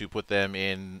put them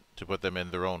in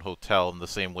their own hotel in the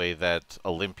same way that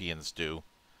Olympians do,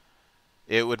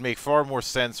 it would make far more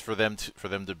sense for them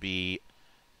to be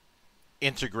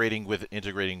integrating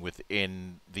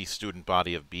within the student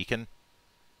body of Beacon,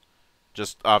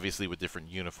 just obviously with different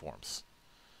uniforms.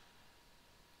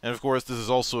 And of course, this is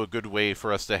also a good way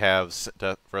for us to have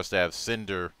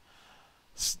Cinder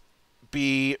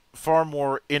be far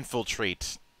more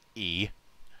infiltrate-y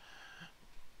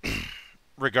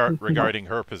regarding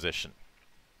her position.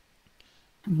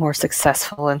 More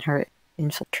successful in her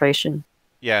infiltration.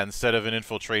 Yeah, instead of an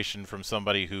infiltration from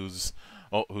somebody who's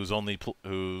only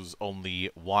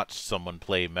watched someone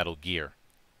play Metal Gear.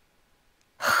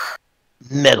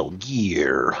 Metal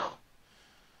Gear.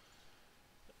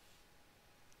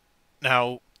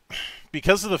 Now,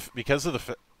 because of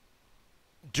the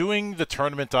doing the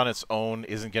tournament on its own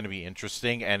isn't going to be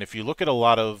interesting, and if you look at a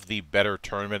lot of the better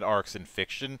tournament arcs in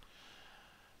fiction,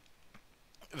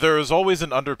 there is always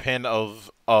an underpin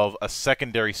of a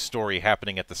secondary story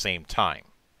happening at the same time.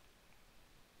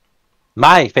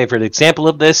 My favorite example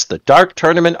of this, the Dark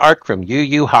Tournament arc from Yu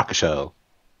Yu Hakusho.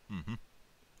 Mm-hmm.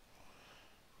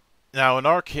 Now, in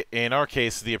our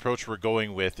case, the approach we're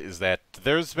going with is that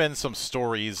there's been some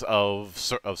stories of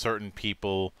certain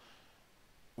people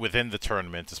within the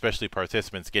tournament, especially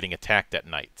participants, getting attacked at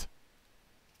night.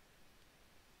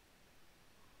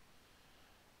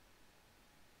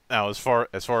 Now, as far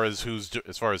as who's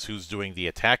doing the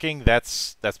attacking,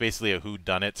 that's basically a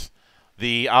whodunit.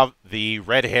 The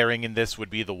red herring in this would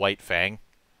be the White Fang,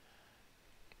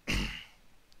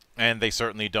 and they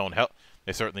certainly don't help.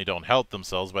 They certainly don't help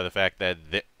themselves by the fact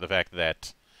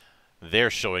that they're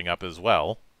showing up as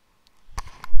well.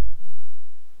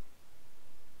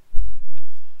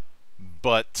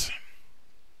 But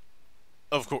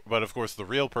of course, the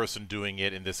real person doing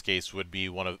it in this case would be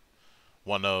one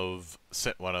of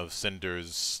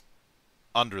Cinder's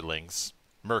underlings,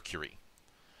 Mercury.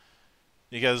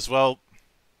 Because, well,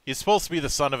 he's supposed to be the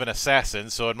son of an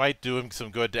assassin, so it might do him some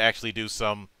good to actually do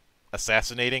some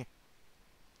assassinating.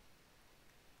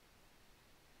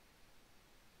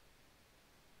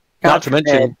 Not to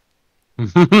mention...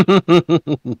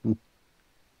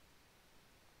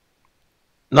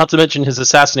 Not to mention his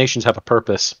assassinations have a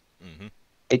purpose. Mm-hmm.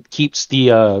 It keeps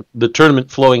the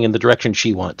tournament flowing in the direction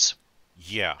she wants.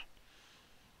 Yeah.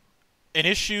 An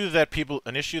issue that people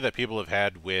have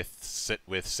had with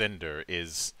Cinder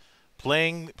is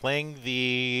playing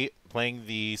the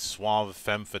suave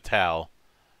femme fatale,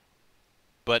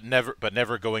 but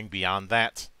never going beyond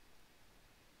that.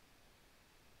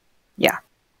 Yeah.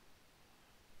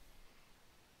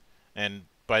 And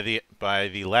by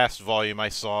the last volume I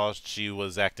saw, she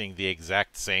was acting the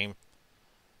exact same.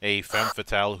 A femme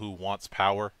fatale who wants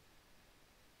power.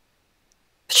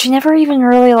 She never even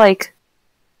really, like,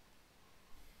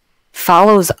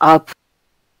 follows up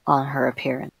on her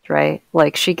appearance, right?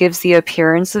 Like, she gives the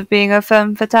appearance of being a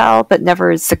femme fatale, but never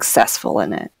is successful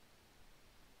in it.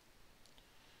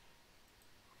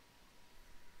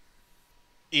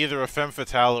 Either a femme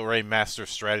fatale or a master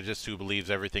strategist who believes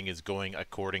everything is going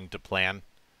according to plan.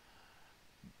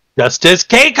 Justice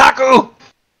Keikaku!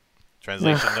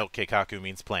 Translation note, Keikaku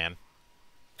means plan.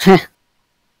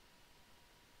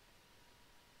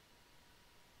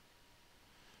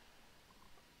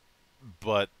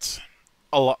 But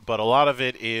a lot of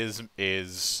it is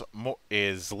more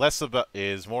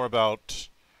about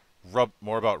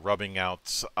rubbing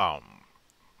out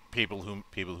people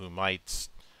who might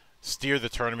steer the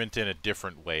tournament in a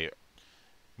different way.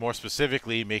 More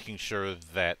specifically, making sure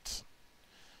that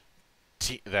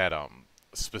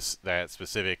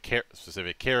specific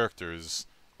characters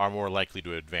are more likely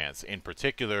to advance. In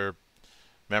particular,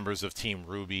 members of Team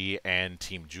RWBY and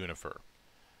Team Juniper.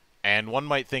 And one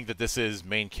might think that this is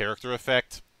main character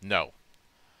effect. No.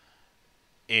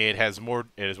 It has more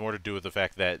to do with the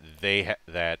fact that they've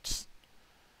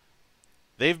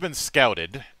been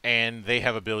scouted and they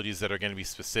have abilities that are going to be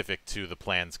specific to the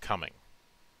plans coming.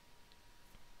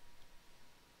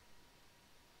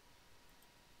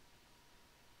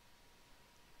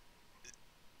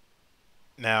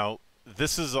 Now,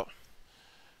 this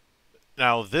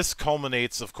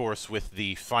culminates, of course, with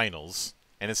the finals.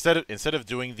 And instead of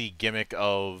doing the gimmick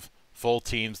of full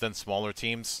teams then smaller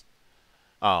teams,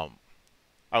 I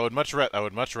would much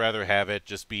rather have it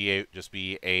just be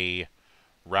a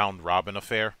round robin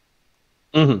affair.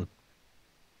 Mm-hmm.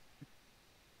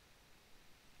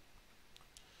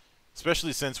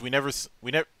 Especially since we never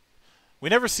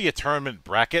see a tournament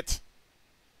bracket.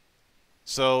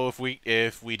 So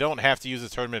if we don't have to use a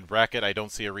tournament bracket, I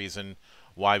don't see a reason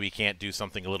why we can't do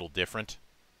something a little different.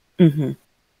 Mm-hmm.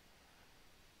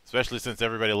 Especially since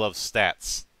everybody loves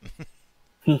stats.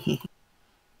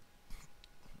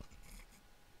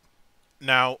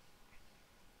 Now,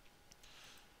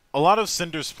 a lot of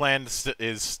Cinder's plan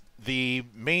is the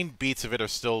main beats of it are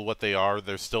still what they are.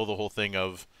 There's still the whole thing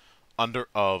of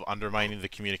undermining the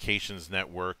communications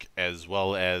network, as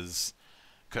well as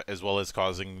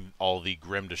causing all the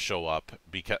Grim to show up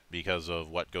because of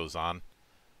what goes on,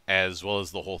 as well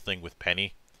as the whole thing with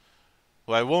Penny.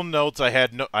 Well, I will note I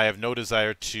have no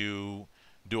desire to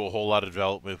do a whole lot of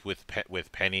development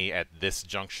with Penny at this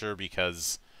juncture,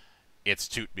 because it's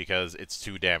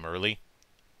too damn early.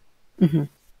 Mm-hmm.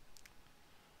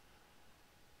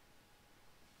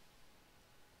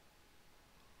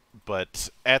 But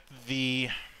at the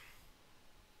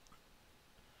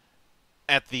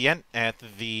end,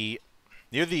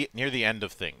 near the end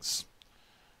of things,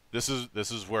 this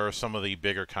is where some of the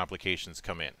bigger complications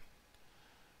come in,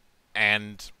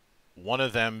 and one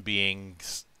of them being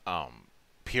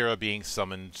Pyrrha being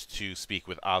summoned to speak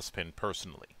with Ozpin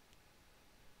personally.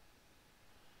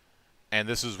 And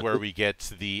this is where we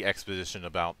get the exposition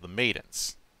about the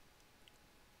maidens.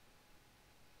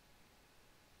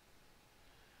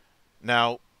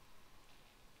 Now,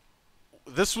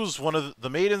 this was the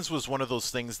maidens was one of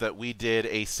those things that we did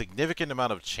a significant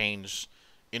amount of change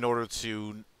in order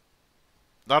to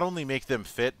not only make them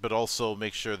fit, but also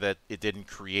make sure that it didn't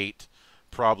create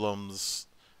problems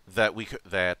that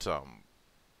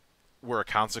were a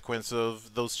consequence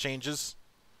of those changes.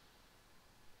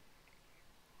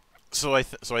 So I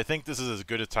think this is as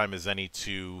good a time as any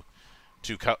to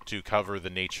cover the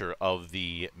nature of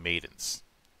the maidens.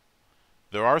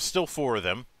 There are still 4 of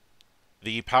them.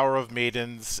 The power of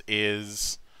maidens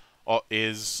is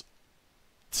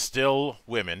still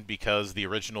women, because the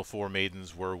original 4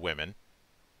 maidens were women.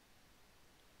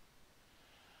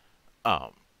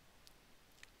 Now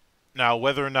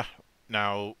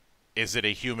is it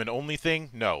a human only thing?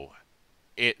 No.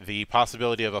 The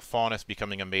possibility of a faunus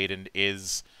becoming a maiden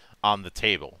is on the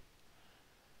table.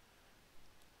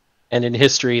 And in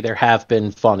history, there have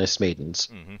been faunus maidens.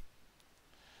 Mm-hmm.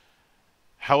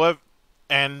 However,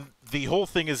 and the whole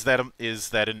thing is that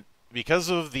because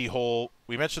of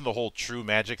we mentioned the whole true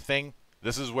magic thing.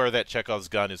 This is where that Chekhov's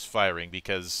gun is firing,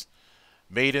 because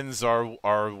maidens are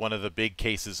one of the big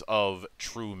cases of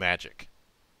true magic.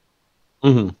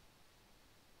 Mm-hmm.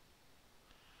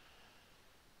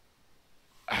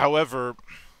 However,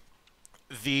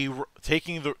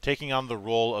 taking on the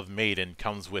role of maiden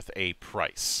comes with a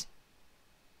price.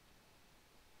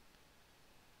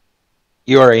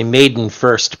 You are a maiden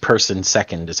first, person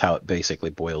second, is how it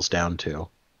basically boils down to.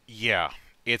 Yeah,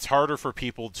 it's harder for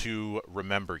people to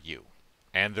remember you,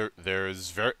 and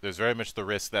there's very much the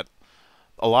risk that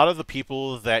a lot of the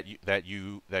people that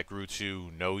grew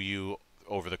to know you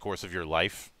over the course of your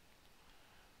life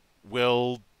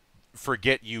will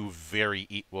forget you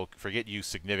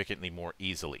significantly more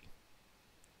easily.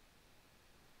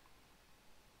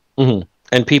 Mm-hmm.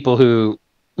 And people who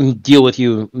deal with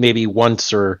you maybe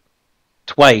once or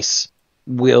twice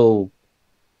will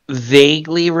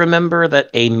vaguely remember that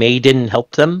a maiden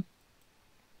helped them,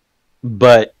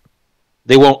 but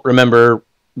they won't remember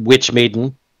which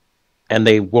maiden, and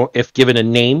they won't, if given a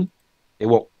name,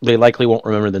 they likely won't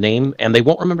remember the name, and they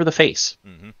won't remember the face.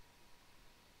 Mm-hmm.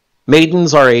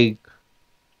 Maidens are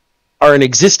an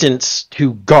existence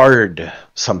to guard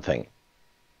something.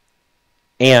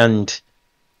 And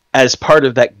as part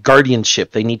of that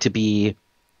guardianship, they need to be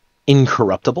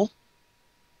incorruptible.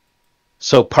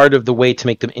 So part of the way to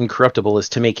make them incorruptible is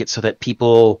to make it so that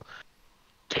people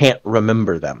can't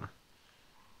remember them.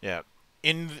 Yeah.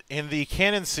 In the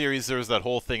canon series, there was that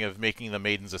whole thing of making the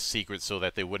maidens a secret so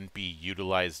that they wouldn't be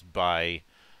utilized by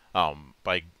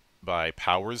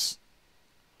powers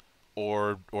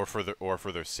or for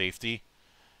their safety.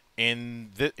 In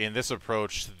this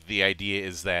approach, the idea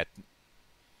is that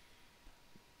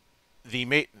the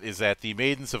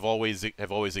maidens have always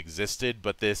existed,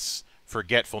 but this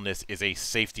forgetfulness is a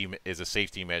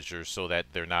safety measure so that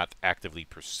they're not actively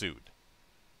pursued.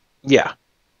 Yeah,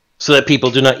 so that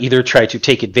people do not either try to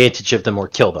take advantage of them or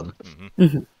kill them. Mm-hmm.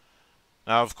 Mm-hmm.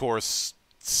 Now, of course,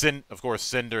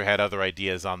 Cinder had other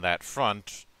ideas on that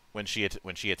front when she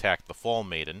attacked the Fall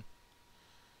Maiden,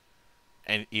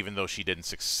 and even though she didn't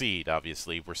succeed,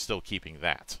 obviously, we're still keeping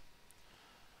that.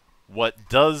 But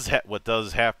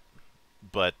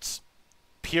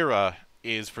Pyrrha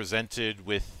is presented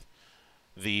with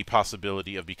the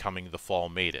possibility of becoming the Fall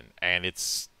Maiden, and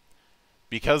it's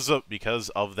because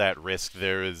of that risk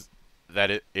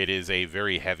it is a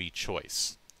very heavy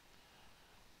choice.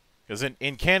 Because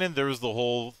in canon there was the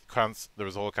whole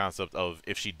concept of,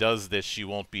 if she does this, she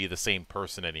won't be the same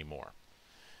person anymore.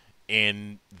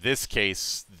 In this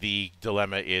case, the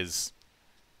dilemma is,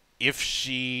 if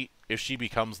she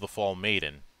becomes the Fall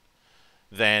Maiden,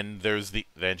 then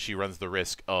she runs the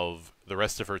risk of the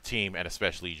rest of her team, and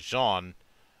especially Jean,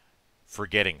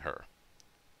 forgetting her.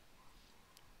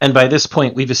 And by this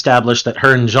point, we've established that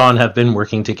her and Jean have been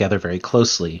working together very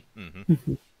closely.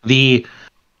 Mm-hmm. The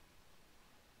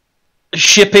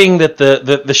shipping that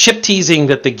the ship teasing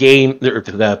that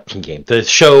the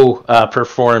show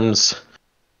performs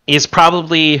is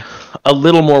probably a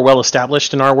little more well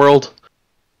established in our world.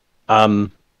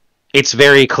 it's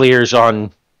very clear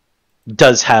Jean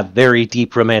does have very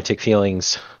deep romantic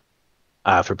feelings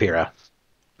for Pyrrha.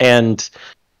 And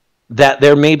that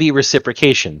there may be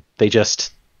reciprocation. They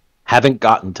just haven't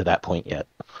gotten to that point yet.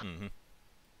 Mm-hmm.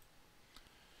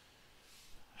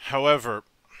 However,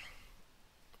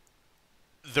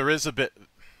 there is a bit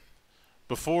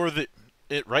before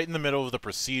right in the middle of the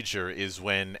procedure is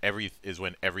when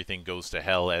everything goes to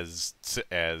hell as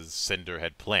Cinder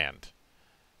had planned,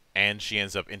 and she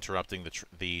ends up interrupting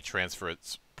the transfer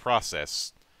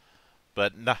process.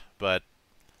 But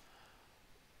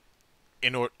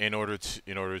in order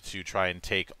to try and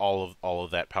take all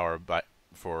of that power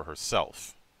for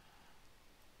herself,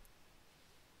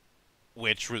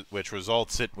 which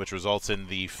results in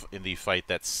the fight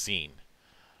that's seen.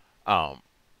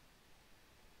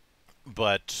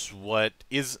 But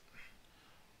this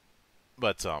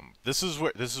is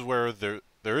where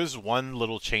there is one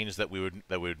little change that we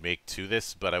would make to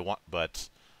this, but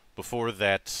before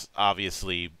that,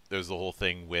 obviously there's the whole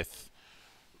thing with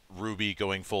RWBY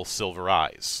going full silver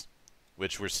eyes,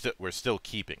 which we're still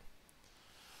keeping.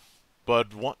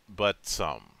 But one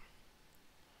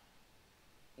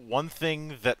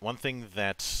thing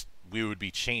that we would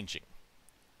be changing,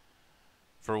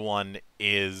 for one,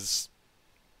 is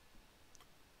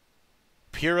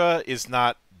Pyrrha is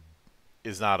not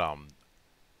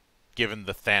given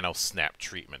the Thanos snap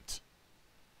treatment.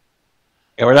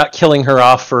 And we're not killing her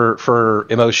off for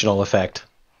emotional effect.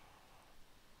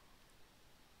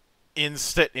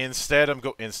 Instead,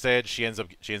 she ends up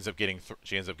getting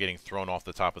thrown off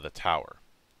the top of the tower.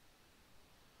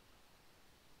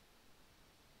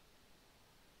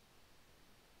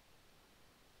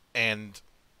 And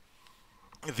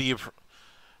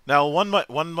now one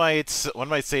might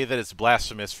say that it's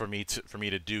blasphemous for me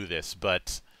to do this,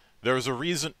 but there's a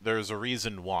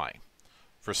reason why.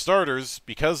 For starters,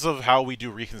 because of how we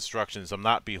do reconstructions, I'm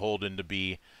not beholden to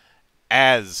be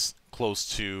as close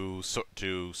to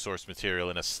source material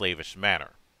in a slavish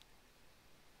manner.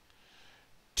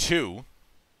 2,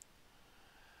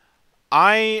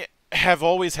 I have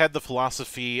always had the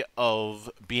philosophy of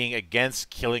being against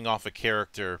killing off a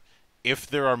character if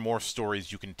there are more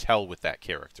stories you can tell with that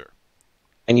character.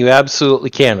 And you absolutely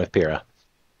can with Pyrrha.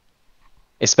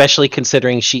 Especially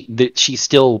considering she's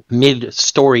still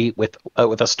mid-story with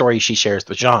a story she shares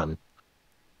with Jean.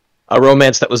 A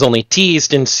romance that was only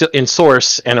teased in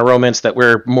Source, and a romance that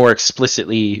we're more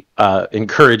explicitly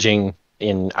encouraging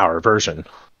in our version.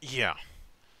 Yeah.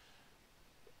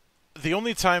 The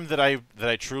only time that I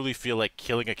truly feel like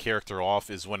killing a character off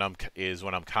is when I'm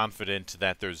confident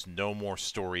that there's no more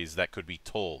stories that could be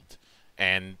told,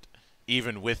 and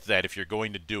even with that, if you're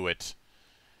going to do it,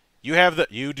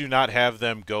 you do not have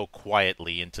them go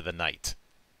quietly into the night.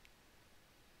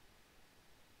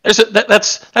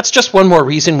 That's just one more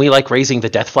reason we like raising the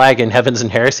death flag in Heavens and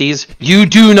Heresies. You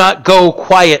do not go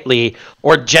quietly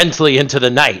or gently into the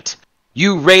night.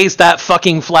 You raise that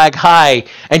fucking flag high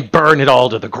and burn it all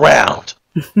to the ground.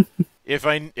 If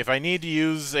I need to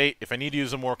use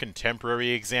a more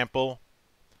contemporary example,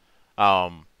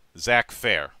 Zach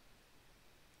Fair.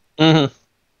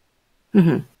 Mm-hmm.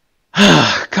 Mm-hmm.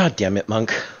 God damn it,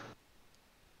 Monk.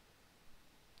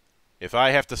 If I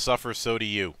have to suffer, so do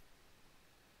you.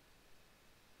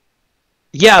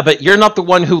 Yeah, but you're not the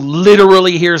one who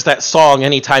literally hears that song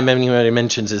anytime anybody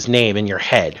mentions his name in your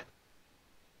head.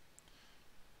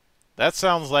 That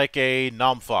sounds like a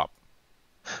nomfop.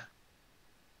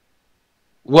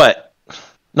 What?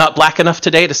 Not black enough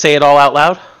today to say it all out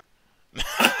loud?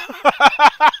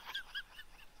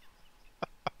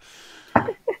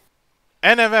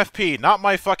 NMFP, not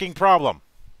my fucking problem.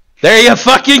 There you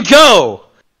fucking go!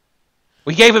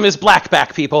 We gave him his black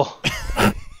back, people.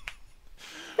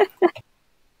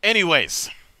 Anyways.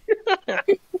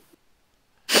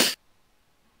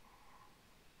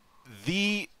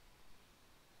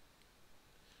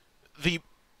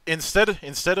 Instead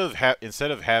of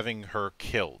having her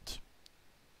killed,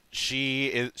 she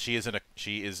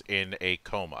is in a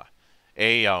coma,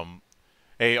 a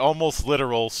almost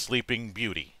literal sleeping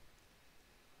beauty.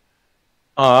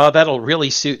 That'll really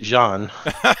suit Jean.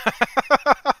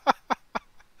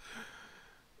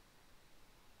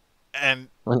 And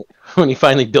when he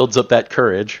finally builds up that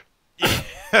courage.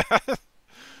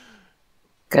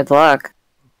 Good luck.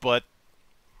 But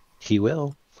he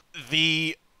will.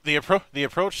 The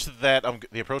approach that I'm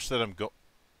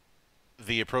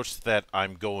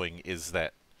going is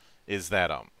that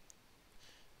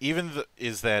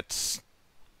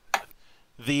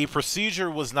the procedure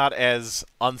was not as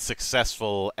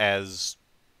unsuccessful as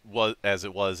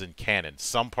it was in canon.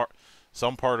 Some part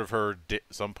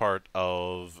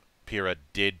of Pyrrha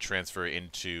did transfer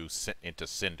into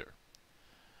Cinder,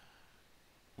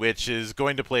 which is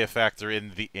going to play a factor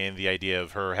in the idea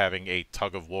of her having a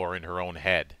tug of war in her own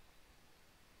head.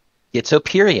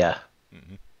 Schizoperia.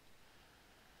 Mm-hmm.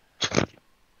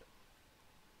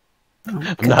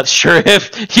 I'm not sure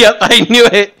if... Yep, I knew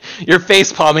it! You're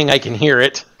face-palming, I can hear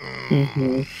it.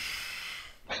 Mm-hmm.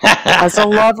 As a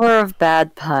lover of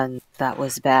bad puns, that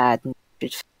was bad.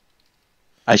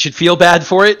 I should feel bad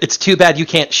for it? It's too bad you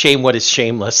can't shame what is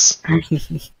shameless.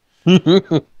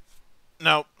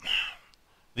 Now,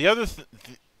 the other...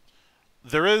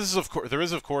 there is, of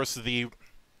course, the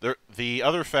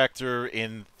other factor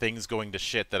in things going to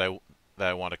shit that I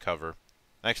want to cover.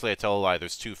 Actually, I tell a lie.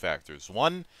 There's two factors.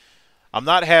 One, I'm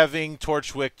not having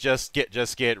Torchwick just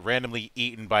get randomly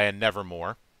eaten by a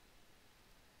Nevermore.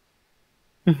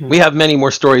 Mm-hmm. We have many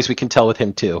more stories we can tell with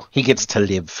him too. He gets to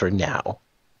live for now.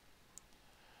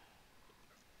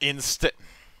 Instead,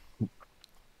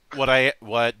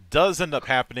 what does end up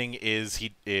happening is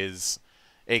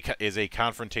a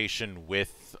confrontation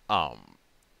with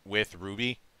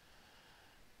RWBY,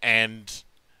 and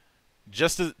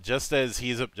just as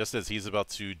he's about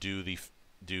to do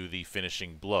the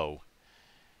finishing blow,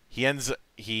 he ends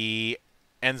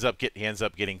up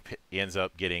getting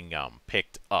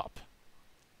picked up.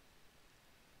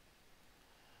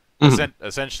 Mm-hmm.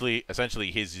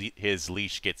 Essentially, his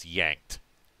leash gets yanked.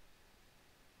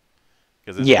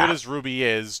 Because as Yeah. good as RWBY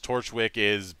is, Torchwick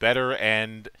is better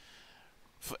and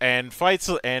fights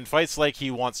like he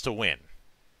wants to win.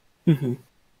 Mm-hmm.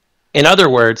 In other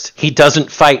words, he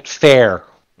doesn't fight fair.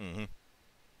 Mm-hmm.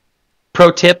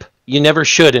 Pro tip, you never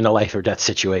should in a life or death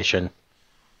situation.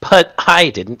 But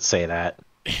I didn't say that.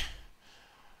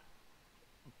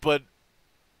 But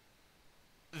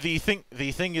the thing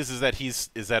is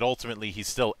that ultimately he's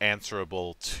still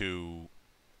answerable to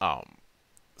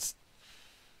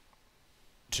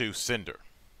Cinder.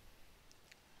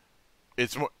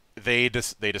 It's more they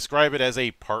describe it as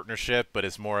a partnership, but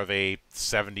it's more of a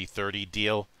 70-30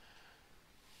 deal.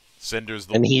 Cinder's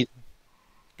the... And he...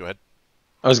 Go ahead.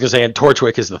 I was going to say, and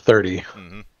Torchwick is the 30.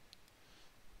 Mm-hmm.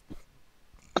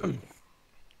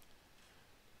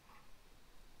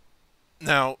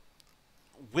 Now,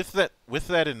 with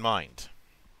that in mind,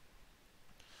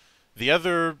 the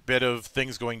other bit of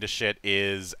things going to shit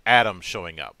is Adam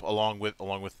showing up along with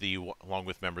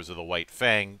members of the White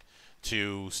Fang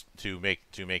to make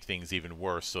things even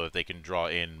worse, so that they can draw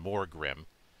in more Grim.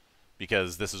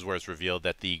 Because this is where it's revealed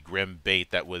that the Grim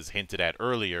bait that was hinted at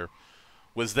earlier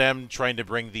was them trying to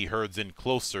bring the herds in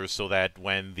closer, so that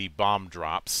when the bomb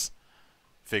drops,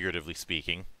 figuratively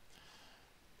speaking,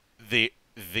 the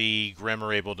Grim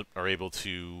are able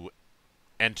to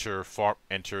enter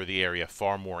the area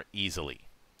far more easily.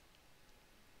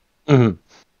 Mm-hmm.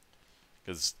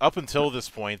 Because up until this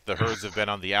point, the herds have been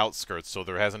on the outskirts, so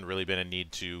there hasn't really been a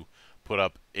need to put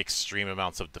up extreme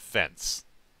amounts of defense.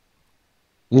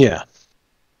 Yeah.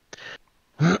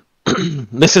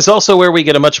 This is also where we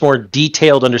get a much more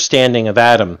detailed understanding of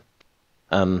Adam.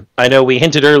 I know we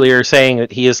hinted earlier saying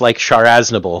that he is like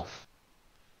Shar-Aznable.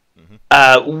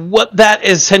 What that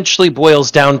essentially boils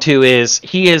down to is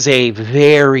he is a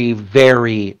very,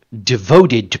 very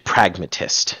devoted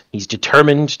pragmatist. He's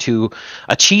determined to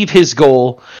achieve his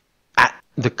goal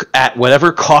at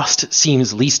whatever cost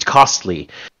seems least costly.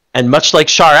 And much like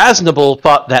Shar-Aznable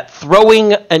thought that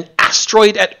throwing an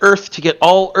asteroid at Earth to get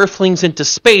all Earthlings into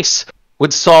space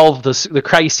would solve the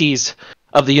crises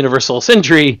of the universal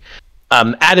century,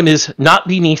 Adam is not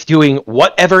beneath doing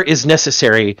whatever is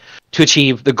necessary to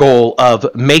achieve the goal of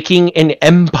making an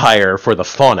empire for the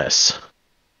Faunus.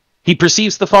 He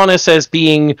perceives the Faunus as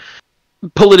being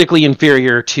politically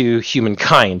inferior to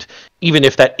humankind. Even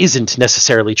if that isn't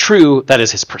necessarily true, that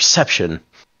is his perception.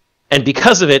 And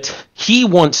because of it, he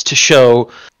wants to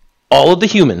show all of the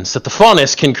humans that the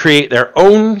Faunus can create their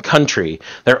own country,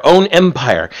 their own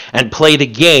empire, and play the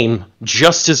game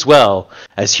just as well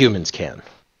as humans can.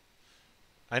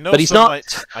 I know, but he's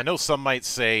not. I know some might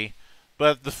say,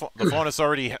 but the Faunus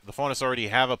already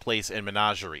have a place in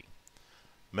Menagerie.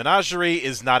 Menagerie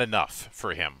is not enough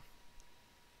for him.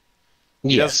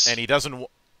 Yes, he doesn't.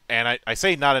 And I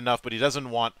say not enough, but he doesn't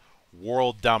want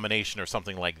world domination or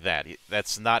something like that.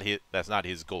 That's not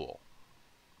his goal.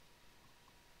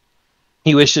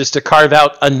 He wishes to carve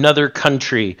out another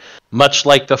country, much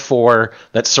like the four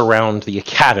that surround the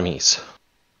academies.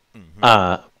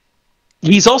 Mm-hmm.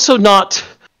 He's also not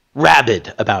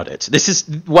rabid about it. This is,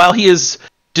 while he is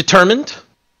determined,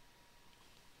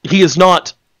 he is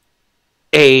not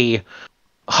a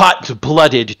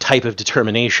hot-blooded type of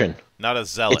determination. Not a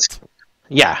zealot.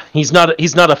 Yeah, he's not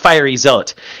a fiery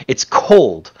zealot. It's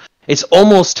cold. It's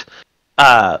almost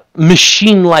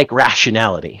machine-like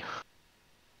rationality.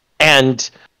 And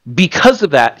because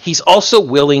of that, he's also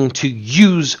willing to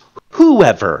use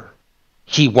whoever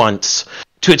he wants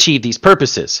to achieve these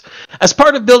purposes. As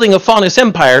part of building a Faunus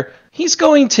empire, he's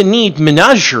going to need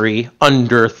menagerie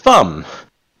under thumb.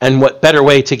 And what better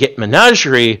way to get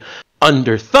menagerie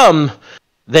under thumb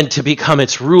than to become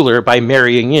its ruler by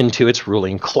marrying into its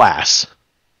ruling class?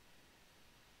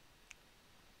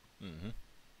 Mm-hmm.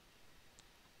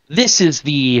 This is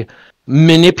the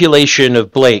manipulation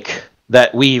of Blake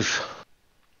that we've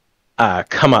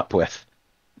come up with.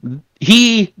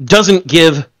 He doesn't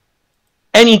give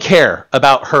any care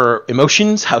about her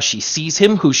emotions, how she sees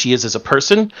him, who she is as a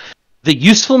person. The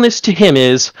usefulness to him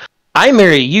is, I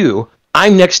marry you,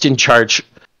 I'm next in charge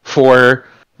for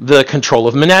the control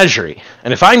of menagerie.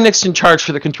 And if I'm next in charge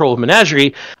for the control of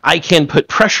menagerie, I can put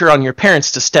pressure on your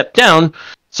parents to step down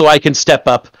so I can step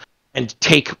up and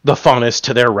take the Faunus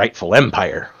to their rightful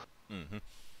empire. Mm-hmm.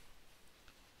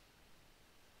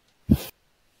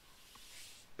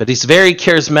 But he's very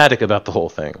charismatic about the whole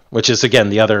thing, which is, again,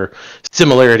 the other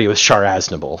similarity with Char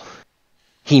Aznable.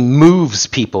 He moves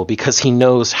people because he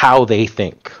knows how they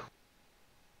think.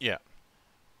 Yeah.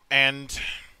 And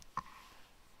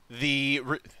the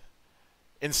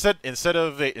instead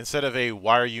of a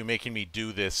why are you making me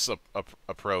do this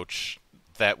approach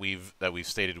that we've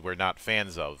stated we're not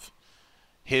fans of,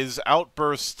 his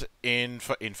outburst in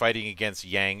fighting against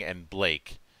Yang and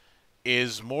Blake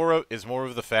is more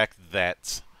of the fact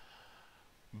that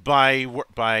by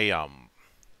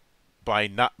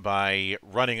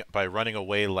running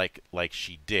away like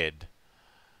she did,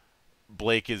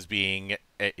 Blake is being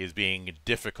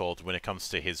difficult when it comes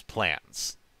to his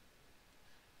plans,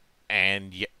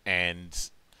 and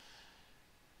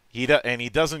he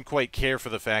doesn't quite care for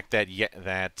the fact that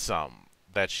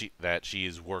she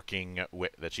is working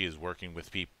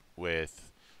with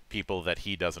people that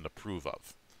he doesn't approve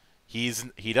of.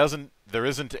 There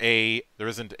isn't a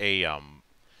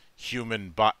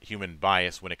human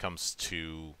bias when it comes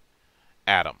to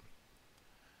Adam.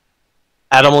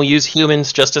 Adam will use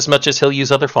humans just as much as he'll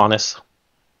use other Faunus.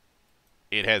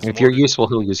 If you're useful,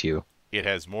 he'll use you. It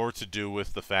has more to do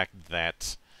with the fact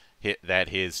that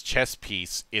his chess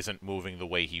piece isn't moving the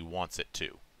way he wants it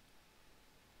to.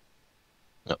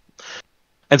 No.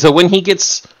 And so when he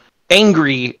gets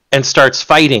angry and starts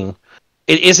fighting,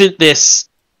 it isn't this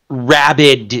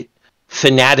rabid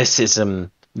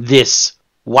fanaticism, this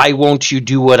why won't you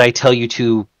do what I tell you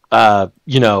to,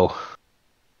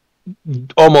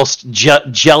 almost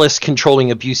jealous,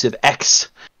 controlling, abusive X.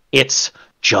 It's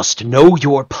just know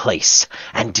your place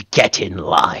and get in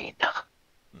line.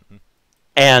 Mm-hmm.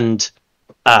 And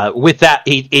with that,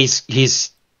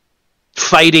 he's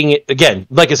fighting, again,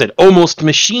 like I said, almost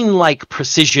machine-like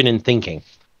precision in thinking.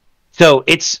 So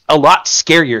it's a lot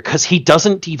scarier because he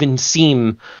doesn't even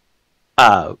seem,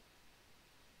 for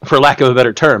lack of a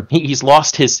better term, he's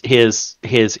lost his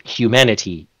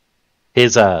humanity,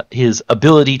 his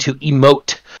ability to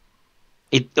emote.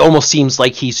 It almost seems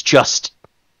like he's just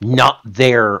not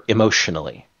there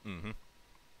emotionally. Mm-hmm.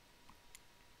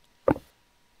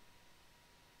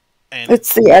 And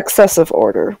it's the excess of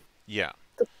order. Yeah.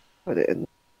 Put it in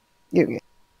Yu-Gi.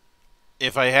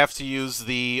 If I have to use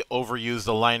the overused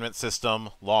alignment system,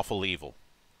 lawful evil.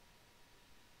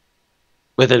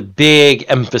 With a big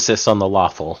emphasis on the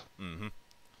lawful. Mm-hmm.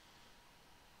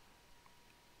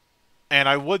 And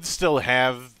I would still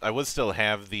have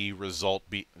the result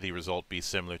be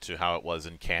similar to how it was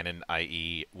in canon,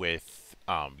 i.e., with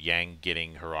Yang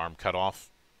getting her arm cut off.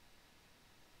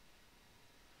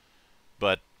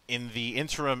 But in the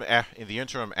interim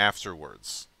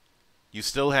afterwards, you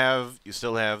still have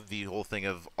the whole thing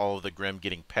of all of the Grimm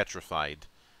getting petrified,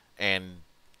 and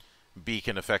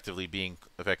Beacon effectively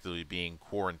being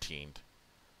quarantined,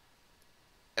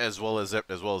 as well as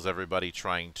everybody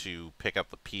trying to pick up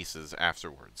the pieces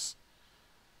afterwards,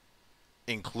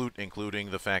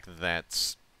 including the fact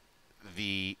that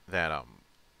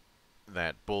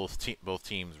both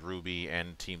teams RWBY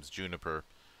and teams Juniper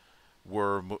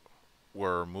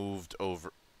were moved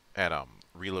over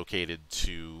relocated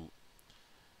to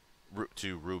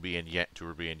RWBY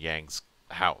and Yang's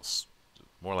house,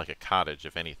 more like a cottage,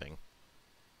 if anything.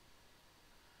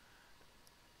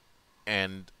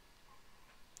 And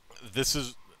this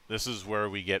is where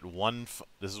we get one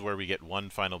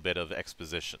final bit of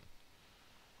exposition.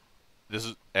 This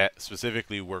is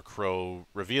specifically where Crow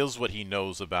reveals what he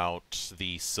knows about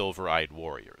the Silver-Eyed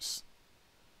Warriors.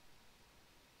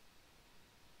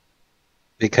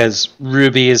 Because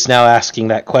RWBY is now asking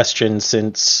that question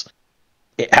since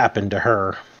it happened to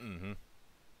her. Mm-hmm.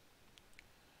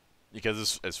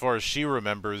 Because as far as she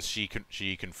remembers, she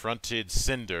confronted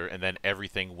Cinder, and then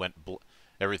everything went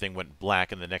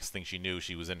black, and the next thing she knew,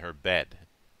 she was in her bed.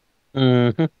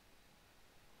 Mm-hmm.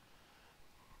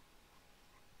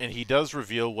 And he does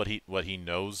reveal what he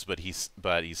knows, but he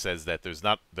says that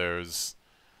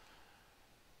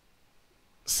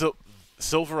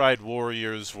Silver-eyed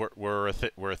warriors were a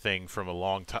thing from a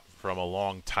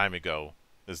long time ago.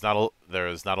 There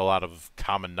is not a lot of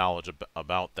common knowledge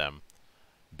about them.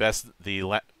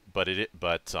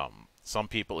 Some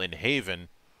people in Haven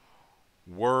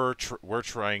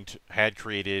had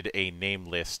created a name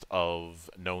list of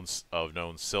known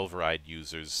Silver-eyed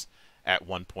users at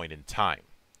one point in time.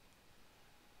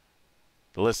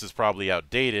 The list is probably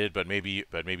outdated, but maybe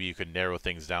you could narrow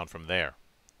things down from there.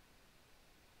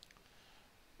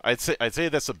 I'd say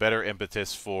that's a better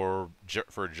impetus for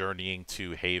journeying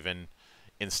to Haven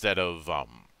instead of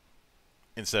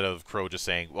Crow just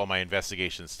saying, "Well, my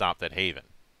investigation stopped at Haven."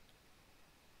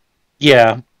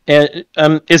 Yeah. And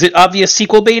is it obvious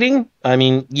sequel baiting? I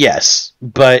mean, yes,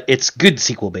 but it's good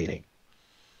sequel baiting.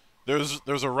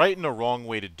 There's a right and a wrong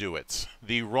way to do it.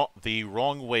 The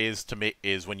wrong way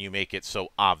is when you make it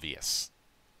so obvious.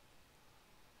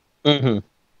 Mm-hmm.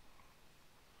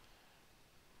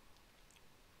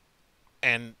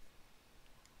 And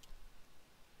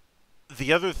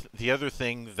the other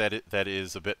thing that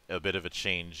is a bit of a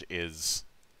change is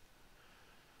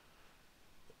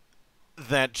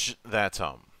that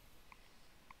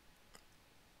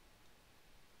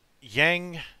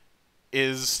Yang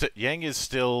is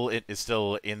still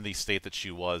in the state that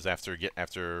she was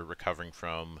after recovering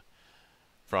from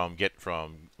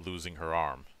losing her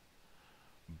arm.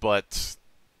 But,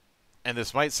 and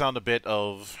this might sound a bit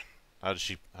of, how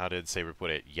did Saber put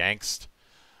it, Yankst,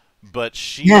 but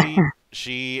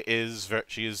she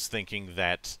is thinking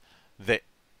that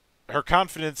her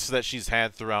confidence that she's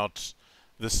had throughout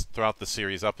the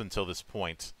series up until this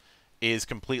point is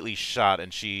completely shot,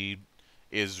 and she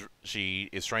is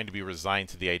trying to be resigned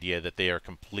to the idea that they are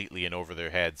completely in over their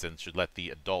heads and should let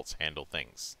the adults handle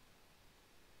things,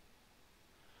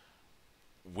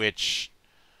 which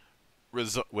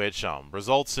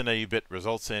results in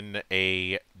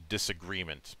a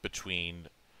disagreement between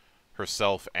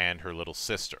herself and her little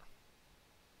sister.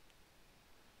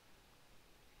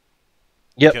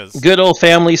 Yep, good old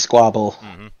family squabble.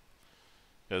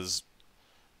 Because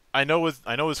I know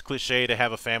it's cliche to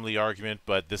have a family argument,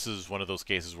 but this is one of those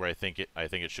cases where I think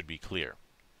it should be clear.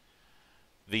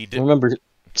 Remember,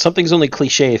 something's only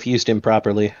cliche if used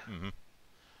improperly.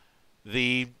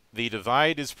 The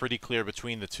divide is pretty clear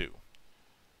between the two.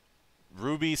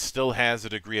 RWBY still has a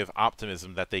degree of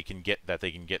optimism that they can get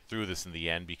through this in the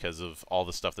end because of all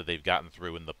the stuff that they've gotten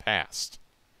through in the past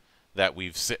that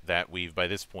we've by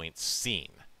this point seen.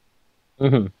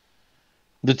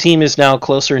 The team is now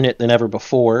closer knit than ever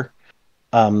before.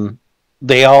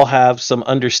 They all have some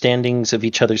understandings of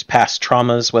each other's past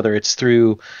traumas, whether it's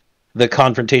through the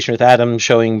confrontation with Adam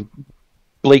showing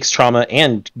Blake's trauma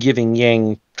and giving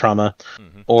Yang trauma,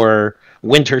 or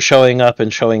Winter showing up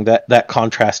and showing that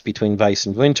contrast between Vice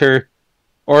and Winter,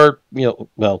 or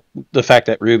the fact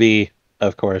that RWBY,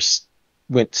 of course,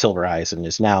 went Silver Eyes and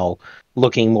is now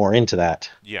looking more into that.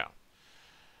 Yeah,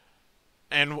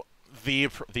 and the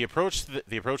approach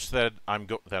that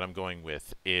I'm going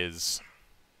with is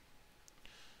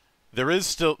there is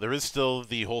still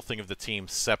the whole thing of the team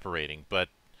separating, but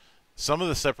some of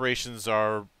the separations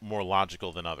are more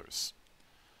logical than others.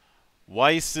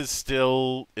 Weiss is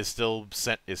still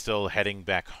heading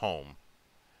back home,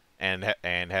 and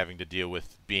having to deal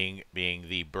with being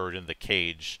the bird in the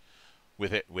cage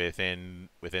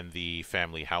within the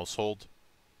family household.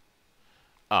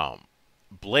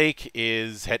 Blake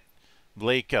is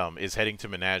heading to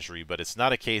Menagerie, but it's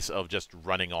not a case of just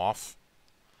running off.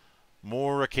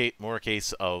 More a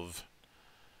case of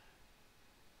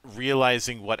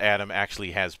realizing what Adam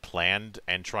actually has planned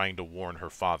and trying to warn her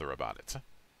father about it.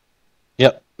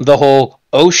 Yep, the whole,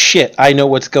 oh shit, I know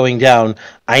what's going down,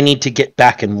 I need to get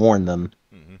back and warn them.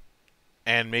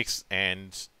 And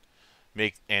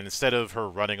instead of her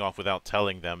running off without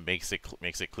telling them, makes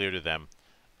it clear to them,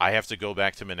 I have to go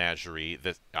back to Menagerie.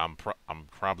 That I'm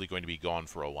probably going to be gone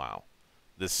for a while.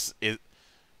 This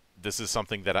is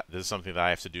something that I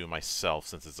have to do myself,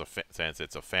 since it's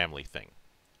a family thing.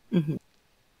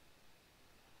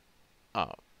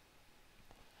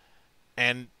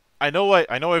 And I know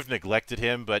I've neglected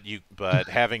him, but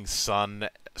having Sun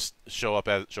show up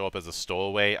as a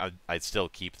stowaway, I'd still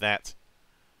keep that.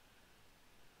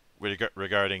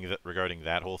 Regarding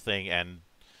that whole thing, and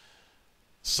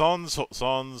Son's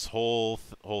whole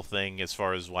thing as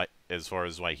far as why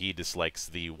he dislikes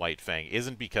the White Fang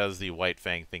isn't because the White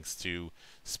Fang thinks to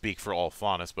speak for all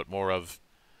faunus, but more of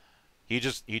he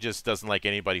just doesn't like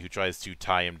anybody who tries to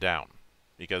tie him down.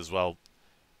 Because, well,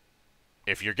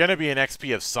 if you're gonna be an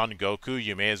XP of Son Goku,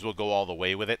 you may as well go all the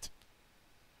way with it.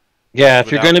 Yeah,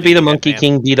 if you're gonna be the Monkey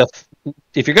Headman. King,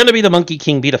 if you're gonna be the Monkey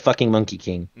King, be the fucking Monkey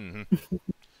King.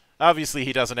 Obviously,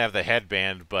 he doesn't have the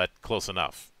headband, but close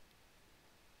enough.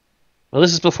 Well,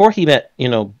 this is before he met,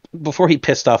 before he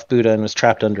pissed off Buddha and was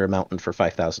trapped under a mountain for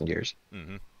 5,000 years.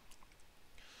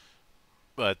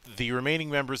 But the remaining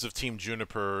members of Team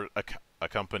Juniper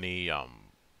accompany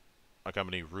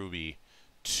RWBY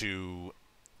to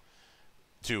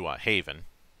Haven.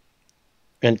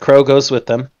 And Crow goes with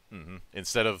them.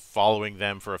 Instead of following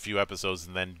them for a few episodes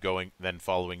and then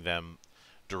following them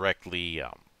directly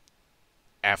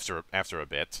after a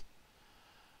bit,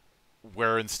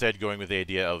 we're instead going with the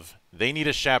idea of they need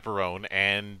a chaperone,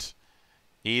 and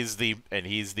he's the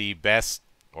best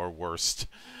or worst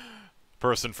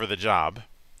person for the job.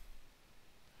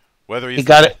 Whether he's he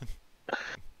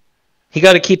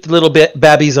got to keep the little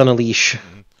babbies on a leash.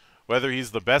 Whether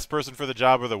he's the best person for the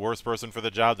job or the worst person for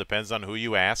the job depends on who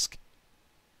you ask.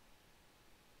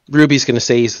 Ruby's going to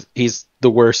say he's the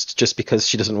worst just because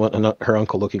she doesn't want her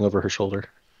uncle looking over her shoulder.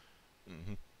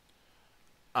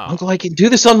 Uncle, I can do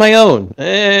this on my own.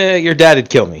 Your dad'd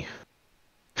kill me.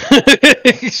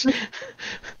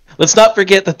 Let's not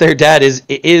forget that their dad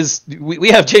we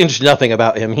have changed nothing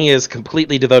about him. He is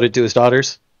completely devoted to his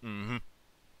daughters.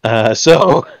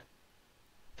 So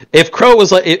if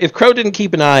Crow didn't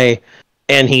keep an eye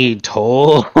and he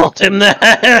told him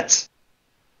that,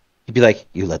 he'd be like,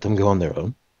 "You let them go on their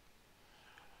own?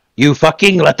 You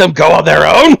fucking let them go on their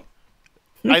own?"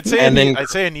 I'd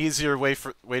say an easier way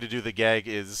to do the gag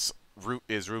is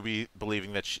Ruby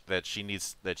believing that she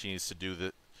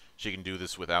can do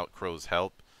this without Crow's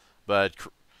help, but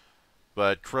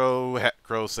Crow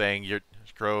saying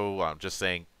just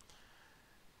saying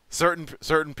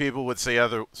certain people would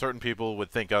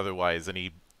think otherwise,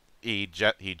 and he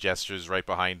gestures right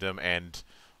behind him, and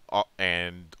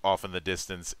off in the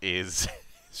distance is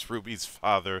Ruby's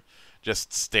father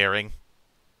just staring.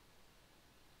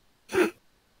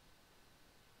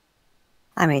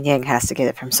 I mean, Yang has to get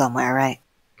it from somewhere, right?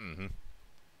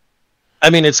 I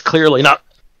mean, it's clearly not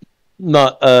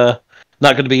going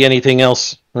to be anything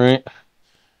else, right?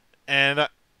 And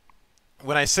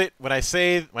when I say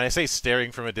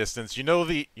staring from a distance, you know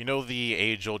the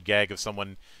age-old gag of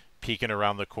someone peeking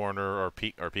around the corner or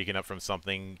peeking up from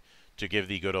something to give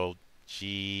the good old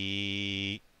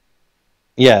gee.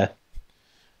 Yeah.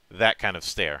 That kind of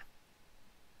stare.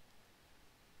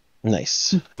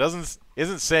 Nice.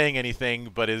 Isn't saying anything,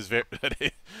 but is very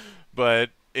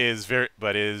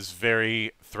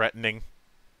threatening.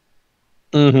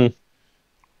 And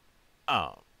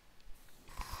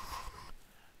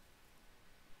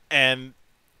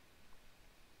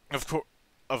of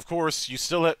course, you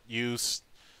still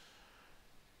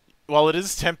while it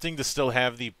is tempting to still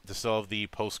have the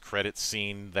post-credit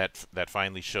scene that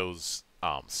finally shows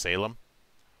Salem,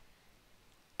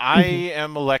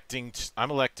 I'm electing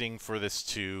for this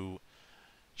to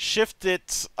shift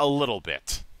it a little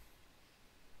bit.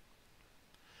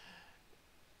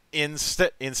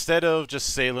 Instead of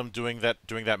just Salem doing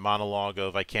that monologue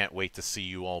of "I can't wait to see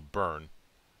you all burn,"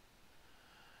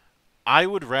 I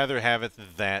would rather have it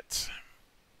that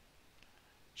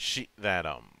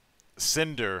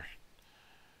Cinder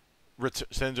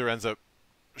ends up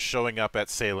showing up at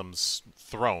Salem's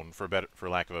throne, for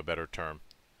lack of a better term,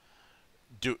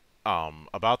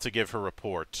 about to give her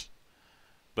report,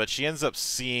 but she ends up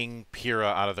seeing Pyrrha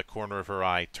out of the corner of her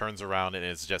eye, turns around, and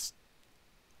is just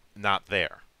not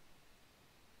there.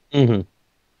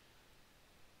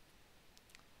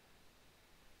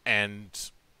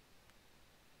 And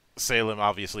Salem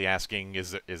obviously asking,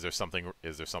 "Is there something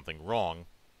wrong?"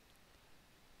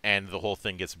 And the whole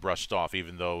thing gets brushed off,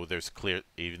 even though that's clearly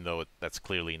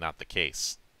not the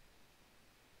case.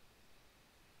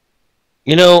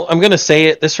 I'm going to say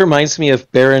it. This reminds me of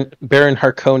Baron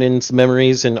Harkonnen's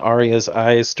memories in Arya's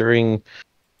eyes during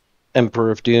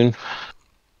Emperor of Dune.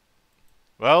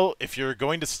 Well, if you're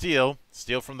going to steal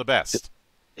from the best.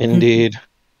 Indeed.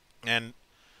 And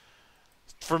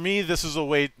for me, this is a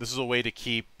way to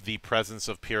keep the presence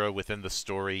of Pyrrha within the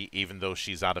story, even though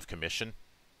she's out of commission.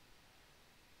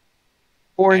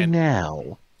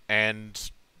 Now.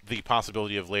 And the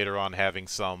possibility of later on having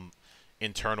some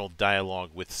internal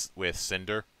dialogue with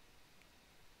Cinder.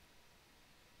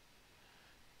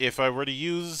 If I were to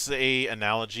use a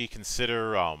analogy,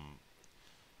 consider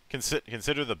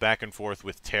consider the back and forth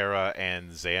with Terra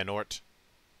and Xehanort.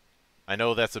 I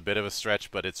know that's a bit of a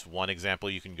stretch, but it's one example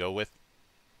you can go with.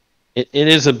 It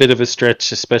is a bit of a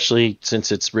stretch, especially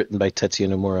since it's written by Tetsuya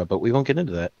Nomura, but we won't get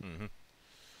into that.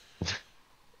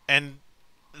 And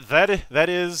that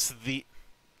is the...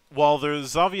 While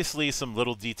there's obviously some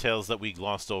little details that we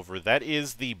glossed over, that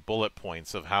is the bullet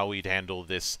points of how we'd handle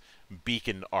this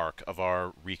beacon arc of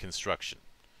our reconstruction.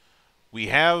 We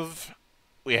have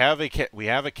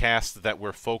a cast that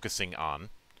we're focusing on.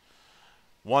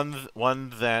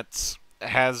 One that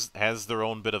has their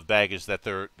own bit of baggage that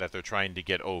they're trying to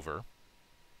get over.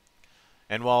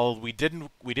 And while we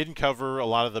didn't cover a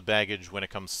lot of the baggage when it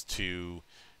comes to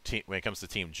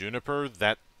Team Juniper,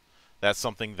 that's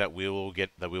something that we will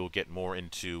get more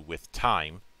into with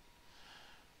time.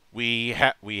 We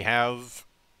have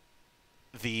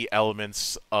the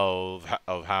elements of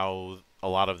how a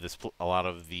lot of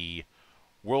the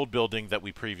world building that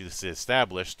we previously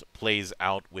established plays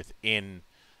out within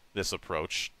this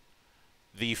approach.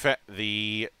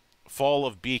 The fall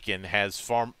of Beacon has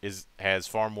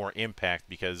far more impact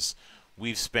because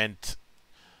we've spent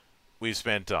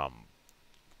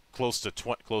close to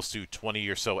 20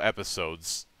 or so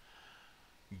episodes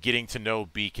getting to know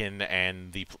Beacon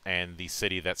and the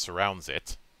city that surrounds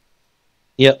it.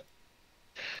 Yep.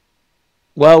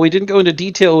 Well, we didn't go into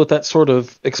detail with that sort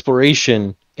of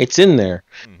exploration. It's in there.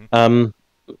 I mean,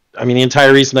 the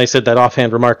entire reason I said that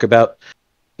offhand remark about,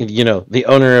 the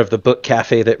owner of the book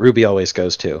cafe that Ruby always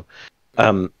goes to.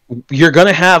 You're going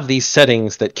to have these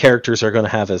settings that characters are going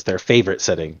to have as their favorite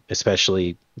setting,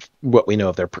 especially what we know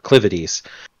of their proclivities.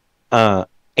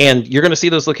 And you're going to see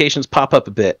those locations pop up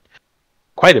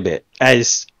quite a bit,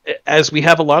 as we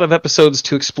have a lot of episodes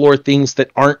to explore things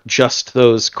that aren't just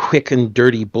those quick and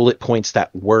dirty bullet points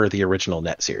that were the original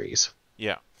Net series.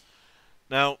 Yeah.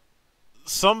 Now,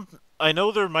 I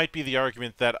know there might be the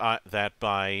argument that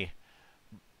by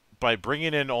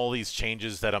bringing in all these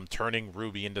changes that I'm turning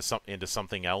RWBY into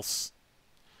something else.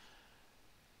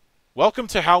 Welcome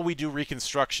to how we do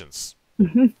reconstructions.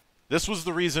 This was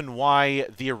the reason why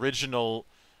the original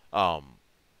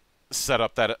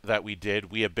setup that we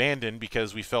did, we abandoned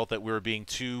because we felt that we were being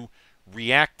too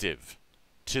reactive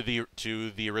to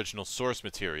the original source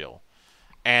material.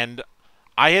 And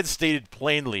I had stated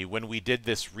plainly when we did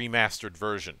this remastered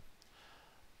version,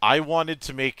 I wanted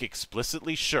to make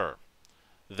explicitly sure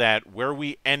that where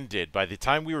we ended, by the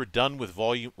time we were done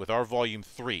with our volume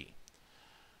 3,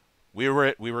 we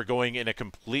were going in a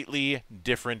completely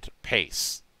different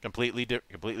pace, completely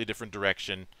different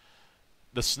direction.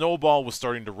 The snowball was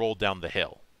starting to roll down the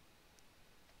hill,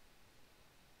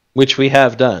 which we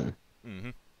have done.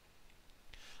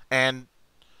 And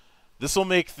this will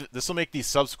make these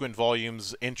subsequent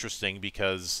volumes interesting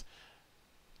because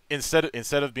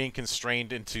instead of being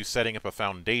constrained into setting up a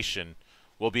foundation,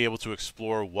 we'll be able to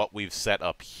explore what we've set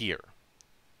up here.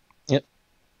 Yep.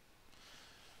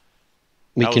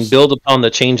 We can build upon the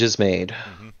changes made.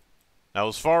 Now,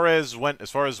 as far as when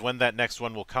that next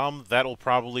one will come, that'll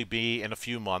probably be in a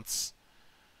few months.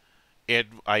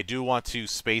 I do want to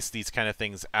space these kind of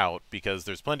things out because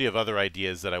there's plenty of other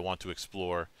ideas that I want to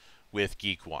explore with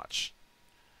GeekWatch,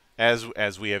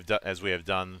 as we have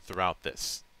done throughout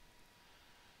this.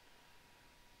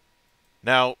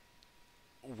 Now,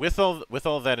 with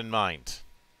all that in mind,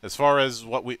 as far as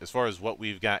what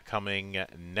we've got coming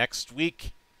next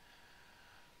week,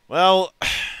 well,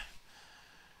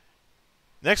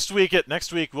 next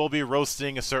week we'll be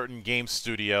roasting a certain game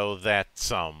studio that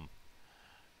seems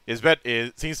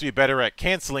to be better at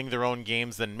canceling their own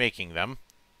games than making them.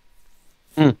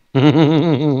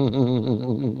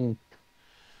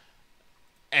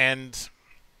 And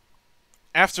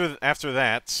after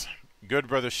that, Good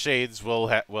Brother Shades will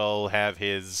have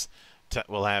his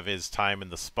time in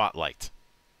the spotlight.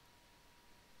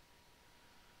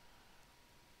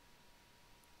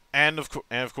 And of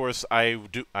course, I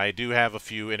do have a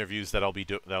few interviews that I'll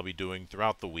be doing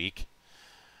throughout the week,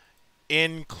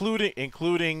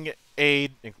 including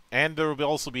and there will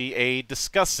also be a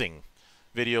discussing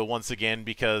video once again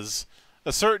because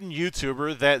a certain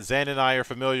YouTuber that Zan and I are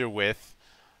familiar with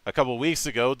a couple weeks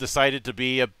ago decided to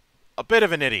be a bit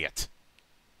of an idiot.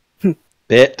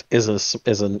 Bit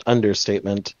is an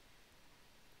understatement.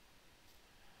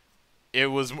 It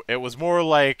was more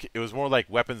like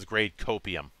weapons grade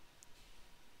copium.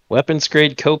 Weapons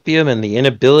grade copium and the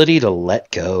inability to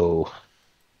let go.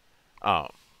 There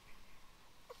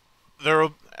are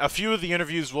a few of the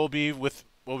interviews will be with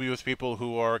people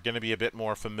who are going to be a bit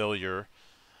more familiar.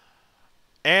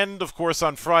 And of course,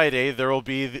 on Friday there will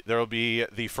be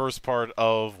the first part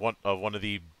of one of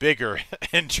the bigger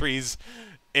entries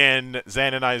in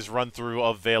Zan and I's run-through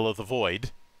of Veil of the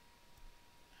Void.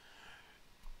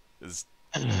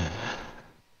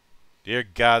 Dear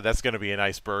God, that's going to be an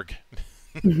iceberg.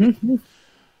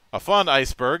 A fun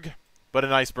iceberg, but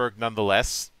an iceberg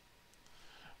nonetheless.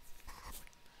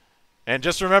 And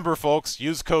just remember, folks,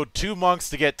 use code 2monks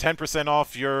to get 10%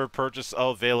 off your purchase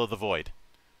of Veil of the Void.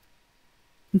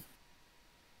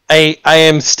 I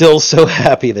am still so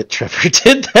happy that Trevor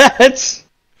did that.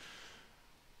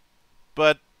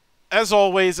 But, as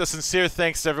always, a sincere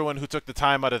thanks to everyone who took the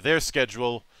time out of their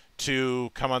schedule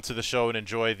to come onto the show and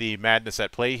enjoy the madness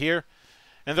at play here.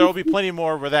 And there will be plenty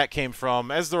more where that came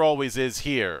from, as there always is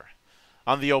here,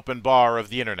 on the open bar of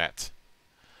the internet.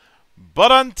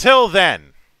 But until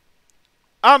then,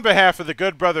 on behalf of the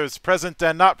good brothers present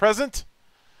and not present,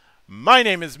 my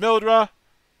name is Mildra,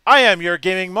 I am your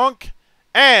gaming monk,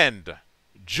 and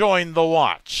join the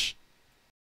watch.